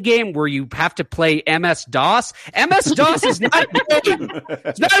hacking game where you have to play MS-DOS. MS-DOS is not a game.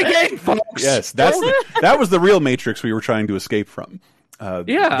 It's not a game, folks. Yes, that was the real Matrix we were trying to escape from.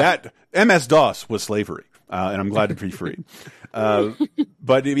 That MS-DOS was slavery, and I'm glad to be free.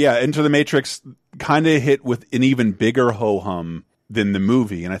 But yeah, Enter the Matrix kind of hit with an even bigger ho-hum than the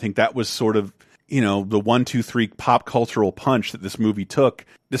movie, and I think that was sort of, the 1, 2, 3 pop cultural punch that this movie took.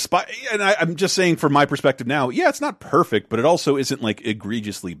 Despite, and I'm just saying from my perspective now, yeah, it's not perfect, but it also isn't like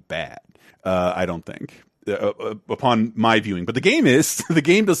egregiously bad. I don't think, upon my viewing. But the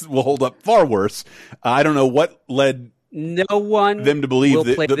game will hold up far worse. I don't know what led no one them to believe will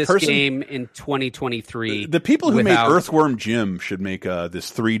that play the this person, game in 2023. The people who made Earthworm Jim should make this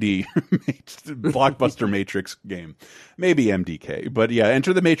 3D blockbuster Matrix game. Maybe MDK, but yeah,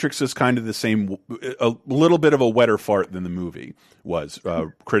 Enter the Matrix is kind of the same, a little bit of a wetter fart than the movie was,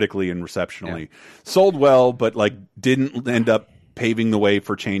 critically and receptionally. Yeah. Sold well, but like didn't end up paving the way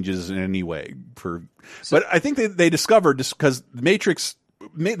for changes in any way. But I think they discovered, just because the Matrix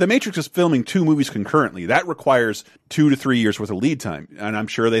is filming 2 movies concurrently. That requires 2 to 3 years worth of lead time. And I'm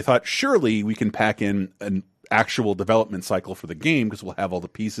sure they thought, surely we can pack in an actual development cycle for the game because we'll have all the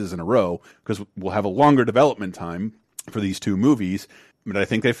pieces in a row, because we'll have a longer development time for these 2 movies. But I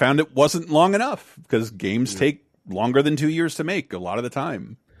think they found it wasn't long enough, because games take longer than 2 years to make a lot of the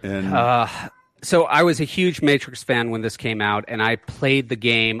time. And so I was a huge Matrix fan when this came out, and I played the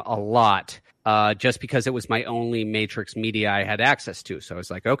game a lot. just because it was my only Matrix media I had access to. So I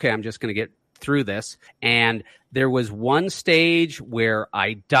was like, okay, I'm just going to get through this. And there was one stage where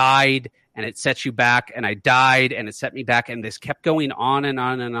I died and it sets you back, and I died and it set me back, and this kept going on and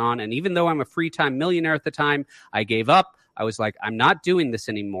on and on. And even though I'm a free time millionaire at the time, I gave up. I was like, I'm not doing this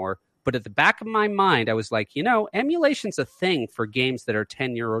anymore. But at the back of my mind, I was like, emulation's a thing for games that are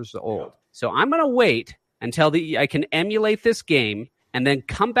 10 years old. So I'm going to wait until I can emulate this game and then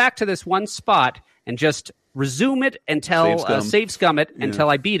come back to this one spot and just resume it until save scum it until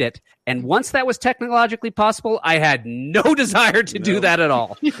I beat it. And once that was technologically possible, I had no desire to do that at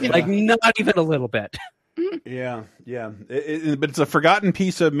all. Like, not even a little bit. Yeah. But it's a forgotten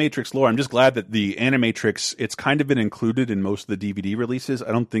piece of Matrix lore. I'm just glad that the Animatrix, it's kind of been included in most of the DVD releases.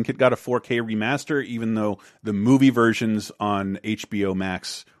 I don't think it got a 4K remaster, even though the movie versions on HBO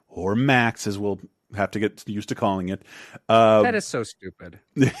Max, or Max as we'll have to get used to calling it. That is so stupid.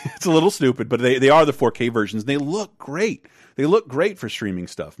 It's a little stupid, but they are the 4K versions. They look great. They look great for streaming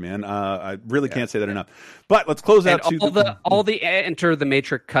stuff, man. I really can't say that enough. But let's close out to all the Enter the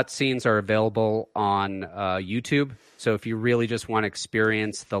Matrix cutscenes are available on YouTube. So if you really just want to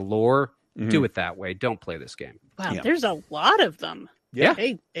experience the lore, do it that way. Don't play this game. Wow, there's a lot of them. Yeah.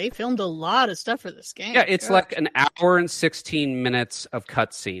 They filmed a lot of stuff for this game. Yeah, it's like an hour and 16 minutes of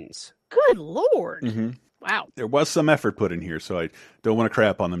cutscenes. Good Lord. Wow. There was some effort put in here, so I don't want to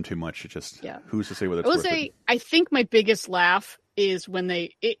crap on them too much. It just, who's to say whether it's worth it? I think my biggest laugh is when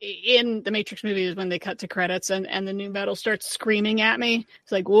in the Matrix movie, is when they cut to credits and the new metal starts screaming at me.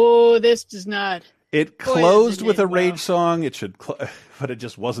 It's like, whoa, this does not. It closed with a rage song. It should, but it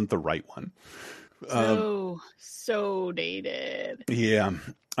just wasn't the right one. So dated. Yeah.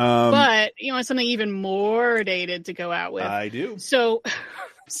 But you want something even more dated to go out with. I do. So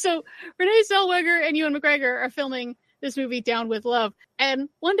Renee Zellweger and Ewan McGregor are filming this movie Down with Love, and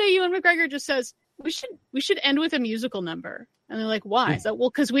one day Ewan McGregor just says, we should end with a musical number. And they're like, why? So, well,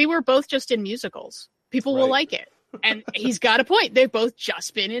 because we were both just in musicals. People will like it. And he's got a point. They've both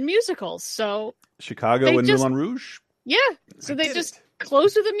just been in musicals. So Chicago and Moulin Rouge? Yeah. So they just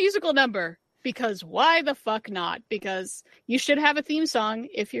close with a musical number. Because why the fuck not? Because you should have a theme song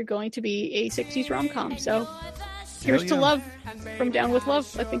if you're going to be a 60s rom-com. So here's to Love from Down with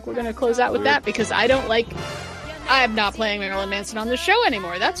Love. I think we're going to close out with that because I'm not playing Marilyn Manson on the show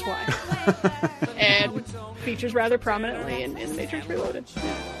anymore. That's why. And features rather prominently in The Matrix Reloaded.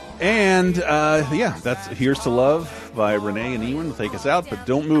 And that's Here's to Love by Renee and Ewan. Will take us out, but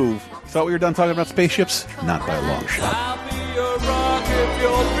don't move. Thought we were done talking about spaceships? Not by a long shot. I'll be your rock if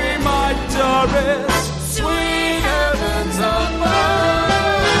you'll be my Doris. Sweet heavens above.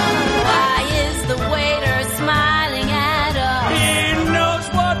 Why is the waiter smiling at us? He knows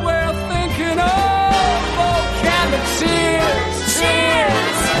what we're thinking of. Oh, can it cheers?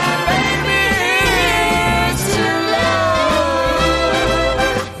 Cheers! Baby, here's to love.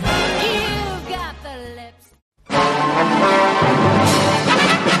 You've got the lips.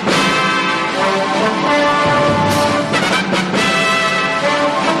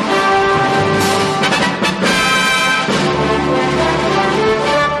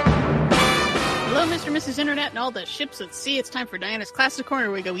 Mrs. Internet and all the ships at sea. It's time for Diana's Classic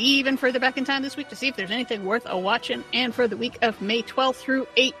Corner. We go even further back in time this week to see if there's anything worth a watching. And for the week of May 12th through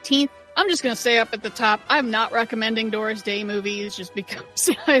 18th, I'm just going to say up at the top, I'm not recommending Doris Day movies just because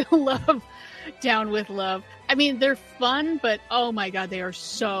I love Down with Love. I mean, they're fun, but oh my God, they are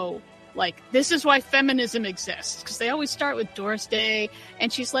so this is why feminism exists. Because they always start with Doris Day,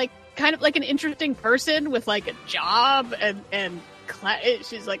 and she's kind of like an interesting person with a job and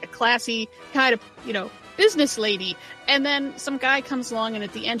she's like a classy kind of, business lady. And then some guy comes along and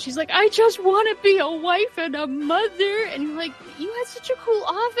at the end she's like, I just want to be a wife and a mother. And you're like, you had such a cool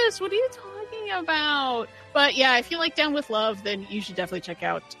office. What are you talking about? But yeah, if you like Down with Love, then you should definitely check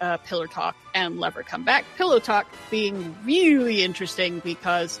out Pillow Talk and Never Come Back. Pillow Talk being really interesting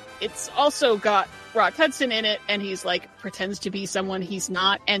because it's also got Rock Hudson in it, and he's pretends to be someone he's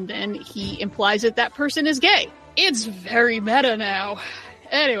not, and then he implies that person is gay. It's very meta now.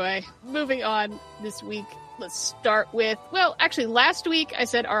 Anyway, moving on this week, let's start with, last week I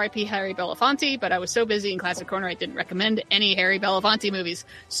said R.I.P. Harry Belafonte, but I was so busy in Classic Corner I didn't recommend any Harry Belafonte movies.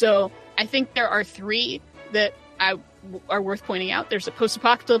 So I think there are 3 that are worth pointing out. There's a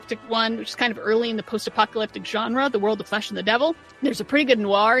post-apocalyptic one, which is kind of early in the post-apocalyptic genre, The World of Flesh and the Devil. There's a pretty good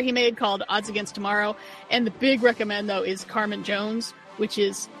noir he made called Odds Against Tomorrow. And the big recommend, though, is Carmen Jones, which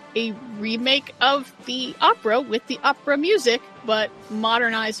is a remake of the opera with the opera music, but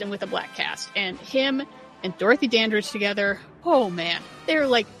modernized and with a black cast. And him and Dorothy Dandridge together, oh man, they're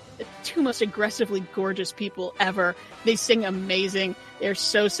the two most aggressively gorgeous people ever. They sing amazing. They're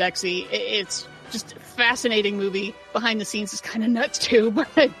so sexy. It's just a fascinating movie. Behind the scenes is kind of nuts too, but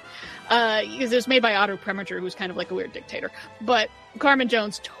because it was made by Otto Preminger, who's kind of like a weird dictator. But Carmen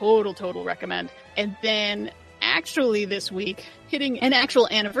Jones, total recommend. And then actually this week, hitting an actual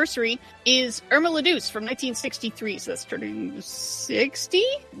anniversary, is Irma la Douce from 1963. So that's turning 60.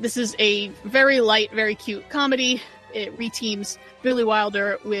 This is a very light, very cute comedy. It reteams Billy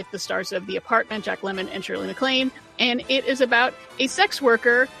Wilder with the stars of The Apartment, Jack Lemmon and Shirley MacLaine. And it is about a sex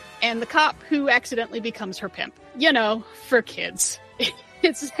worker and the cop who accidentally becomes her pimp. You know, for kids.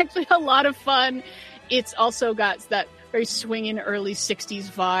 It's actually a lot of fun. It's also got that very swinging early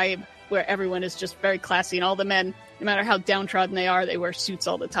 60s vibe where everyone is just very classy, and all the men, no matter how downtrodden they are, they wear suits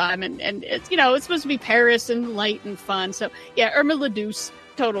all the time. And it's, you know, it's supposed to be Paris and light and fun. So yeah, Irma la Douce,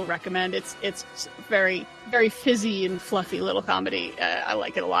 total recommend. It's very, very fizzy and fluffy little comedy. I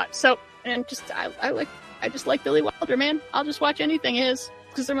like it a lot. So, and just, I just like Billy Wilder, man. I'll just watch anything his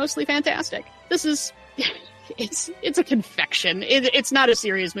because they're mostly fantastic. This is, it's a confection. It's not a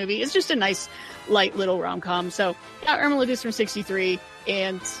serious movie. It's just a nice, light little rom-com. So yeah, Irma la Douce from 63.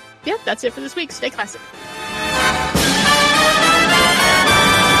 And yeah, that's it for this week. Stay classic.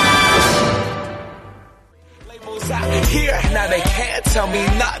 Out here, now they can't tell me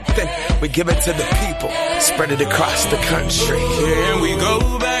nothing. We give it to the people, spread it across the country. Here we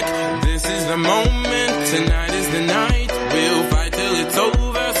go back. This is the moment. Tonight is the night. We'll fight till it's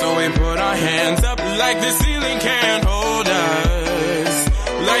over. So we put our hands up like the ceiling can't hold us.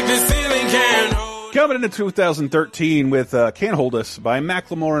 Like the ceiling can't hold us. Coming into 2013 with Can't Hold Us by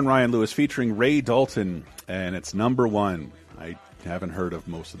Macklemore and Ryan Lewis featuring Ray Dalton. And it's number one. I haven't heard of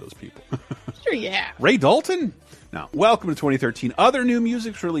most of those people. Sure, yeah. Ray Dalton? No. Welcome to 2013. Other new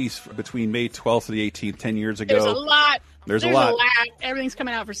music's released between May 12th to the 18th, 10 years ago. There's a lot. There's a lot. Everything's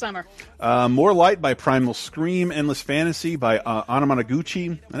coming out for summer. More Light by Primal Scream, Endless Fantasy by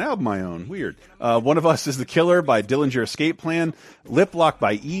Anamanaguchi, an album I own. Weird. One of Us is the Killer by Dillinger Escape Plan, Lip Lock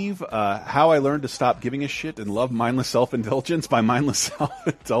by Eve, How I Learned to Stop Giving a Shit and Love Mindless Self-Indulgence by Mindless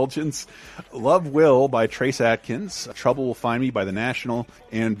Self-Indulgence, Love Will by Trace Atkins, Trouble Will Find Me by The National,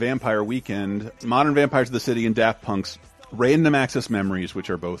 and Vampire Weekend, Modern Vampires of the City, and Daft Punk's Random Access Memories, which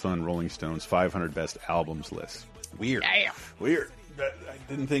are both on Rolling Stone's 500 Best Albums list. Weird. Damn. Weird. I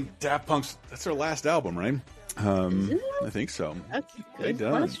didn't think Daft Punk's, that's their last album, right? I think so. That's a good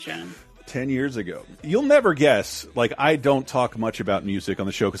question. 10 years ago. You'll never guess, like, I don't talk much about music on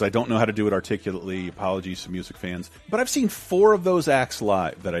the show because I don't know how to do it articulately. Apologies to music fans. But I've seen 4 of those acts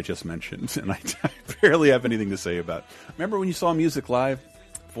live that I just mentioned, and I barely have anything to say about. Remember when you saw music live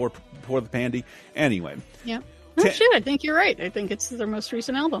before the pandy? Anyway. Yeah. Oh, shit, I think you're right. I think it's their most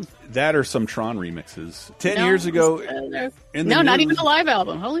recent album. That or some Tron remixes. 10 years ago... not even a live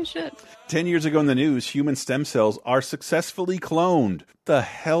album. Holy shit. 10 years ago in the news, human stem cells are successfully cloned. The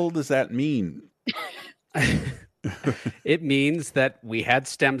hell does that mean? It means that we had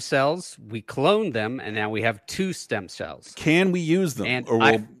stem cells, we cloned them, and now we have 2 stem cells. Can we use them? And or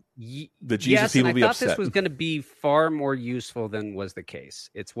will the Jesus people be upset? I thought this was going to be far more useful than was the case.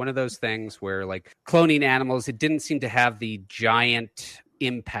 It's one of those things where, like, cloning animals, it didn't seem to have the giant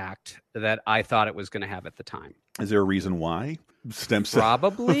impact that I thought it was going to have at the time. Is there a reason why? Stem cells?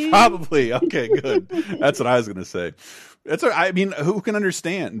 Probably. Probably. Okay, good. That's what I was going to say. I mean, who can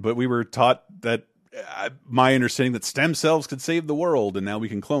understand? But we were taught that, my understanding that stem cells could save the world, and now we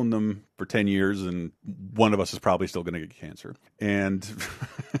can clone them for 10 years, and one of us is probably still going to get cancer. And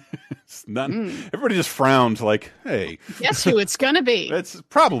everybody just frowned like, hey. Guess who it's going to be? It's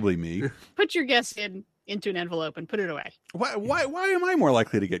probably me. Put your guess into an envelope and put it away. Why am I more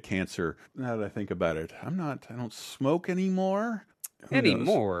likely to get cancer now that I think about it? I don't smoke anymore.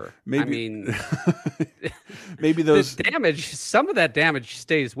 Anymore. Maybe, I mean, maybe those some of that damage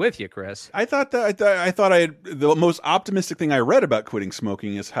stays with you, Chris. I thought the most optimistic thing I read about quitting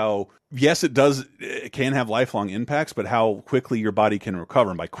smoking is how, yes, it can have lifelong impacts, but how quickly your body can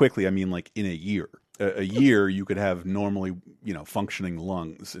recover. And by quickly, I mean like in a year. A year, you could have normally, functioning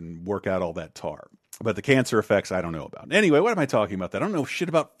lungs and work out all that tar. But the cancer effects, I don't know about. Anyway, what am I talking about? I don't know shit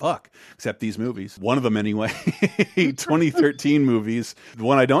about except these movies. One of them, anyway. 2013 movies. The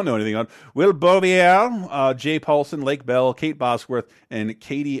one I don't know anything about. Will Beaulieu, Jay Paulson, Lake Bell, Kate Bosworth, and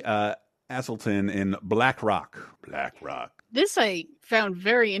Katie Aselton in Black Rock. Black Rock. This I found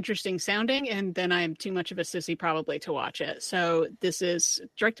very interesting sounding, and then I am too much of a sissy probably to watch it. So this is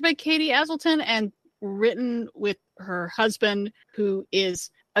directed by Katie Aselton and written with her husband, who is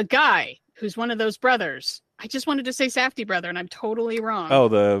a guy who's one of those brothers. I just wanted to say Safdie brother, and I'm totally wrong. Oh,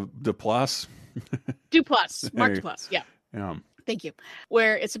 the Duplass? Duplass. Mark Duplass, yeah. Thank you.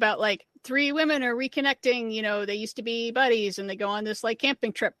 Where it's about like 3 women are reconnecting, you know, they used to be buddies and they go on this like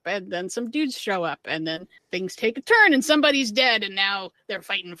camping trip and then some dudes show up and then things take a turn and somebody's dead and now they're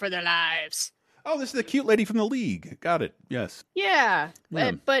fighting for their lives. Oh, this is the cute lady from The League. Got it. Yes. Yeah.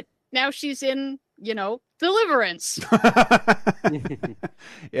 But now she's in, you know, Deliverance.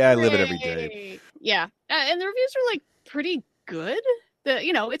 Yeah, I live it every day. Yeah. And the reviews are like pretty good.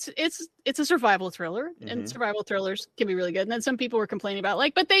 You know, it's a survival thriller, and survival thrillers can be really good. And then some people were complaining about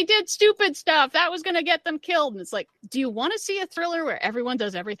like, but they did stupid stuff that was going to get them killed. And it's like, do you want to see a thriller where everyone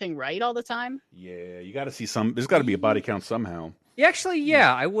does everything right all the time? Yeah, you got to see some. There's got to be a body count somehow. Actually,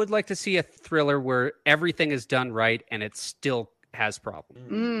 yeah, I would like to see a thriller where everything is done right and it still has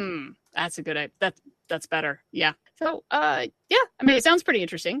problems. That's a good. That's better. Yeah. So, yeah, I mean, it sounds pretty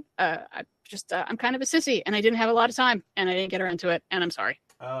interesting. I'm kind of a sissy and I didn't have a lot of time and I didn't get around to it and I'm sorry.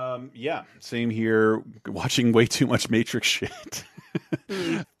 Yeah, same here. Watching way too much Matrix shit.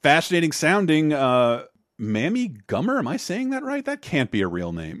 Fascinating sounding. Mamie Gummer. Am I saying that right? That can't be a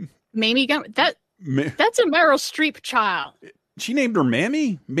real name. Mamie Gummer. That's a Meryl Streep child. She named her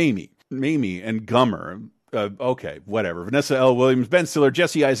Mamie? Mamie and Gummer. Okay, whatever. Vanessa L. Williams, Ben Stiller,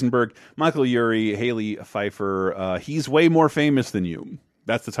 Jesse Eisenberg, Michael Urie, Haley Pfeiffer. He's way more famous than you.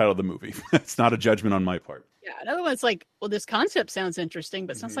 That's the title of the movie. That's not a judgment on my part. Yeah, another one's like, well, this concept sounds interesting,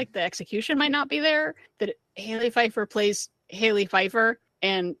 but sounds like the execution might not be there. That Haley Pfeiffer plays Haley Pfeiffer,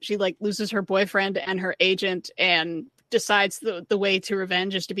 and she like loses her boyfriend and her agent, and decides the way to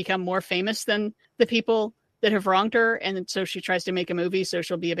revenge is to become more famous than the people that have wronged her, and so she tries to make a movie so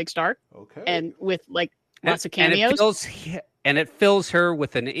she'll be a big star. Okay, and with like lots of cameos, and it fills her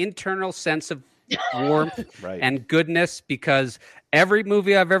with an internal sense of warmth and goodness, because every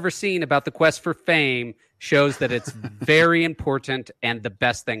movie I've ever seen about the quest for fame shows that it's very important and the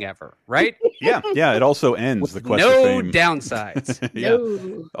best thing ever, right? Yeah. It also ends with the quest for fame. No downsides.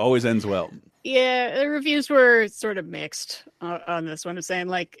 No. Always ends well. Yeah, the reviews were sort of mixed on this one. I'm saying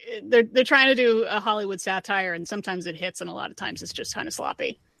like they're trying to do a Hollywood satire, and sometimes it hits, and a lot of times it's just kind of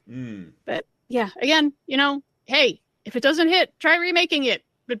sloppy. But yeah, again, you know, hey, if it doesn't hit, try remaking it,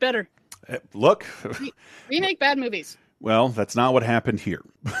 but better. Look, remake bad movies. Well, that's not what happened here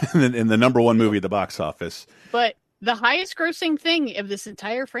in the number one movie at the box office. But the highest grossing thing of this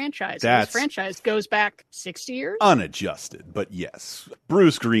entire franchise, this franchise goes back 60 years. Unadjusted, but yes.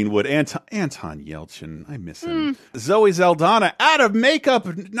 Bruce Greenwood, Anton Yelchin, I miss him. Zoe Saldana, out of makeup,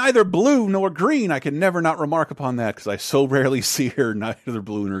 neither blue nor green. I can never not remark upon that because I so rarely see her neither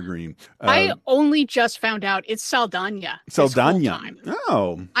blue nor green. I only just found out it's Saldana. Saldana.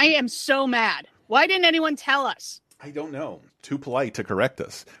 Oh. I am so mad. Why didn't anyone tell us? I don't know. Too polite to correct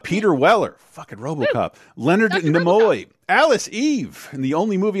us. Peter Weller, fucking RoboCop. Leonard Nimoy, Alice Eve, in the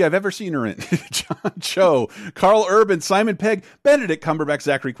only movie I've ever seen her in. John Cho, Carl Urban, Simon Pegg, Benedict Cumberbatch,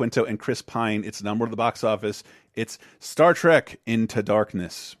 Zachary Quinto, and Chris Pine. It's number at the box office. It's Star Trek Into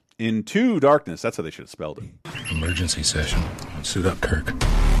Darkness. Into Darkness. That's how they should have spelled it. Emergency session. Suit up, Kirk.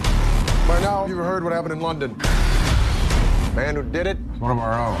 By now, you've heard what happened in London. Man who did it, one of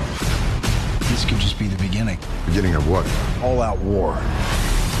our own. This could just be the beginning. Beginning of what? All-out war.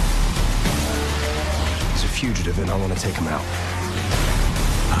 He's a fugitive, and I want to take him out.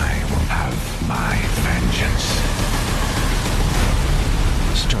 I will have my vengeance.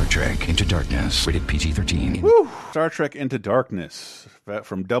 Star Trek Into Darkness, rated PG-13. Woo! Star Trek Into Darkness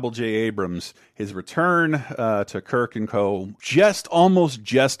from Double J. Abrams. His return to Kirk and co. Almost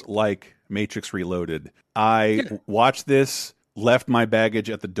just like Matrix Reloaded. I watched this, left my baggage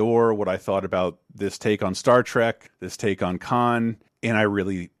at the door, what I thought about this take on Star Trek, this take on Khan, and I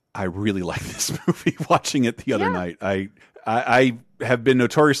really like this movie. Watching it the other night, I have been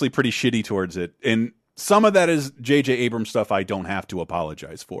notoriously pretty shitty towards it, and some of that is J.J. Abrams stuff I don't have to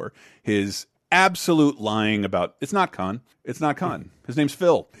apologize for. His absolute lying about it's not Khan. It's not Khan. His name's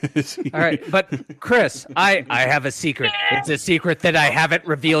Phil. All right, but Chris, I have a secret. It's a secret that I haven't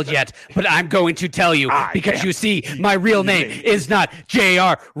revealed yet, but I'm going to tell you because you see, my real name is not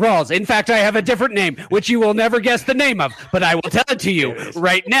J.R. Rawls. In fact, I have a different name, which you will never guess the name of, but I will tell it to you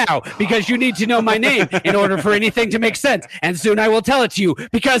right now because you need to know my name in order for anything to make sense. And soon I will tell it to you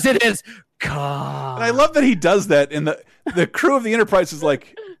because it is Khan. And I love that he does that, and the crew of the Enterprise is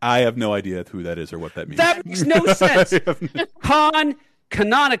like, I have no idea who that is or what that means. That makes no sense. Khan,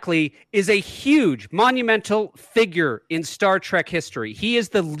 canonically, is a huge, monumental figure in Star Trek history. He is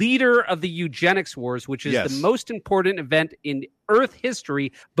the leader of the eugenics wars, which is the most important event in Earth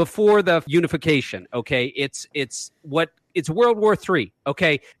history before the unification. Okay, it's World War III.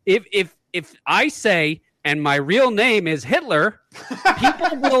 Okay, if I say, and my real name is Hitler,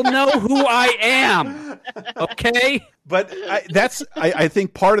 People will know who I am. Okay? But I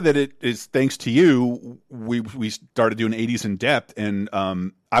think part of it is thanks to you. We started doing 80s in depth, and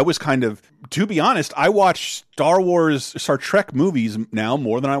I was kind of, to be honest, I watch Star Trek movies now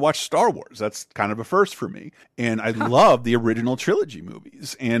more than I watch Star Wars. That's kind of a first for me. And I love the original trilogy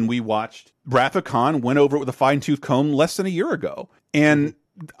movies. And we watched Wrath of Khan, went over it with a fine-tooth comb less than a year ago. And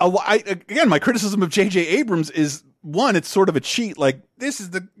again, my criticism of J.J. Abrams is, one, it's sort of a cheat. Like, this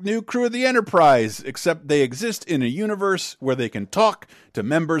is the new crew of the Enterprise, except they exist in a universe where they can talk to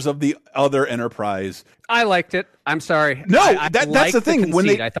members of the other Enterprise. I liked it. I'm sorry. No, I that's the thing.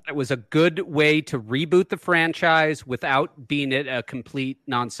 When I thought it was a good way to reboot the franchise without being it a complete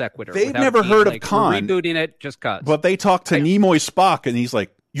non sequitur. They've never heard of Khan. Rebooting it just cause. But they talk to Nimoy Spock, and he's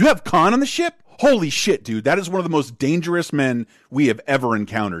like, "You have Khan on the ship? Holy shit, dude! That is one of the most dangerous men we have ever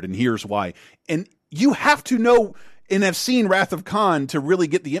encountered, and here's why." And you have to know and have seen Wrath of Khan to really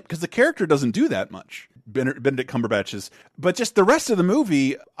get because the character doesn't do that much. Benedict Cumberbatch's, but just the rest of the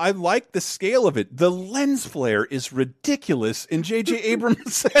movie, I like the scale of it. The lens flare is ridiculous, and J.J.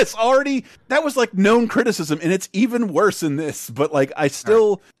 Abrams has already, that was like known criticism, and it's even worse in this. But like, I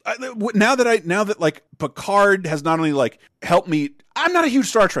still, now that like Picard has not only like helped me, I'm not a huge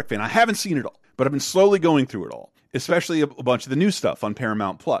Star Trek fan. I haven't seen it all, but I've been slowly going through it all. Especially a bunch of the new stuff on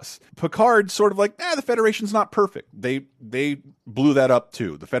Paramount Plus. Picard sort of like, the Federation's not perfect. They blew that up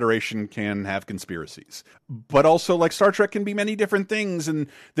too. The Federation can have conspiracies, but also like Star Trek can be many different things, and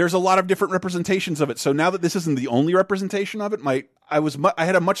there's a lot of different representations of it. So now that this isn't the only representation of it, I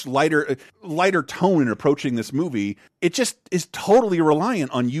had a much lighter tone in approaching this movie. It just is totally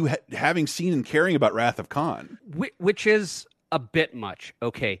reliant on you having seen and caring about Wrath of Khan, which is a bit much.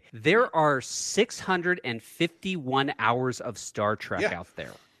 Okay, there are 651 hours of Star Trek out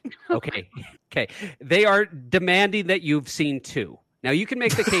there. Okay. They are demanding that you've seen 2. Now, you can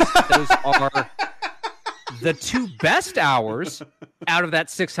make the case that those are the 2 best hours out of that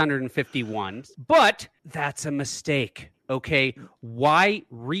 651, but that's a mistake. Okay, why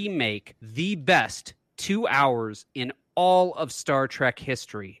remake the best 2 hours in all of Star Trek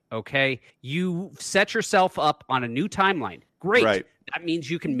history? Okay, you set yourself up on a new timeline. Great. Right. That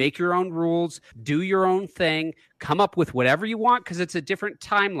means you can make your own rules, do your own thing, come up with whatever you want because it's a different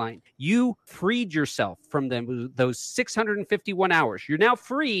timeline. You freed yourself from those 651 hours. You're now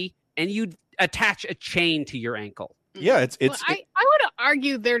free, and you attach a chain to your ankle. Yeah, I would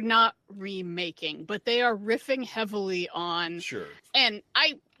argue they're not remaking, but they are riffing heavily on. Sure. And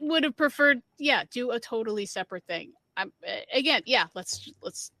I would have preferred, do a totally separate thing.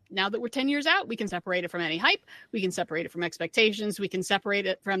 Let's now that we're 10 years out, we can separate it from any hype. We can separate it from expectations. We can separate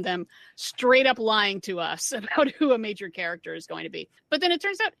it from them straight up lying to us about who a major character is going to be. But then it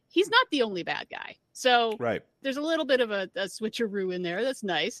turns out he's not the only bad guy. So there's a little bit of a switcheroo in there. That's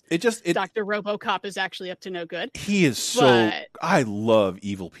nice. Dr. RoboCop is actually up to no good. He is I love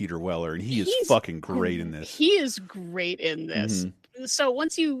evil Peter Weller, and he's fucking great in this. He is great in this. Mm-hmm. So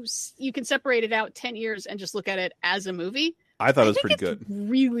once you can separate it out 10 years and just look at it as a movie, I thought it was pretty good.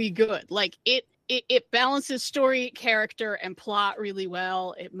 Really good. Like it balances story, character, and plot really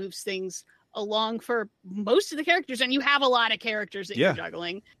well. It moves things along for most of the characters, and you have a lot of characters that you're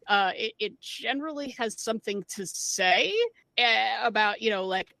juggling. It generally has something to say about,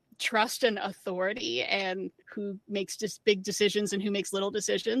 like trust and authority, and who makes just big decisions and who makes little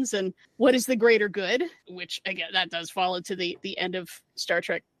decisions, and what is the greater good, which again, that does fall into the end of Star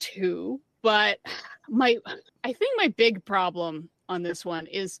Trek 2. But I think my big problem on this one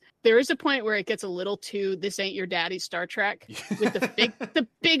is there is a point where it gets a little too "this ain't your daddy's Star Trek" with the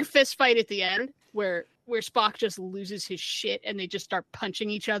big fist fight at the end where Spock just loses his shit and they just start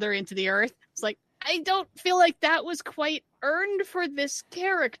punching each other into the earth. It's like, I don't feel like that was quite earned for this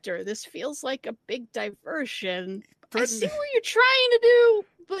character. This feels like a big diversion. I see what you're trying to do.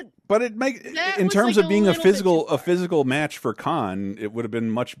 But it makes, in terms of being a physical match for Khan, it would have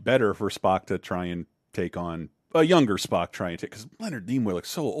been much better for Spock to try and take on a younger Spock. Because Leonard Nimoy looks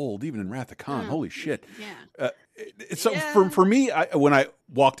so old, even in Wrath of Khan. Holy shit! Yeah. So for me, when I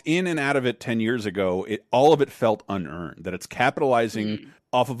walked in and out of it 10 years ago, all of it felt unearned. That it's capitalizing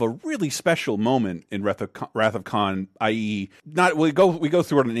off of a really special moment in Wrath of Khan, i.e., we go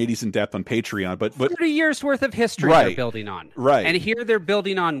through it in 80s in depth on Patreon, but 30 years worth of history they're building on, and here they're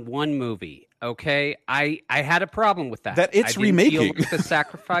building on one movie. Okay, I had a problem with that. That it's remaking. I didn't feel like the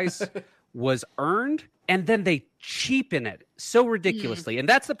sacrifice was earned, and then they cheapen it so ridiculously. And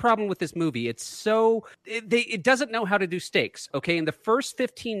that's the problem with this movie. It's it doesn't know how to do stakes. Okay, in the first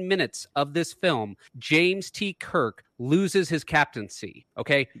 15 minutes of this film, James T. Kirk loses his captaincy.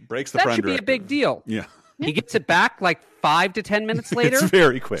 Okay, breaks the that prime should directive. Be a big deal. Yeah. He gets it back like 5 to 10 minutes later. It's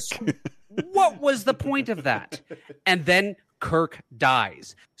very quick. What was the point of that? And then Kirk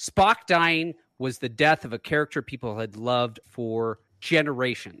dies. Spock dying was the death of a character people had loved for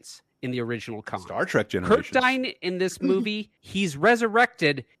generations in the original con. Star Trek generations. Kirk dying in this movie, he's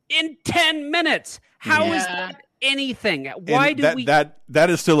resurrected in 10 minutes. How is that anything? Why do we... That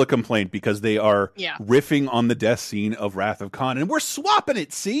is still a complaint because they are Yeah. riffing on the death scene of Wrath of Khan. And we're swapping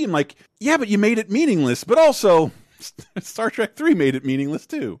it, see? I'm like, yeah, but you made it meaningless. But also, Star Trek 3 made it meaningless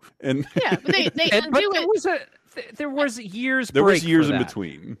too. And Yeah, but they undo it. There was years. There was break years for in that.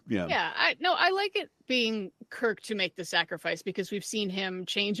 between. Yeah. Yeah, I like it being Kirk to make the sacrifice because we've seen him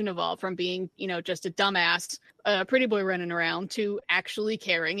change and evolve from being, just a dumbass, pretty boy running around to actually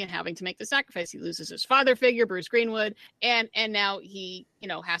caring and having to make the sacrifice. He loses his father figure, Bruce Greenwood, and now he,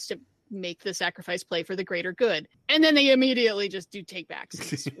 has to make the sacrifice play for the greater good. And then they immediately just do take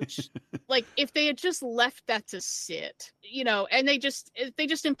backs, which, like, if they had just left that to sit, and they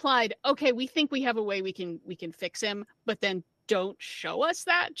just implied, okay, we think we have a way we can fix him, but then don't show us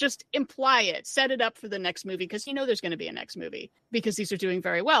that. Just imply it, set it up for the next movie, because there's going to be a next movie because these are doing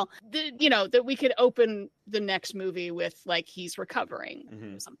very well. That we could open the next movie with like he's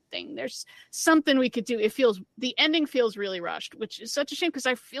recovering or something. There's something we could do. The ending feels really rushed, which is such a shame because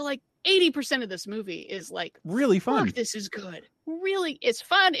I feel like 80% of this movie is like really fun. Fuck, this is good. Really, it's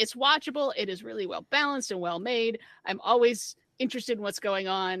fun. It's watchable. It is really well balanced and well made. I'm always interested in what's going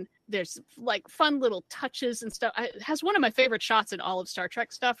on. There's like fun little touches and stuff. It has one of my favorite shots in all of Star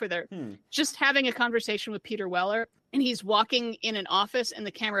Trek stuff where they're just having a conversation with Peter Weller and he's walking in an office and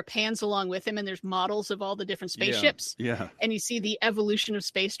the camera pans along with him and there's models of all the different spaceships. Yeah. And you see the evolution of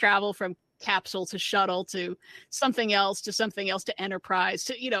space travel from capsule to shuttle to something else to Enterprise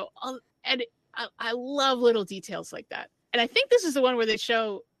to, and I love little details like that. And I think this is the one where they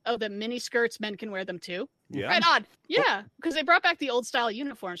show, the mini skirts, men can wear them too. Yeah. Right on. Yeah, because they brought back the old style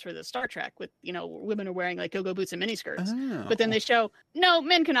uniforms for the Star Trek with, women are wearing like go-go boots and mini skirts. Oh. But then they show, no,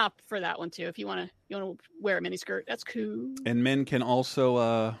 men can opt for that one too. If you want to wear a mini skirt, that's cool. And men can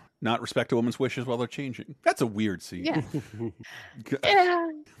also not respect a woman's wishes while they're changing. That's a weird scene. Yeah. Yeah.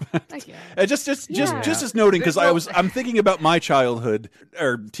 I guess. Just as noting, because I'm thinking about my childhood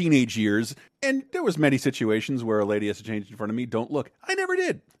or teenage years, and there was many situations where a lady has to change in front of me. Don't look. I never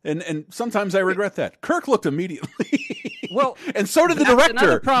did, and sometimes I regret that. Kirk looked immediately. Well, and so did the that's director.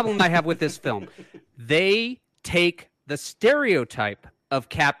 Another problem I have with this film. They take the stereotype of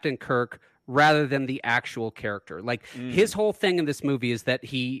Captain Kirk rather than the actual character. Like his whole thing in this movie is that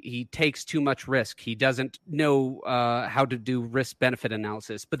he takes too much risk. He doesn't know how to do risk-benefit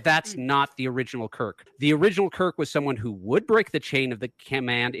analysis, but that's not the original Kirk. The original Kirk was someone who would break the chain of the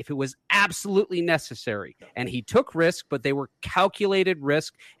command if it was absolutely necessary. And he took risk, but they were calculated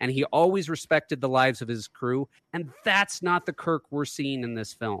risk, and he always respected the lives of his crew. And that's not the Kirk we're seeing in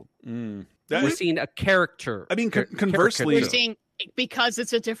this film. We're seeing a character. I mean, conversely... We're seeing... Because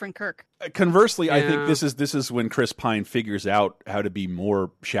it's a different Kirk. Conversely, I think this is when Chris Pine figures out how to be more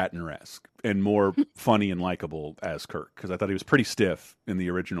Shatner-esque and more funny and likable as Kirk, because I thought he was pretty stiff in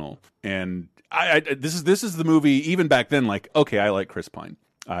the original. And this is the movie even back then. Like, okay, I like Chris Pine.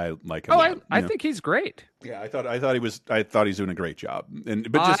 I like him. I think he's great. Yeah, I thought he's doing a great job.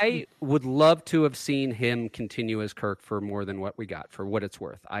 I would love to have seen him continue as Kirk for more than what we got, for what it's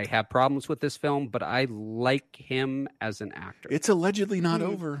worth. I have problems with this film, but I like him as an actor. It's allegedly not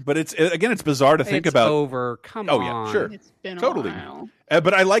over, but it's bizarre to think it's about. Over. Come on. Oh yeah, sure. It's been totally. a while.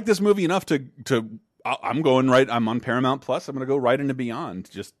 But I like this movie enough to. I'm going right. I'm on Paramount Plus. I'm going to go right into Beyond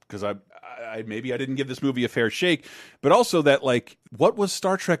just because I maybe I didn't give this movie a fair shake, but also that, like, what was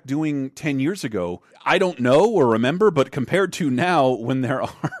Star Trek doing 10 years ago? I don't know or remember, but compared to now, when there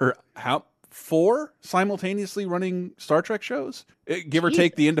are 4 simultaneously running Star Trek shows, give or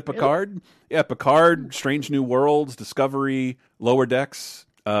take the end of Picard. Yeah, Picard, Strange New Worlds, Discovery, Lower Decks.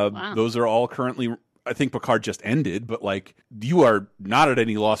 Wow. Those are all currently. I think Picard just ended, but like you are not at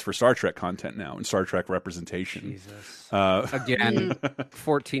any loss for Star Trek content now and Star Trek representation. Jesus. Again,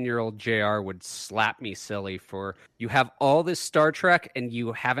 14-year-old JR would slap me silly for you have all this Star Trek and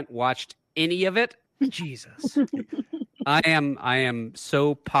you haven't watched any of it. Jesus. I am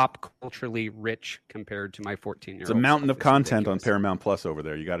so pop culturally rich compared to my 14-year-old. It's a mountain of content on Paramount Plus over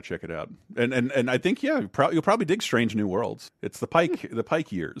there. You got to check it out. And I think you'll probably dig Strange New Worlds. It's the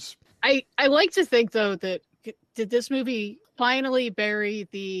Pike years. I like to think though that did this movie finally bury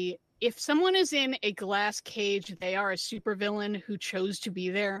the if someone is in a glass cage, they are a supervillain who chose to be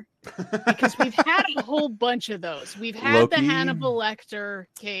there. because we've had a whole bunch of those. We've had Loki. the Hannibal Lecter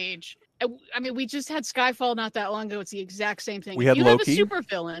Cage. I mean, we just had Skyfall not that long ago. It's the exact same thing. We had you Loki. have a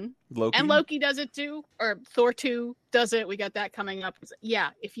supervillain, and Loki does it too, or Thor 2 does it. We got that coming up. Yeah,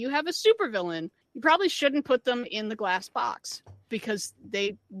 if you have a supervillain, you probably shouldn't put them in the glass box because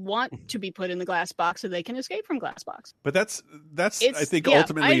they want to be put in the glass box so they can escape from glass box. But that's I think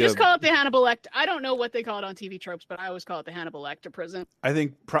ultimately I just call it the Hannibal Lecter. I don't know what they call it on TV tropes, but I always call it the Hannibal Lecter prison. I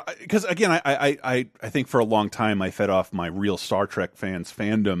think because again, I think for a long time I fed off my real Star Trek fans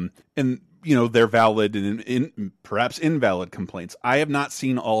fandom, and they're valid and perhaps invalid complaints. I have not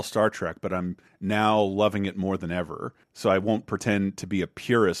seen all Star Trek, but I'm now loving it more than ever. So I won't pretend to be a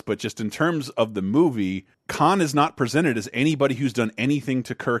purist, but just in terms of the movie, Khan is not presented as anybody who's done anything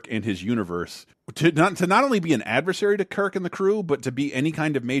to Kirk and his universe. To not only be an adversary to Kirk and the crew, but to be any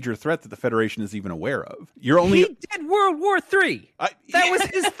kind of major threat that the Federation is even aware of. He did World War III. That was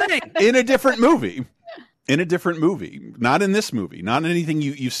his thing. In a different movie. In a different movie, not in this movie, not in anything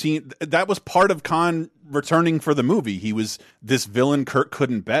you've seen. That was part of Khan returning for the movie. He was this villain Kirk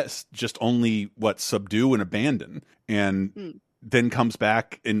couldn't best, just only subdue and abandon, and then comes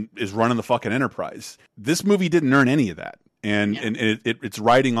back and is running the fucking Enterprise. This movie didn't earn any of that, and it's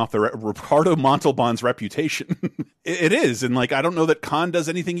riding off the Ricardo Montalban's reputation. It is, and I don't know that Khan does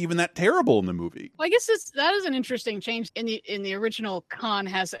anything even that terrible in the movie. Well, I guess that is an interesting change. In the original, Khan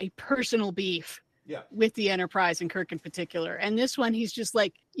has a personal beef. Yeah. With the Enterprise and Kirk in particular, and this one he's just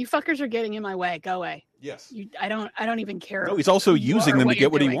like, you fuckers are getting in my way, go away. Yes. I don't even care. No, he's also using them to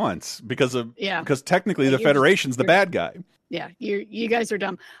get what he wants because technically the Federation's the bad guy. Yeah, you guys are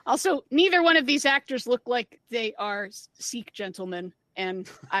dumb. Also, neither one of these actors look like they are Sikh gentlemen, and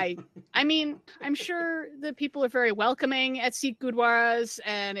I mean, I'm sure the people are very welcoming at Sikh Gurdwaras,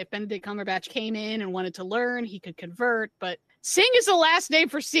 and if Benedict Cumberbatch came in and wanted to learn, he could convert, but Singh is the last name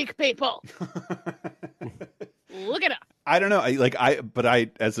for Sikh people. Look it up. I don't know. I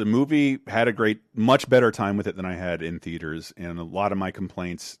as a movie had a much better time with it than I had in theaters, and a lot of my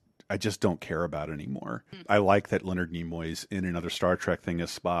complaints I just don't care about anymore. I like that Leonard Nimoy's in another Star Trek thing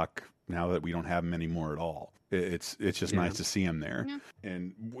as Spock now that we don't have him anymore at all. It's just nice to see him there. Yeah.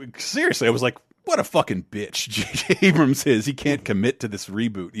 And seriously, I was like, what a fucking bitch J.J. Abrams is. He can't commit to this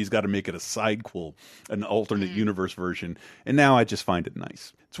reboot. He's got to make it a sidequel, an alternate universe version. And now I just find it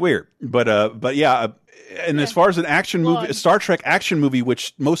nice. It's weird. But yeah. And as far as an action movie, a Star Trek action movie,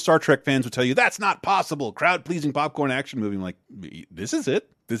 which most Star Trek fans would tell you, that's not possible. Crowd-pleasing popcorn action movie. I'm like, this is it.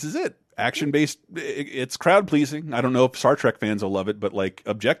 This is it. Action-based. It's crowd-pleasing. I don't know if Star Trek fans will love it, but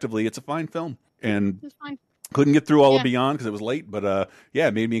objectively, it's a fine film. And it's fine. Couldn't get through all of Beyond because it was late, but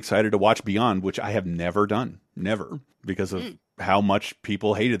it made me excited to watch Beyond, which I have never done, because of how much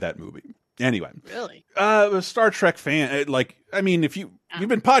people hated that movie. Anyway, really, a Star Trek fan, if you've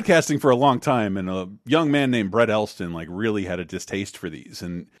been podcasting for a long time, and a young man named Brett Elston really had a distaste for these,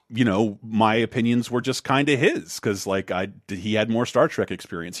 and my opinions were just kind of his because he had more Star Trek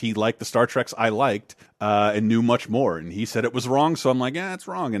experience. He liked the Star Treks I liked and knew much more, and he said it was wrong. So I'm like, it's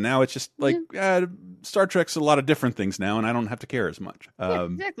wrong, and now it's just Star Trek's a lot of different things now, and I don't have to care as much.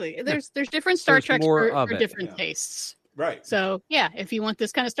 Exactly. There's different Star Treks for different tastes. Right. So, if you want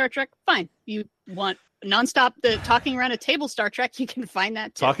this kind of Star Trek, fine. You want nonstop talking around a table Star Trek, you can find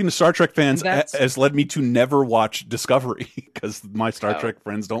that too. Talking to Star Trek fans has led me to never watch Discovery because my Star Trek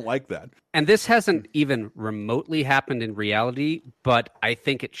friends don't like that. And this hasn't even remotely happened in reality, but I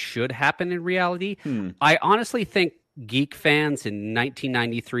think it should happen in reality. I honestly think geek fans in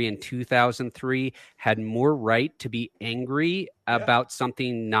 1993 and 2003 had more right to be angry about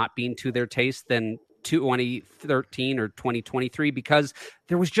something not being to their taste than 2013 or 2023 because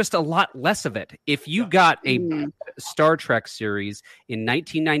there was just a lot less of it. If you got a Star Trek series in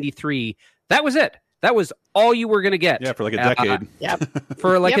 1993, that was it. That was all you were going to get. Yeah, for a decade.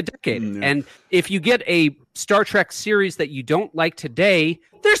 For a decade. And if you get a Star Trek series that you don't like today,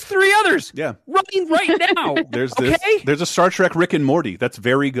 there's 3 others running right now. There's a Star Trek Rick and Morty. That's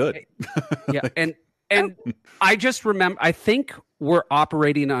very good. And I just remember, I think we're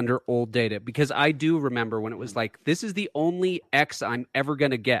operating under old data because I do remember when it was like, this is the only X I'm ever going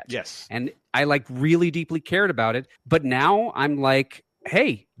to get. Yes. And I really deeply cared about it. But now I'm like,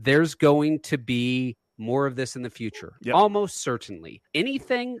 hey, there's going to be more of this in the future. Almost certainly.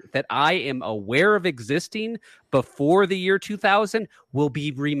 Anything that I am aware of existing before the year 2000 will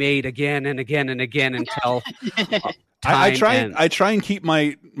be remade again and again and again until I try and keep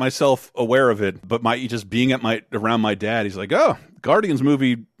myself aware of it, but just being at around my dad, he's like, oh, Guardians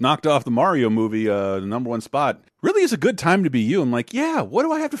movie knocked off the Mario movie, the #1 spot. Really is a good time to be you. I'm like, yeah, what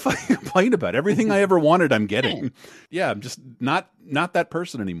do I have to complain about? Everything I ever wanted, I'm getting. Yeah, I'm just not that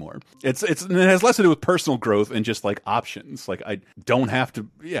person anymore. It has less to do with personal growth and just like options. Like I don't have to.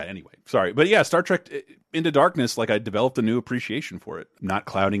 Yeah. Anyway, sorry, but yeah, Star Trek Into Darkness. Like I developed a new appreciation for it, not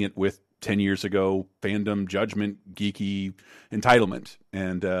clouding it with 10 years ago fandom, judgment, geeky entitlement,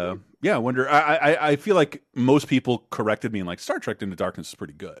 and yeah, I wonder. I feel like most people corrected me and like Star Trek Into Darkness is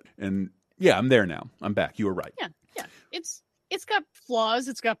pretty good, and yeah, I'm there now. I'm back. You were right. Yeah. It's got flaws.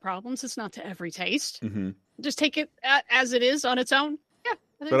 It's got problems. It's not to every taste. Just take it as it is on its own. Yeah.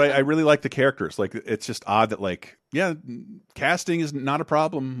 But I really like the characters. Like it's just odd that like, yeah, casting is not a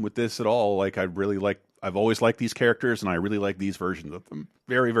problem with this at all. Like I've always liked these characters and I really like these versions of them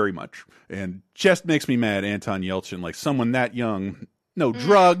very, very much. And just makes me mad, Anton Yelchin, like someone that young, no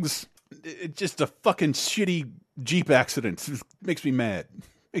drugs, just a fucking shitty Jeep accident. It makes me mad.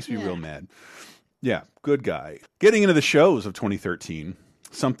 Makes me real mad. Yeah, good guy. Getting into the shows of 2013,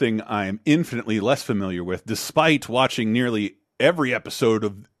 something I'm infinitely less familiar with, despite watching nearly every episode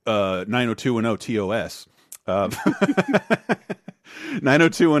of 90210 TOS.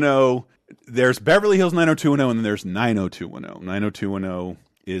 90210, there's Beverly Hills 90210, and then there's 90210. 90210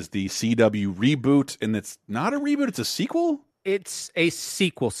 is the CW reboot, and it's not a reboot, it's a sequel? It's a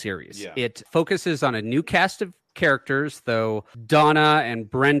sequel series. Yeah. It focuses on a new cast of characters, though Donna and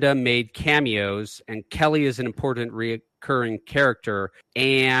Brenda made cameos, and Kelly is an important recurring character,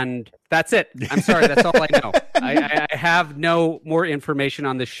 and that's it. I'm sorry, that's all I know. I have no more information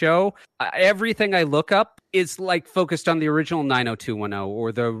on the show. Everything I look up is like focused on the original 90210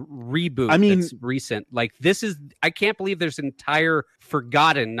 or the reboot that's recent. Like this is, I can't believe there's an entire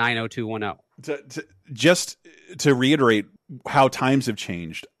forgotten 90210. Just to reiterate how times have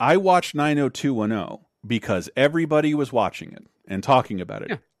changed, I watched 90210 because everybody was watching it and talking about it.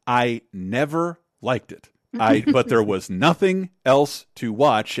 Yeah. I never liked it. But there was nothing else to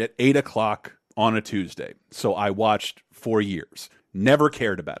watch at 8 o'clock on a Tuesday. So I watched for years. Never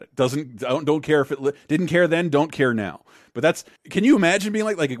cared about it. Don't care if it didn't care then, don't care now. But can you imagine being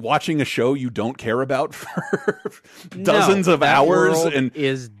like watching a show you don't care about for dozens of hours and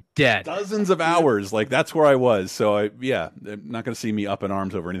is dead. Dozens of hours. Like that's where I was. So I'm not going to see me up in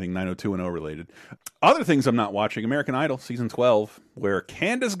arms over anything 90210 related. Other things I'm not watching, American Idol season 12, where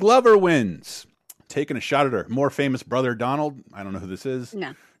Candace Glover wins. Taking a shot at her more famous brother, Donald. I don't know who this is.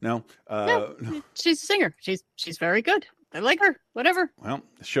 No. No. She's a singer. She's very good. I like her. Whatever. Well,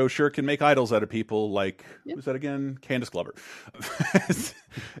 the show sure can make idols out of people like, who's that again? Candace Glover.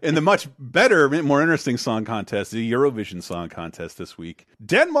 In the much better, more interesting song contest, the Eurovision Song Contest this week,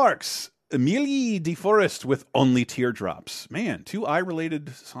 Denmark's Emilie de Forest with Only Teardrops. Man, 2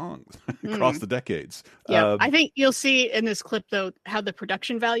 eye-related songs across the decades. Yeah, I think you'll see in this clip, though, how the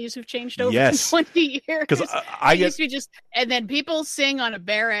production values have changed over 20 years. Because I used to be just, and then people sing on a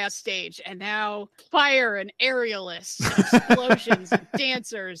bare-ass stage, and now fire and aerialists, and explosions, and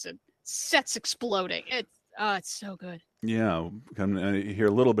dancers, and sets exploding. It's so good. Yeah, I'm going to hear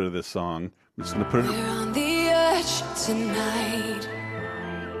a little bit of this song. I'm just going to put it... We're on the edge tonight.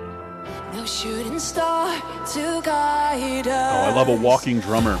 No shooting star to guide us. Oh, I love a walking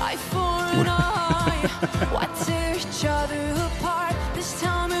drummer. Eye for an eye. Why tear each other apart? Just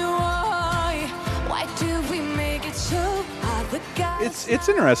tell me why. Why do we make it so hard? It's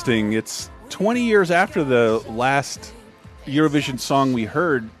interesting. It's 20 years after the last Eurovision song we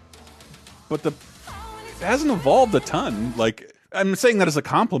heard, but it hasn't evolved a ton. Like, I'm saying that as a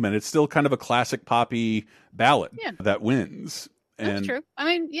compliment. It's still kind of a classic poppy ballad that wins. That's true. I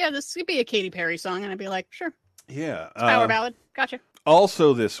mean, this could be a Katy Perry song, and I'd be like, sure. Yeah. Power ballad. Gotcha.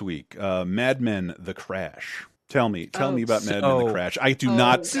 Also this week, Mad Men: The Crash. Tell me about Mad Men: The Crash. I do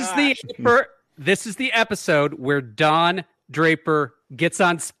not. This is the episode where Don Draper gets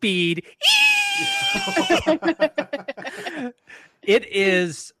on speed. It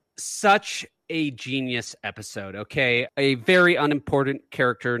is such a genius episode, okay? A very unimportant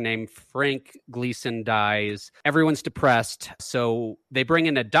character named Frank Gleason dies. Everyone's depressed, so they bring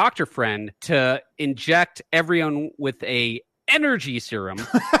in a doctor friend to inject everyone with a energy serum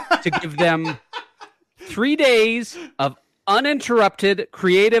to give them 3 days of uninterrupted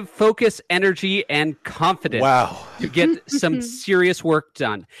creative focus, energy, and confidence to get some serious work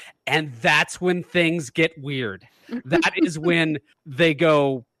done. And that's when things get weird. That is when they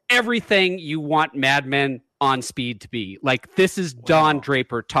go everything you want Mad Men on speed to be. Like, this is Don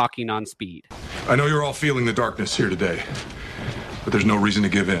Draper talking on speed. I know you're all feeling the darkness here today, but there's no reason to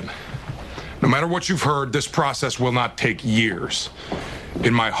give in. No matter what you've heard, this process will not take years.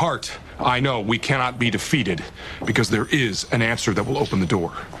 In my heart, I know we cannot be defeated because there is an answer that will open the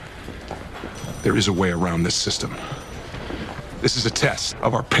door. There is a way around this system. This is a test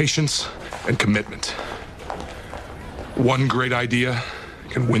of our patience and commitment. One great idea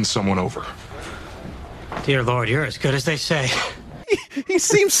can win someone over. Dear Lord, you're as good as they say. He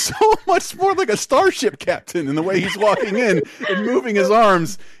seems so much more like a starship captain in the way he's walking in and moving his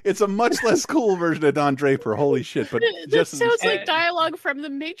arms. It's a much less cool version of Don Draper. Holy shit! But That sounds like dialogue from the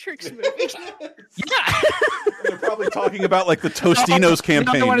Matrix movie. Yeah. They're probably talking about like the Tostinos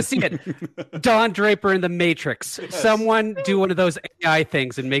campaign. No, I want to see it. Don Draper in the Matrix. Someone do one of those AI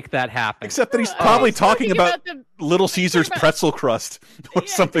things and make that happen. Except that he's probably talking about Little Caesar's pretzel crust or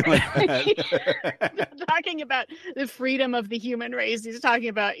something like that. Talking about the freedom of the human race. He's talking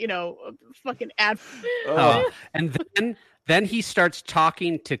about, fucking ad. And then he starts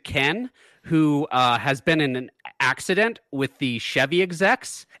talking to Ken, who has been in an accident with the Chevy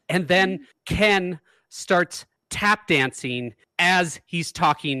execs. And then Ken starts tap dancing as he's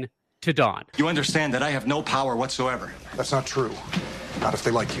talking to Don. You understand that I have no power whatsoever. That's not true. Not if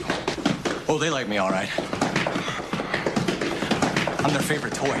they like you. Oh, they like me, all right. I'm their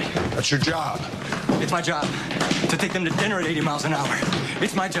favorite toy. That's your job. It's my job to take them to dinner at 80 miles an hour.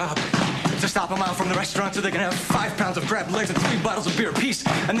 It's my job to stop a mile from the restaurant so they can have 5 pounds of crab legs and 3 bottles of beer apiece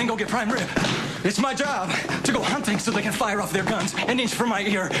and then go get prime rib. It's my job to go hunting so they can fire off their guns an inch from my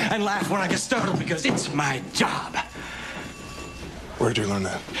ear and laugh when I get startled because it's my job. Where'd you learn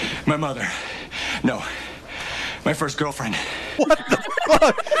that? My mother. No. My first girlfriend. What the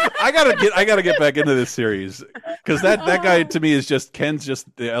fuck? I gotta get back into this series because that guy to me is just Ken's just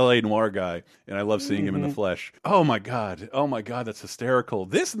the LA Noir guy, and I love seeing him in the flesh. Oh my god, that's hysterical.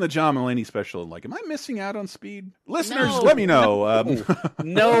 This and the John Mulaney special. Like, am I missing out on Speed? Listeners, let me know.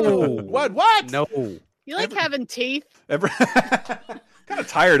 No. What? No. You like having teeth? Kind of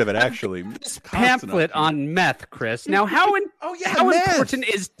tired of it, actually. This pamphlet on meth, Chris. Now, how important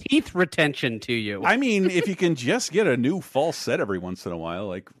is teeth retention to you? I mean, if you can just get a new false set every once in a while,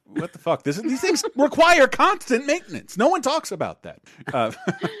 like, what the fuck? These things require constant maintenance. No one talks about that.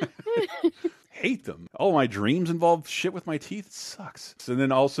 Hate them. All my dreams involve shit with my teeth. It sucks. And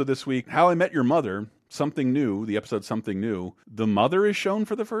then also this week, How I Met Your Mother. Something new, the episode Something New. The mother is shown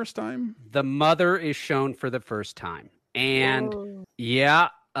for the first time? The mother is shown for the first time. And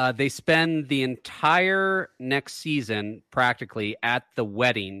they spend the entire next season practically at the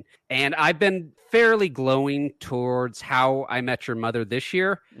wedding. And I've been fairly glowing towards How I Met Your Mother this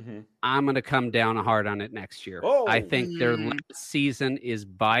year. Mm-hmm. I'm going to come down hard on it next year. I think their last season is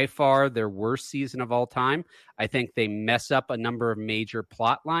by far their worst season of all time. I think they mess up a number of major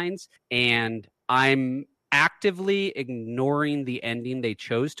plot lines, and I'm actively ignoring the ending they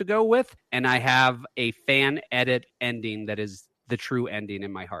chose to go with, and I have a fan edit ending that is the true ending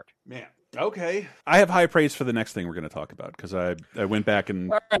in my heart. Man, okay. I have high praise for the next thing we're going to talk about because I went back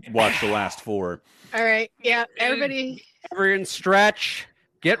and watched the last 4. All right, yeah, everybody. Everyone stretch,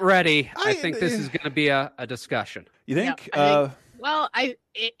 get ready. I think this is going to be a discussion. You think?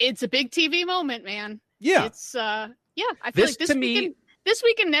 It's a big TV moment, man. Yeah. It's I feel like this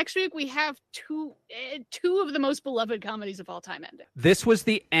week and next week, we have two of the most beloved comedies of all time ending. This was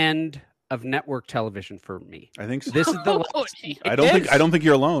the end of network television for me. I think so. This is the last. I don't think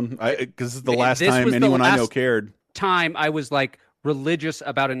you're alone. Because this is the last time anyone I know cared. Time I was like religious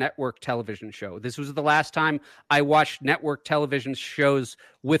about a network television show. This was the last time I watched network television shows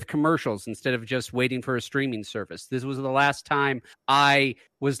with commercials instead of just waiting for a streaming service. This was the last time I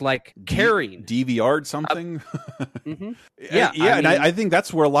was like carrying DVR'd something. Mm-hmm. Yeah. I think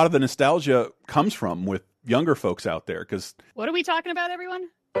that's where a lot of the nostalgia comes from with younger folks out there. Because what are we talking about, everyone?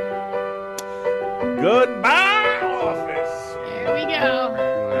 Goodbye, Office. There we go.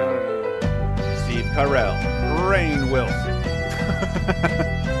 Steve Carell, Rainn Wilson.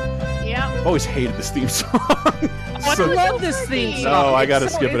 Yeah. Always hated this theme song. I love this theme song. No, I gotta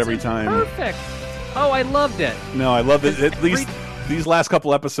skip it every time. Perfect. Oh, I loved it. No, I love it. At least these last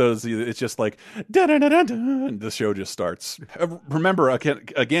couple episodes, it's just like and the show just starts. Remember,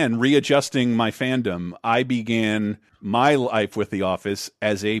 again, readjusting my fandom, I began my life with The Office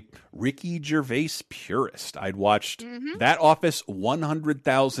as a Ricky Gervais purist. I'd watched that Office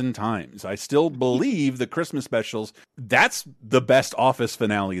 100,000 times. I still believe the Christmas specials, that's the best Office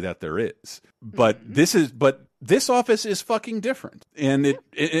finale that there is. But this Office is fucking different. And it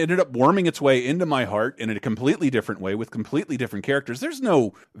ended up worming its way into my heart in a completely different way with completely different characters. There's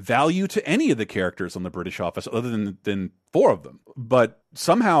no value to any of the characters on the British Office other than 4 of them. But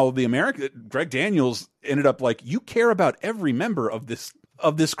somehow Greg Daniels ended up like, you care about every member of this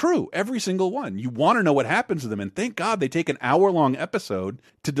of this crew, every single one. You want to know what happens to them, and thank God they take an hour-long episode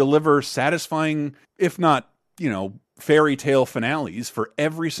to deliver satisfying, if not, fairy tale finales for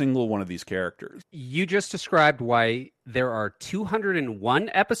every single one of these characters. You just described why there are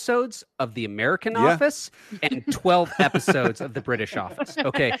 201 episodes of the American Office and 12 episodes of the British Office.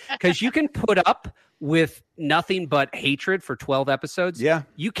 Okay, because you can put up with nothing but hatred for 12 episodes. Yeah.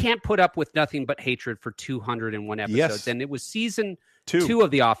 You can't put up with nothing but hatred for 201 episodes. Yes. And it was season 2 of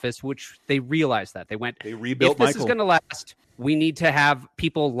The Office, which they realized that. They rebuilt if this Michael. is going to last, we need to have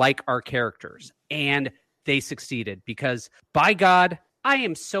people like our characters. And they succeeded because, by God, I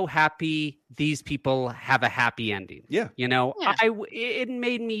am so happy these people have a happy ending. Yeah. It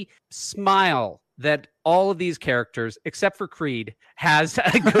made me smile that all of these characters, except for Creed, has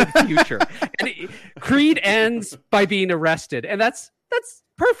a good future. Creed ends by being arrested, and that's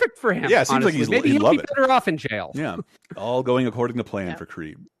perfect for him. Yeah, it seems honestly. like Maybe he'd he'll love be it. better off in jail. Yeah, all going according to plan for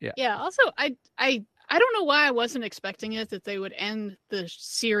Creed. Yeah. Also, I don't know why I wasn't expecting it that they would end the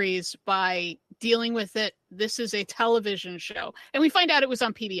series by dealing with it. This is a television show, and we find out it was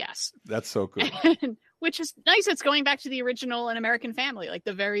on PBS. That's so good. Which is nice. It's going back to the original An American Family, like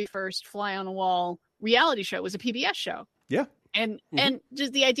the very first fly on the wall reality show was a PBS show. Yeah. And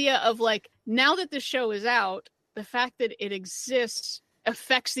just the idea of like, now that the show is out, the fact that it exists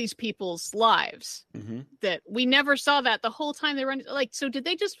affects these people's lives. That we never saw that the whole time they were so did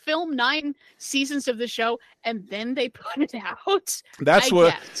they just film 9 seasons of the show and then they put it out? That's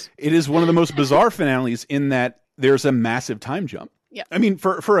it is one of the most bizarre finales in that there's a massive time jump. Yeah. I mean,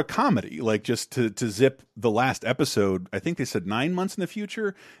 for a comedy, like just to zip the last episode, I think they said 9 months in the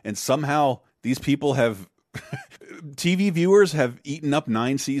future, and somehow these people have TV viewers have eaten up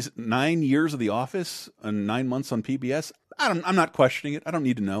 9 years of The Office and 9 months on PBS. I'm not questioning it. I don't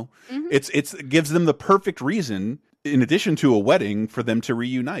need to know. It gives them the perfect reason, in addition to a wedding, for them to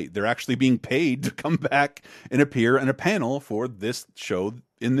reunite. They're actually being paid to come back and appear in a panel for this show,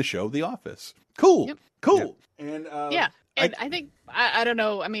 in the show The Office. Cool. Yep. Cool. And And I think, I don't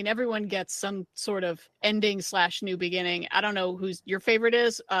know. I mean, everyone gets some sort of ending / new beginning. I don't know who's your favorite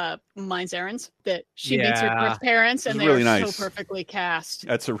is. Mine's Erin's, that she meets her birth parents and It's they really are nice. so perfectly cast.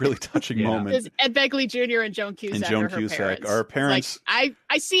 That's a really touching moment. There's Ed Begley Jr. and Joan Cusack. And Joan are her Cusack. parents. Our parents. It's like,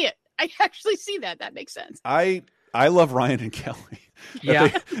 I see it. I actually see that. That makes sense. I love Ryan and Kelly. Yeah.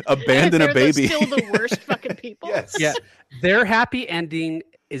 They abandon a baby. They're still the worst fucking people. Yes. Yeah. Their happy ending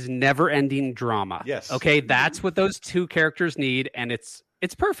is never-ending drama. Yes. Okay, that's what those two characters need, and it's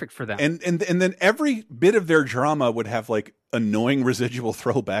perfect for them. And then every bit of their drama would have like annoying residual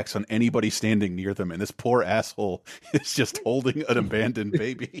throwbacks on anybody standing near them, and this poor asshole is just holding an abandoned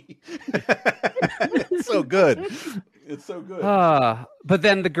baby. It's so good. It's so good. But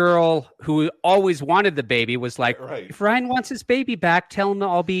then the girl who always wanted the baby was like, if Ryan wants his baby back, tell him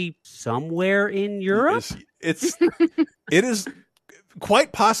I'll be somewhere in Europe. It is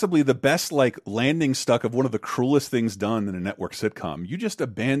quite possibly the best like landing stuck of one of the cruelest things done in a network sitcom. You just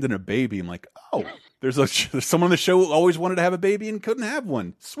abandon a baby. I'm like, oh, there's someone on the show who always wanted to have a baby and couldn't have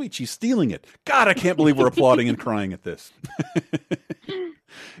one. Sweet, she's stealing it. God, I can't believe we're applauding and crying at this.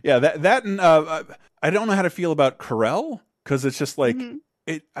 Yeah, that and I don't know how to feel about Carell, because it's just like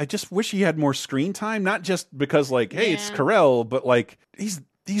I just wish he had more screen time. Not just because like, hey, it's Carell, but like he's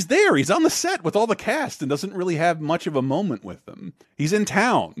there. He's on the set with all the cast and doesn't really have much of a moment with them. He's in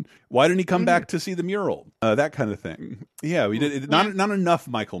town. Why didn't he come back to see the mural? That kind of thing. Yeah, we did not enough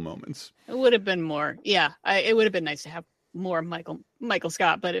Michael moments. It would have been more. Yeah, it would have been nice to have more Michael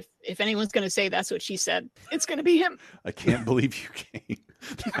Scott. But if anyone's going to say that's what she said, it's going to be him. I can't believe you came.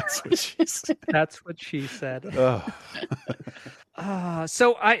 That's what she said. That's what she said. Oh.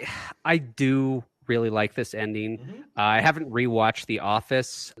 So I do really like this ending. I haven't rewatched The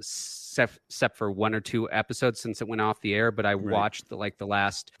Office except for 1 or 2 episodes since it went off the air, but I watched the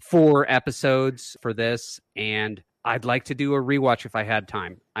last 4 episodes for this, and I'd like to do a rewatch if I had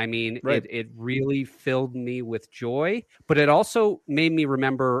time. I mean, it really filled me with joy, but it also made me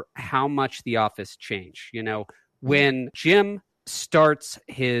remember how much The Office changed. You know, when Jim starts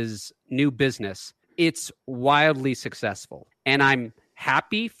his new business, it's wildly successful, and I'm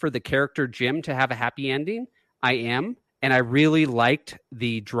happy for the character Jim to have a happy ending. I am. And I really liked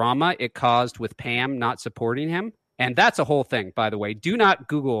the drama it caused with Pam not supporting him. And that's a whole thing, by the way. Do not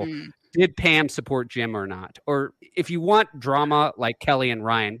Google, did Pam support Jim or not? Or if you want drama like Kelly and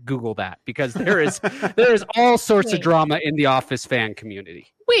Ryan, Google that, because there is all sorts of drama in the Office fan community.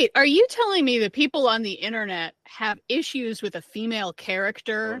 Wait, are you telling me that people on the internet have issues with a female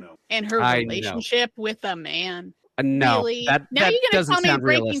character and her relationship with a man? No, Really? that Now you're going to doesn't tell me sound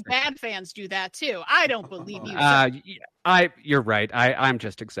Breaking realistic. Bad fans do that too. I don't believe you. You're right. I'm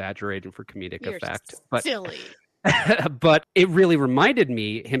just exaggerating for comedic You're effect. But silly. but it really reminded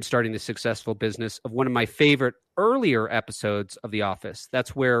me, him starting the successful business, of one of my favorite earlier episodes of The Office.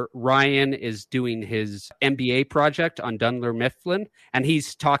 That's where Ryan is doing his MBA project on Dunder Mifflin, and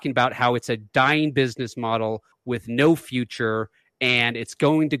he's talking about how it's a dying business model with no future, and it's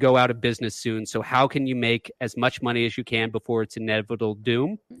going to go out of business soon. So how can you make as much money as you can before its inevitable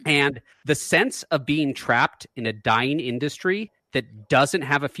doom? And the sense of being trapped in a dying industry that doesn't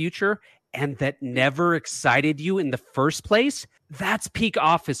have a future and that never excited you in the first place, that's peak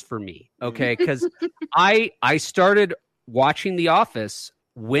Office for me, okay? Because I started watching The Office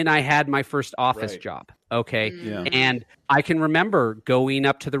when I had my first office job, okay? Yeah. And I can remember going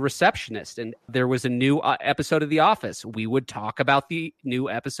up to the receptionist, and there was a new episode of The Office. We would talk about the new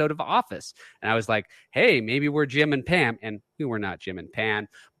episode of Office. And I was like, hey, maybe we're Jim and Pam. And we were not Jim and Pam.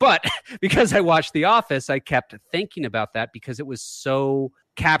 But because I watched The Office, I kept thinking about that because it was so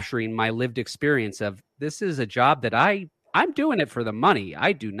capturing my lived experience of, this is a job that I'm doing it for the money.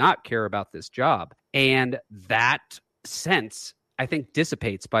 I do not care about this job. And that sense, I think,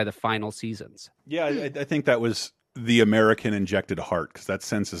 dissipates by the final seasons. Yeah, I think that was the American injected heart, because that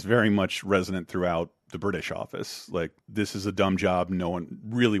sense is very much resonant throughout the British Office. Like, this is a dumb job. No one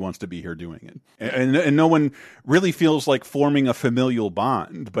really wants to be here doing it. And no one really feels like forming a familial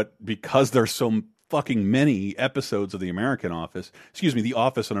bond. But because there's so fucking many episodes of The American Office, The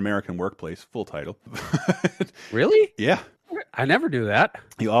Office, an American Workplace, full title. Really? Yeah. I never do that.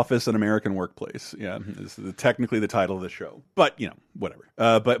 The Office, an American Workplace. Yeah, is technically the title of the show. But, whatever.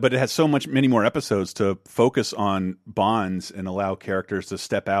 But it has many more episodes to focus on bonds and allow characters to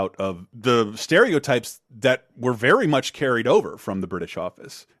step out of the stereotypes that were very much carried over from the British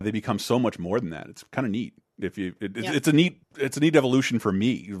Office. They become so much more than that. It's kind of neat. It's a neat evolution for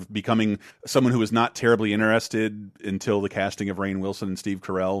me, becoming someone who was not terribly interested until the casting of Rainn Wilson and Steve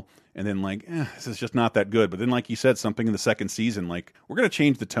Carell, and then this is just not that good. But then, like you said, something in the second season, like, we're going to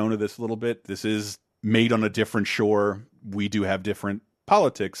change the tone of this a little bit. This is made on a different shore. We do have different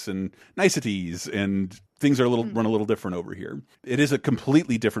politics and niceties, and things are run a little different over here. It is a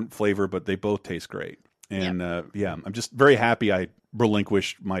completely different flavor, but they both taste great. And I'm just very happy I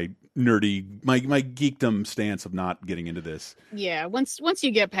relinquished my nerdy, my geekdom stance of not getting into this. Yeah, once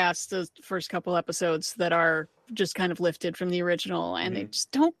you get past the first couple episodes that are just kind of lifted from the original, and they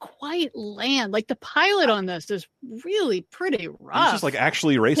just don't quite land. Like, the pilot on this is really pretty rough. It's just like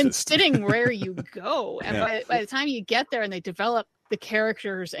actually racist. Considering where you go. And by the time you get there and they develop the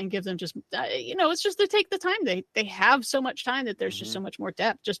characters and give them just, it's just they take the time. They have so much time that there's just so much more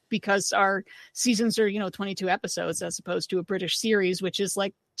depth, just because our seasons are, 22 episodes as opposed to a British series, which is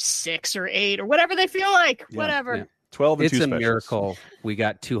like 6 or 8 or whatever they feel like, whatever. Yeah. 12 and it's 2 a specials. Miracle we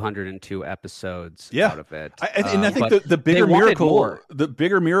got 202 episodes out of it. And I think the bigger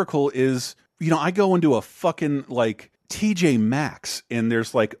miracle is, I go into a fucking like TJ Maxx and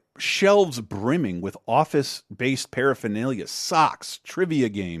there's like shelves brimming with Office-based paraphernalia, socks, trivia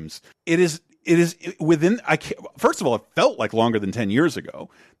games. It is within. First of all, it felt like longer than 10 years ago,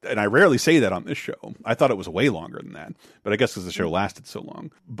 and I rarely say that on this show. I thought it was way longer than that, but I guess because the show lasted so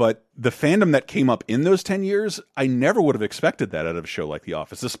long. But the fandom that came up in those 10 years, I never would have expected that out of a show like The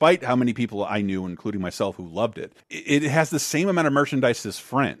Office, despite how many people I knew, including myself, who loved it. It has the same amount of merchandise as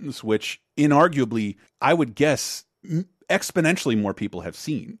Friends, which inarguably, I would guess, exponentially more people have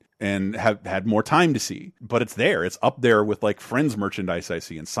seen and have had more time to see, but it's there. It's up there with like Friends merchandise I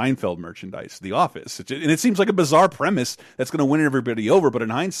see and Seinfeld merchandise, The Office. And it seems like a bizarre premise that's going to win everybody over. But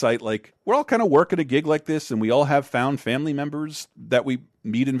in hindsight, like, we're all kind of working a gig like this, and we all have found family members that we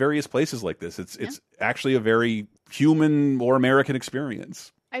meet in various places like this. It's actually a very human or American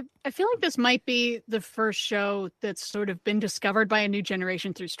experience. I feel like this might be the first show that's sort of been discovered by a new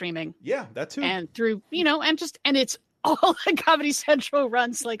generation through streaming. Yeah, that too. And through, and it's all Comedy Central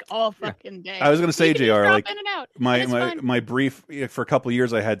runs like all fucking day. I was going to say, JR, like in and out, my brief for a couple of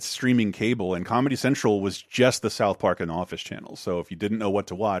years, I had streaming cable, and Comedy Central was just the South Park and Office channels. So if you didn't know what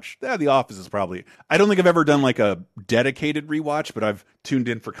to watch, The Office is probably. I don't think I've ever done like a dedicated rewatch, but I've tuned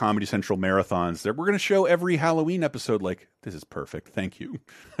in for Comedy Central marathons. We're going to show every Halloween episode. Like, this is perfect. Thank you.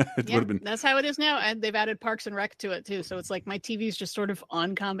 Would have been. That's how it is now, and they've added Parks and Rec to it too. So it's like my TV's just sort of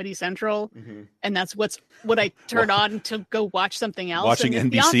on Comedy Central, and that's what I turn on to go watch something else. Watching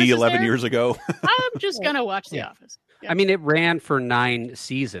NBC 11 years ago. I'm just gonna watch The Office. I mean, it ran for 9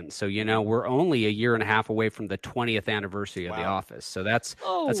 seasons, so we're only a year and a half away from the 20th anniversary of The Office. So that's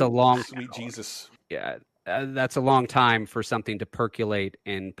a long. Sweet Jesus. Yeah, that's a long time for something to percolate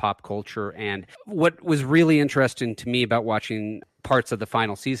in pop culture. And what was really interesting to me about watching parts of the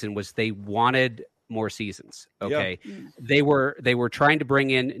final season was they wanted more seasons. Okay. Yeah. They were trying to bring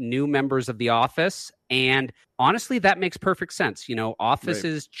in new members of the office, and honestly, that makes perfect sense. You know,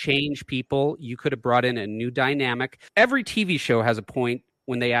 offices change people. You could have brought in a new dynamic. Every TV show has a point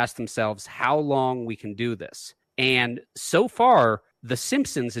when they ask themselves how long we can do this. And so far, The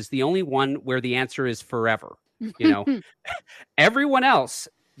Simpsons is the only one where the answer is forever. You know, everyone else,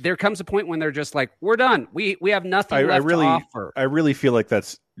 there comes a point when they're just like, we're done. We have nothing left to offer. I really feel like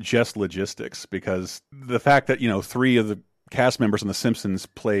that's just logistics, because the fact that, you know, 3 of the cast members on The Simpsons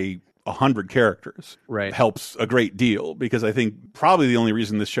play 100 characters helps a great deal, because I think probably the only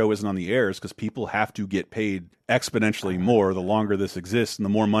reason this show isn't on the air is because people have to get paid exponentially more the longer this exists and the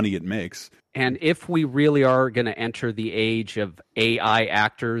more money it makes. And if we really are going to enter the age of AI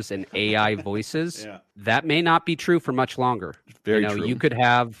actors and AI voices, that may not be true for much longer. Very true. You could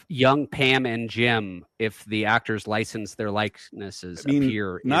have young Pam and Jim if the actors license their likenesses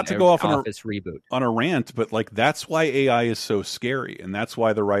appear not in to go off Office reboot. On a rant, but like that's why AI is so scary, and that's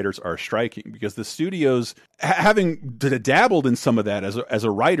why the writers are striking, because the studios, having dabbled in some of that as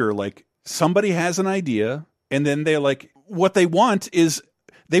a writer, like somebody has an idea, and then they're like, what they want is,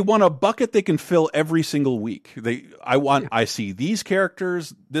 they want a bucket they can fill every single week. I see these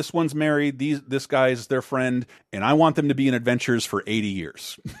characters, this one's married, this guy's their friend, and I want them to be in adventures for 80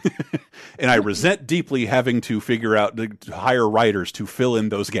 years. And I resent deeply having to figure out to hire writers to fill in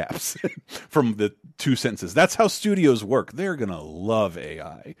those gaps from the 2 sentences. That's how studios work. They're going to love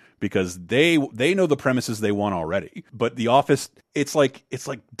AI because they know the premises they want already. But The Office, it's like,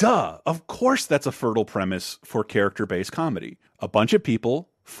 duh, of course that's a fertile premise for character-based comedy. A bunch of people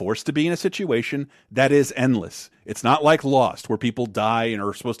forced to be in a situation that is endless. It's not like Lost, where people die and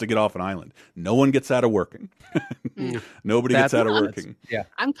are supposed to get off an island. No one gets out of working. Nobody gets out of working. Yeah,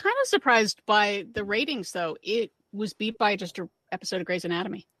 I'm kind of surprised by the ratings, though. It was beat by just an episode of Grey's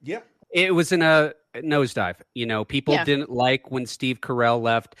Anatomy. Yeah. It was in a nosedive. You know, people didn't like when Steve Carell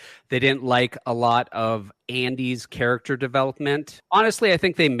left. They didn't like a lot of Andy's character development. Honestly, I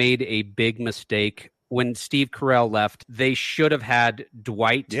think they made a big mistake. When Steve Carell left, they should have had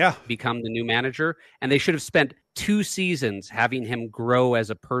Dwight become the new manager, and they should have spent 2 seasons having him grow as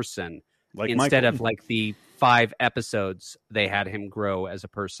a person, like instead of like the 5 episodes they had him grow as a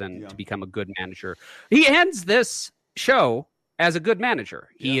person to become a good manager. He ends this show as a good manager.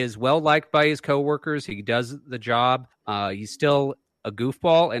 He is well liked by his coworkers. He does the job. He's still a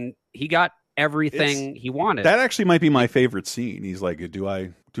goofball, and he got everything he wanted. That actually might be my favorite scene. He's like,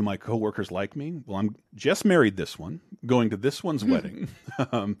 do my coworkers like me? Well, I'm just married this one, going to this one's wedding,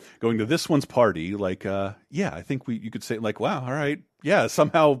 going to this one's party. Like, I think you could say like, wow, all right. Yeah,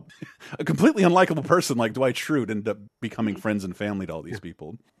 somehow a completely unlikable person like Dwight Schrute ended up becoming friends and family to all these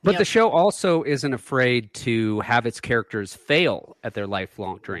people. But the show also isn't afraid to have its characters fail at their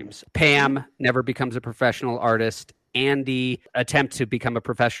lifelong dreams. Pam never becomes a professional artist. Andy attempt to become a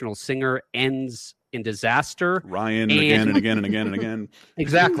professional singer ends in disaster. Ryan again and again and again and again.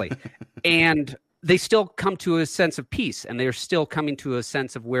 Exactly. And they still come to a sense of peace, and they're still coming to a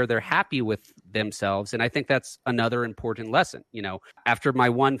sense of where they're happy with themselves. And I think that's another important lesson. You know, after my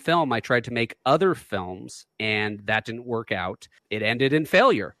one film, I tried to make other films, and that didn't work out. It ended in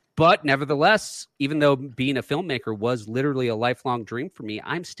failure. But nevertheless, even though being a filmmaker was literally a lifelong dream for me,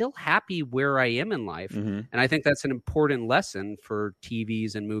 I'm still happy where I am in life. And I think that's an important lesson for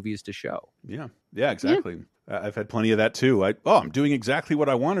TVs and movies to show. Yeah, exactly. I've had plenty of that too. I'm doing exactly what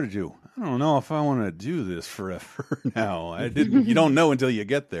I wanted to do. I don't know if I want to do this forever now. You don't know until you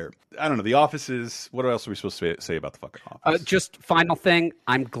get there. I don't know. The Office is, what else are we supposed to say about the fucking Office? Just final thing.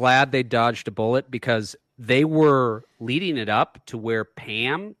 I'm glad they dodged a bullet, because they were leading it up to where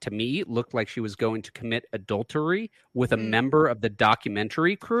Pam, to me, looked like she was going to commit adultery with a member of the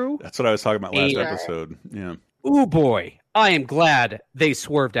documentary crew. That's what I was talking about last episode. Yeah. Oh boy, I am glad they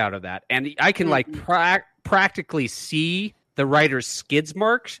swerved out of that. And I can practically see the writer's skids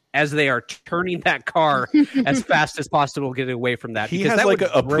marks as they are turning that car as fast as possible, getting away from that. He has that like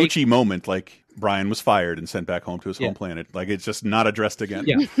a Poochie moment, like Brian was fired and sent back home to his home planet. Like, it's just not addressed again.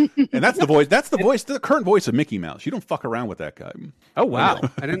 Yeah. And that's the voice. That's the voice, the current voice of Mickey Mouse. You don't fuck around with that guy. Oh, wow.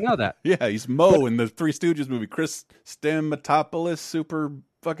 I didn't know that. Yeah, he's Mo in the Three Stooges movie. Chris Stamatopoulos, super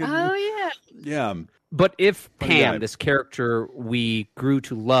fucking... Oh, yeah. Yeah. But if Pam, this character we grew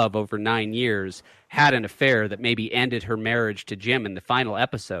to love over 9 years, had an affair that maybe ended her marriage to Jim in the final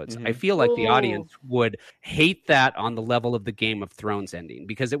episodes, I feel like the audience would hate that on the level of the Game of Thrones ending,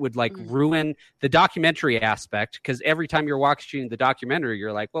 because it would like ruin the documentary aspect. Because every time you're watching the documentary,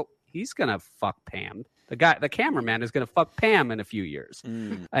 you're like, well, he's gonna fuck Pam. The cameraman is gonna fuck Pam in a few years.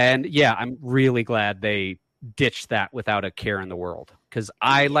 And yeah, I'm really glad they ditched that without a care in the world, because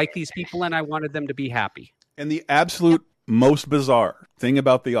I like these people and I wanted them to be happy. And the absolute most bizarre thing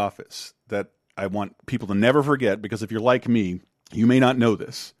about The Office that I want people to never forget, because if you're like me, you may not know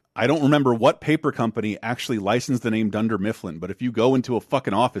this. I don't remember what paper company actually licensed the name Dunder Mifflin, but if you go into a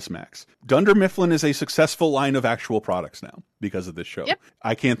fucking Office Max, Dunder Mifflin is a successful line of actual products now because of this show. Yep.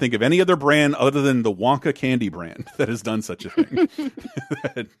 I can't think of any other brand other than the Wonka candy brand that has done such a thing.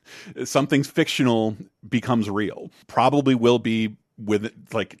 Something fictional becomes real. Probably will be with it,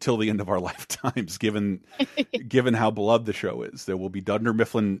 like, till the end of our lifetimes, given how beloved the show is. There will be Dunder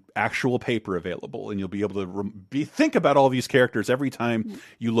Mifflin actual paper available, and you'll be able to think about all these characters every time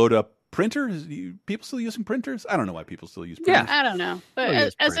you load up printers. People still using printers? I don't know why people still use printers. Yeah, I don't know.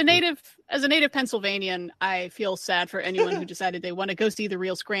 But as a native Pennsylvanian, I feel sad for anyone who decided they want to go see the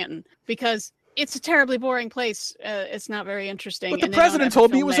real Scranton, because it's a terribly boring place. It's not very interesting. But the president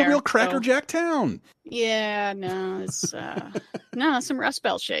told me it was a real crackerjack town. Yeah, no, it's some Rust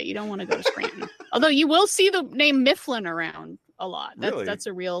Belt shit. You don't want to go to Scranton. Although you will see the name Mifflin around a lot. That's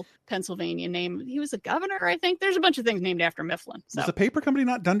a real Pennsylvania name. He was a governor, I think. There's a bunch of things named after Mifflin. So. Was the paper company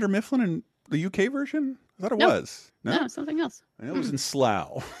not Dunder Mifflin in the UK version? I thought it was. No, something else. It was in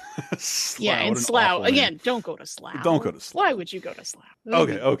Slough. Yeah, in Slough. Again, don't go to Slough. Don't go to Slough. Why would you go to Slough?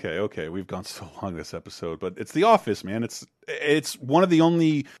 Okay. We've gone so long this episode, but it's The Office, man. It's one of the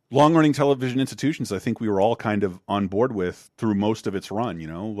only long-running television institutions I think we were all kind of on board with through most of its run, you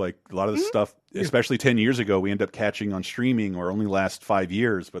know? Like, a lot of the stuff, especially 10 years ago, we end up catching on streaming or only last 5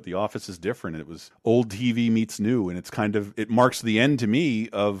 years, but The Office is different. It was old TV meets new, and it marks the end to me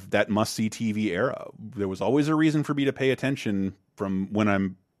of that must-see TV era. There was always a reason for me to pay attention from when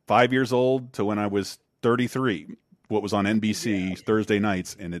I'm 5 years old to when I was 33, what was on NBC Thursday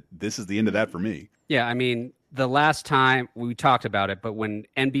nights, and this is the end of that for me. Yeah, I mean, the last time we talked about it, but when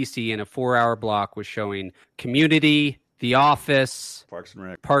NBC in a 4-hour block was showing Community, The Office, Parks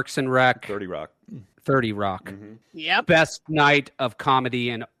and Rec, 30 Rock. Mm-hmm. Yep. Best night of comedy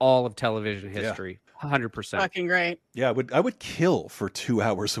in all of television history. 100%. Fucking great. Yeah, I would kill for 2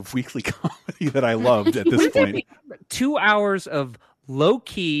 hours of weekly comedy that I loved at this point. 2 hours of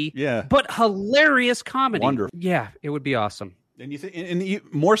low-key, but hilarious comedy. Wonderful. Yeah, it would be awesome. And you think,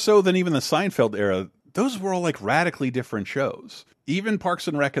 and more so than even the Seinfeld era, those were all like radically different shows. Even Parks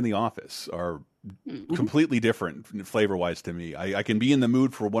and Rec and The Office are completely different flavor-wise to me. I can be in the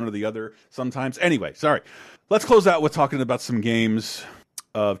mood for one or the other sometimes. Anyway, sorry. Let's close out with talking about some games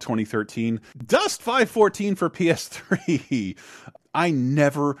of 2013. Dust 514 for PS3.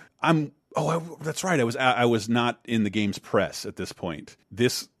 That's right. I was not in the game's press at this point.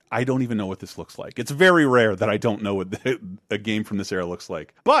 I don't even know what this looks like. It's very rare that I don't know what a game from this era looks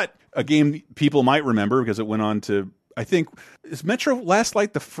like. But a game people might remember because it went on to, I think, is Metro Last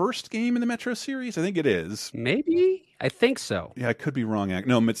Light the first game in the Metro series? I think it is. Maybe? I think so. Yeah, I could be wrong.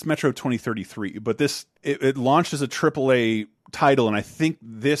 No, it's Metro 2033. But it launched as a AAA title, and I think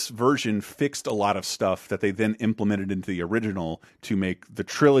this version fixed a lot of stuff that they then implemented into the original to make the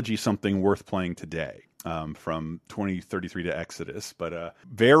trilogy something worth playing today. From 2033 to Exodus, but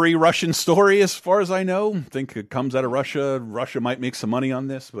very Russian story as far as I know. I think it comes out of Russia. Russia might make some money on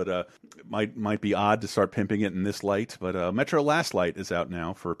this, but it might be odd to start pimping it in this light. But Metro Last Light is out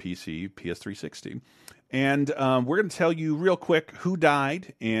now for PC, PS360. And we're going to tell you real quick who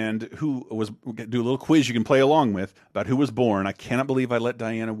died and we'll do a little quiz you can play along with about who was born. I cannot believe I let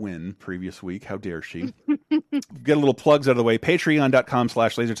Diana win previous week. How dare she? Get a little plugs out of the way.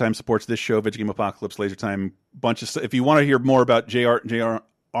 Patreon.com/LaserTime supports this show, Video Game Apocalypse, LaserTime, bunch of stuff. If you want to hear more about JR and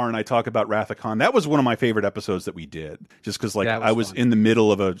I talk about Wrath of Khan, that was one of my favorite episodes that we did. Just because I was in the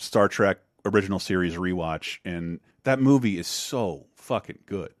middle of a Star Trek original series rewatch, and that movie is so fucking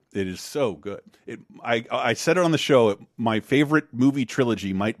good. It is so good. I said it on the show. My favorite movie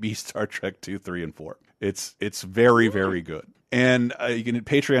trilogy might be Star Trek 2, 3, and 4. It's very, very good. And you can at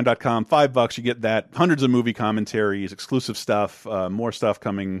patreon.com, $5. You get that. Hundreds of movie commentaries, exclusive stuff, more stuff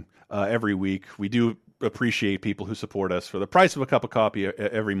coming every week. We do appreciate people who support us. For the price of a cup of coffee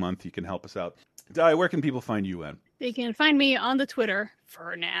every month, you can help us out. Di, where can people find you, Ed? They can find me on the Twitter,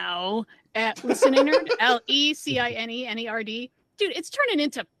 for now, at ListeningNerd, LeCineNerd. Dude, it's turning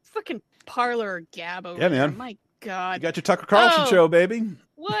into fucking parlor gab over there. Man. My God. You got your Tucker Carlson show, baby.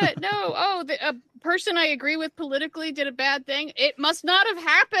 What? No. A person I agree with politically did a bad thing. It must not have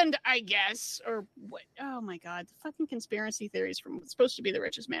happened, I guess. Or what? Oh my God. The fucking conspiracy theories from what's supposed to be the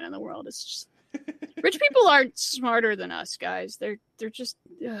richest man in the world. It's just rich people aren't smarter than us, guys. They're just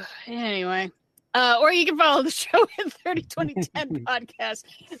anyway. Or you can follow the show at 302010 Podcast.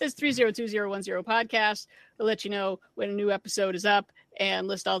 It's 302010 Podcast. We'll let you know when a new episode is up and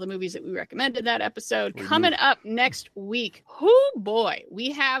list all the movies that we recommended that episode. Coming up next week, oh boy,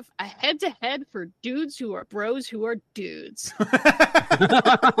 we have a head-to-head for dudes who are bros who are dudes.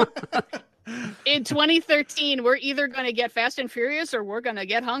 In 2013, we're either going to get Fast and Furious or we're going to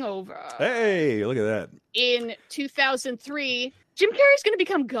get hungover. Hey, look at that. In 2003, Jim Carrey's going to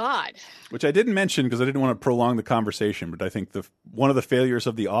become God. Which I didn't mention because I didn't want to prolong the conversation, but I think one of the failures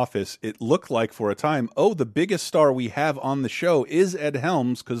of The Office, it looked like for a time, the biggest star we have on the show is Ed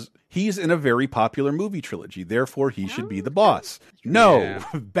Helms because he's in a very popular movie trilogy. Therefore, he should be the boss. No,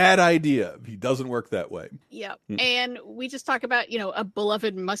 bad idea. He doesn't work that way. Yep. And we just talk about, a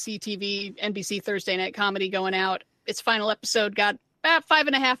beloved must-see TV NBC Thursday night comedy going out. Its final episode got about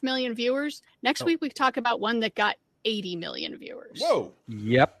 5.5 million viewers. Next week, we talk about one that got 80 million viewers. Whoa.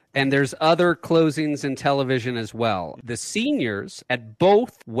 Yep. And there's other closings in television as well. The seniors at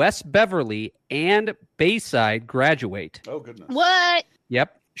both West Beverly and Bayside graduate. Oh, goodness. What?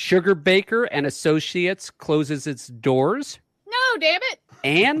 Yep. Sugar Baker and Associates closes its doors. No, damn it.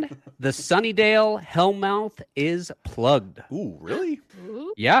 And the Sunnydale Hellmouth is plugged. Ooh, really?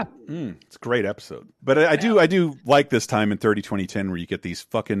 Ooh. Yeah. It's a great episode. But I do like this time in 30-2010 where you get these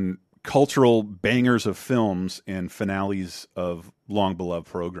fucking cultural bangers of films and finales of long-beloved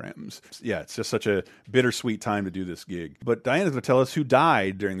programs. Yeah, it's just such a bittersweet time to do this gig. But Diana's going to tell us who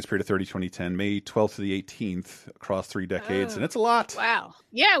died during this period of 30-2010, May 12th to the 18th, across 3 decades, and it's a lot. Wow.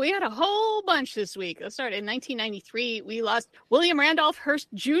 Yeah, we had a whole bunch this week. Let's start in 1993. We lost William Randolph Hearst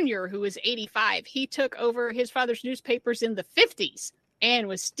Jr., who was 85. He took over his father's newspapers in the 50s. And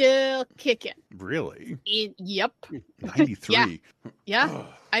was still kicking. Really? Yep. 93. Yeah.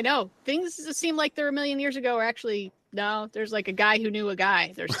 I know. Things seem like they're a million years ago, or actually, no, there's like a guy who knew a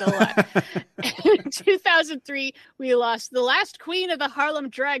guy. They're still alive. In 2003, we lost the last queen of the Harlem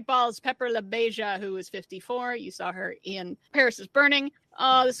Drag Balls, Pepper LaBeija, who was 54. You saw her in Paris is Burning.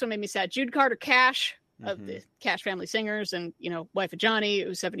 Oh, this one made me sad. Jude Carter Cash of the Cash Family Singers and, wife of Johnny, who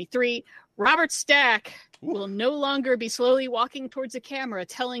was 73. Robert Stack will no longer be slowly walking towards the camera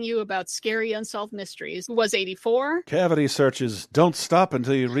telling you about scary unsolved mysteries. Who was 84. Cavity searches don't stop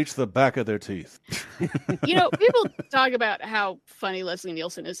until you reach the back of their teeth. People talk about how funny Leslie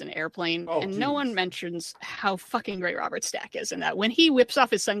Nielsen is in Airplane, and no one mentions how fucking great Robert Stack is in that. When he whips off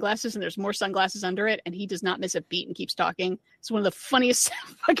his sunglasses and there's more sunglasses under it, and he does not miss a beat and keeps talking, it's one of the funniest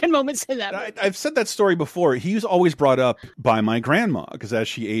fucking moments in that movie. I've said that story before. He's always brought up by my grandma, because as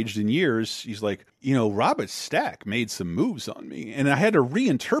she aged in years, she's like, Robert Stack made some moves on me. And I had to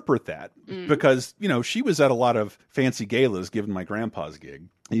reinterpret that because, she was at a lot of fancy galas given my grandpa's gig.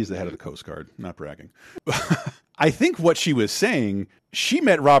 He's the head of the Coast Guard, not bragging. I think what she was saying, she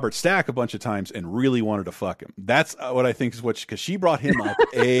met Robert Stack a bunch of times and really wanted to fuck him. That's what I think is because she brought him up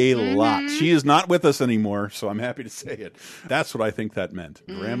a lot. She is not with us anymore, so I'm happy to say it. That's what I think that meant.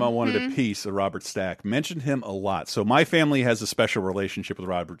 Grandma wanted a piece of Robert Stack, mentioned him a lot. So my family has a special relationship with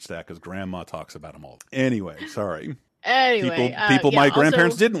Robert Stack because Grandma talks about him all. Anyway, sorry. Anyway, people my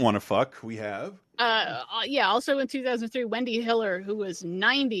grandparents didn't want to fuck. We have. Also in 2003, Wendy Hiller, who was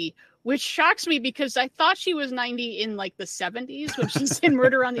 90, which shocks me because I thought she was 90 in like the 70s when she's in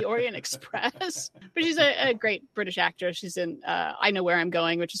Murder on the Orient Express. But she's a great British actress. She's in I Know Where I'm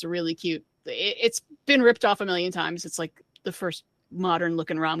Going, which is a really cute. It's been ripped off a million times. It's like the first modern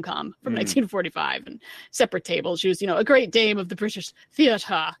looking rom-com from 1945 and Separate Tables. She was, a great dame of the British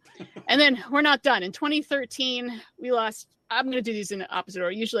theater. And then we're not done. In 2013, we lost, I'm going to do these in opposite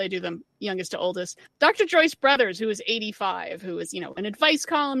order. Usually I do them youngest to oldest. Dr. Joyce Brothers, who was 85, who was, an advice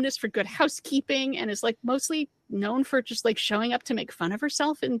columnist for Good Housekeeping and is like mostly known for just like showing up to make fun of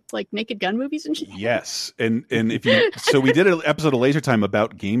herself in like Naked Gun movies and shit. Yes. And if you, so we did an episode of Laser Time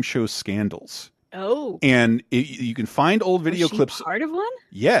about game show scandals. Oh. And you can find old video clips. Part of one?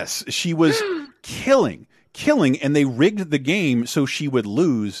 Yes. She was killing, and they rigged the game so she would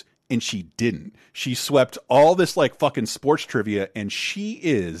lose, and she didn't. She swept all this like fucking sports trivia, and she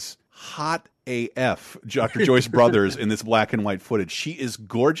is hot AF, Dr. Joyce Brothers, in this black and white footage. She is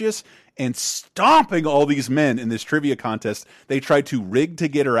gorgeous and stomping all these men in this trivia contest they tried to rig to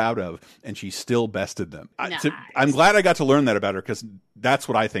get her out of, and she still bested them. Nice. I'm glad I got to learn that about her, because that's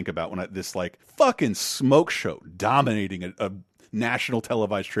what I think about when this like fucking smoke show dominating a national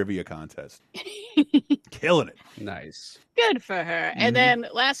televised trivia contest. Killing it. Nice. Good for her. And then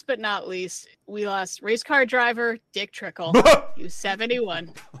last but not least, we lost race car driver Dick Trickle. He was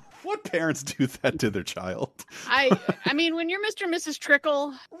 71. What parents do that to their child? I mean, when you're Mr. and Mrs.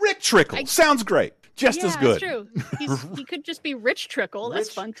 Trickle. Rick Trickle. Sounds great. just as good. That's true. He could just be Rich Trickle.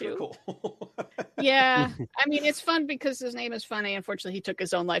 That's fun too. Yeah, I mean it's fun because his name is funny. Unfortunately, he took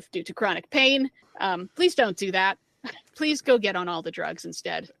his own life due to chronic pain. Please don't do that. Please go get on all the drugs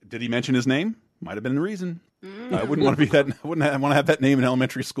instead. Did he mention his name? Might have been the reason. I wouldn't want to be that. I wouldn't want to have that name in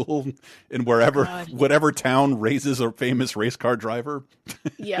elementary school and wherever, whatever town raises a famous race car driver.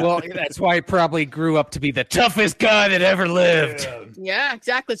 Yeah. Well, that's why he probably grew up to be the toughest guy that ever lived. Yeah,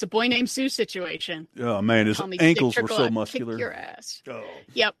 exactly. It's a boy named Sue situation. Oh man, his ankles were so muscular. Kick your ass. Oh.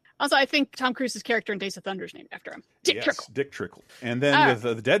 Yep. Also, I think Tom Cruise's character in Days of Thunder is named after him. Dick Trickle. Dick Trickle. And then with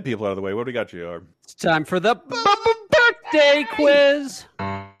the dead people out of the way, what do we got, JR? It's time for the birthday quiz.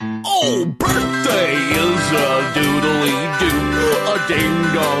 Oh, birthday is a doodly-doo, a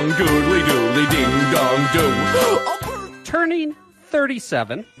ding-dong doodly-doodly ding-dong-doo. Turning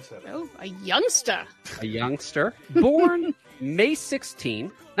 37. Oh, a youngster. A youngster. Born May 16,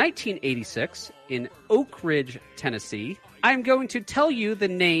 1986 in Oak Ridge, Tennessee. I'm going to tell you the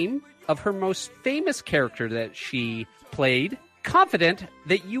name of her most famous character that she played, confident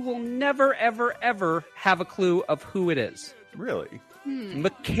that you will never, ever, ever have a clue of who it is. Really?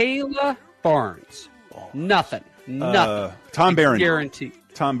 Michaela Barnes. Nothing. Tom Berenger. Guaranteed.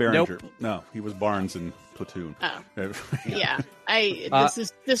 Tom Berenger. Nope. No, he was Barnes in Platoon. Oh. Yeah. This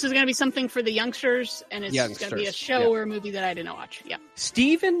is going to be something for the youngsters, and it's going to be a show or a movie that I didn't watch. Yeah.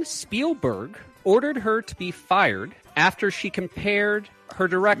 Steven Spielberg ordered her to be fired after she compared her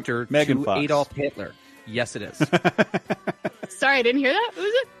director Megan to Fox. Adolf Hitler. Yes, it is. Sorry, I didn't hear that. Who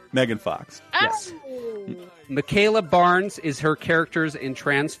was it? Megan Fox. Yes. Michaela Barnes is her characters in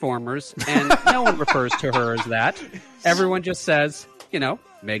Transformers, and no one refers to her as that. Everyone just says,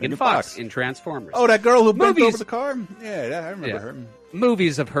 Megan Fox in Transformers. Oh, that girl who bent over the car? Yeah, I remember her.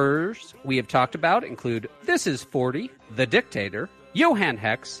 Movies of hers we have talked about include This Is 40, The Dictator, Johann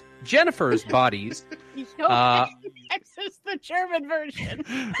Hex, Jennifer's Bodies. Hex is the German version.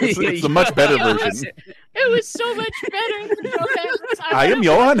 It's a much better version. It was so much better than Johann Hex. I am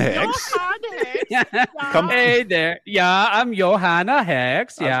Johann Hex. Come. Hey there. Yeah, I'm Johanna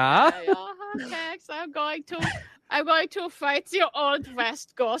Hex. Yeah. Johann Hex. I'm going to fight the old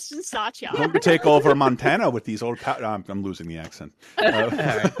West Ghost and such. I'm going to take over Montana with these old... I'm losing the accent.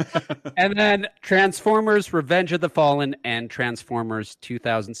 And then Transformers Revenge of the Fallen and Transformers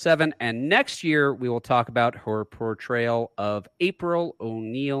 2007. And next year, we will talk about her portrayal of April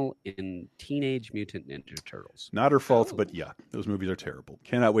O'Neil in Teenage Mutant Ninja Turtles. Not her fault, but yeah, those movies are terrible.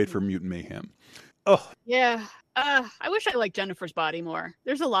 Cannot wait for Mutant Mayhem. Oh. Yeah. I wish I liked Jennifer's Body more.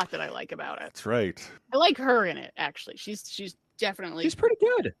 There's a lot that I like about it. That's right. I like her in it, actually. She's definitely... She's pretty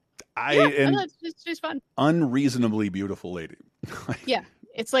good. She's fun. Unreasonably beautiful lady. Yeah.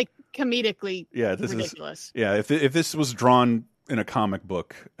 It's like comedically ridiculous. If this was drawn in a comic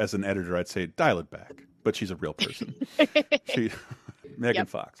book as an editor, I'd say dial it back. But she's a real person. Megan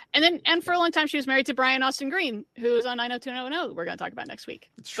Fox. And for a long time, she was married to Brian Austin Green, who's on 90210. We're going to talk about next week.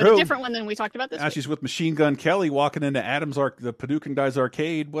 It's true. But a different one than we talked about this week. She's with Machine Gun Kelly walking into the Paducah Guys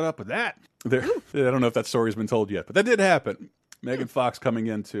Arcade. What up with that? I don't know if that story's been told yet, but that did happen. Megan Fox coming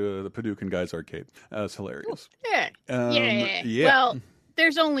into the Paducah Guys Arcade. That was hilarious. Yeah. Well,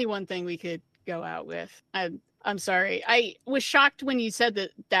 there's only one thing we could go out with. I'm sorry. I was shocked when you said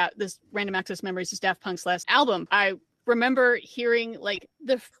that this Random Access Memories is Daft Punk's last album. I remember hearing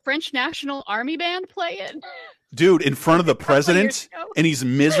the French National Army Band play it. Dude, in front of the president, and he's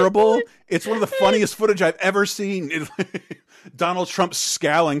miserable. It's one of the funniest footage I've ever seen. Donald Trump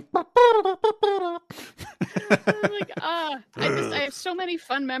scowling. I have so many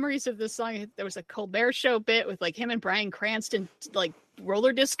fun memories of this song. There was a Colbert Show bit with him and Bryan Cranston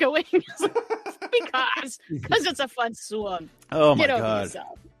roller discoing because it's a fun song. Oh my God.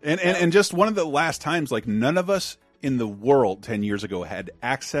 And just one of the last times, none of us in the world 10 years ago had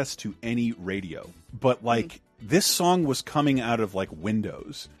access to any radio, but this song was coming out of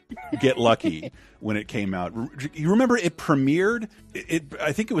Windows. Get Lucky when it came out. You remember it premiered?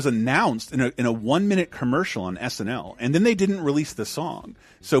 I think it was announced in a 1-minute commercial on SNL, and then they didn't release the song.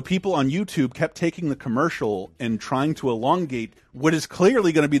 So people on YouTube kept taking the commercial and trying to elongate what is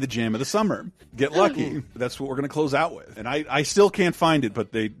clearly going to be the jam of the summer. Get Lucky. That's what we're going to close out with. And I still can't find it,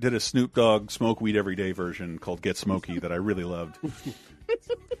 but they did a Snoop Dogg Smoke Weed Every Day version called Get Smokey that I really loved.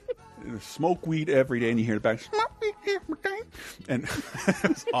 Smoke weed every day, and you hear it back. Smoke weed every day. And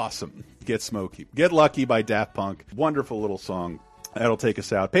it's awesome. Get Smokey. Get Lucky by Daft Punk. Wonderful little song. That'll take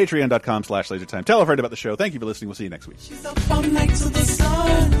us out. Patreon.com/lasertime. Tell a friend about the show. Thank you for listening. We'll see you next week. She's up all night to the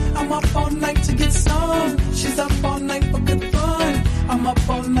sun. I'm up all night to get some. She's up all night for good fun. I'm up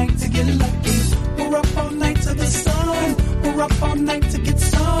all night to get lucky. We're up all night to the sun. We're up all night to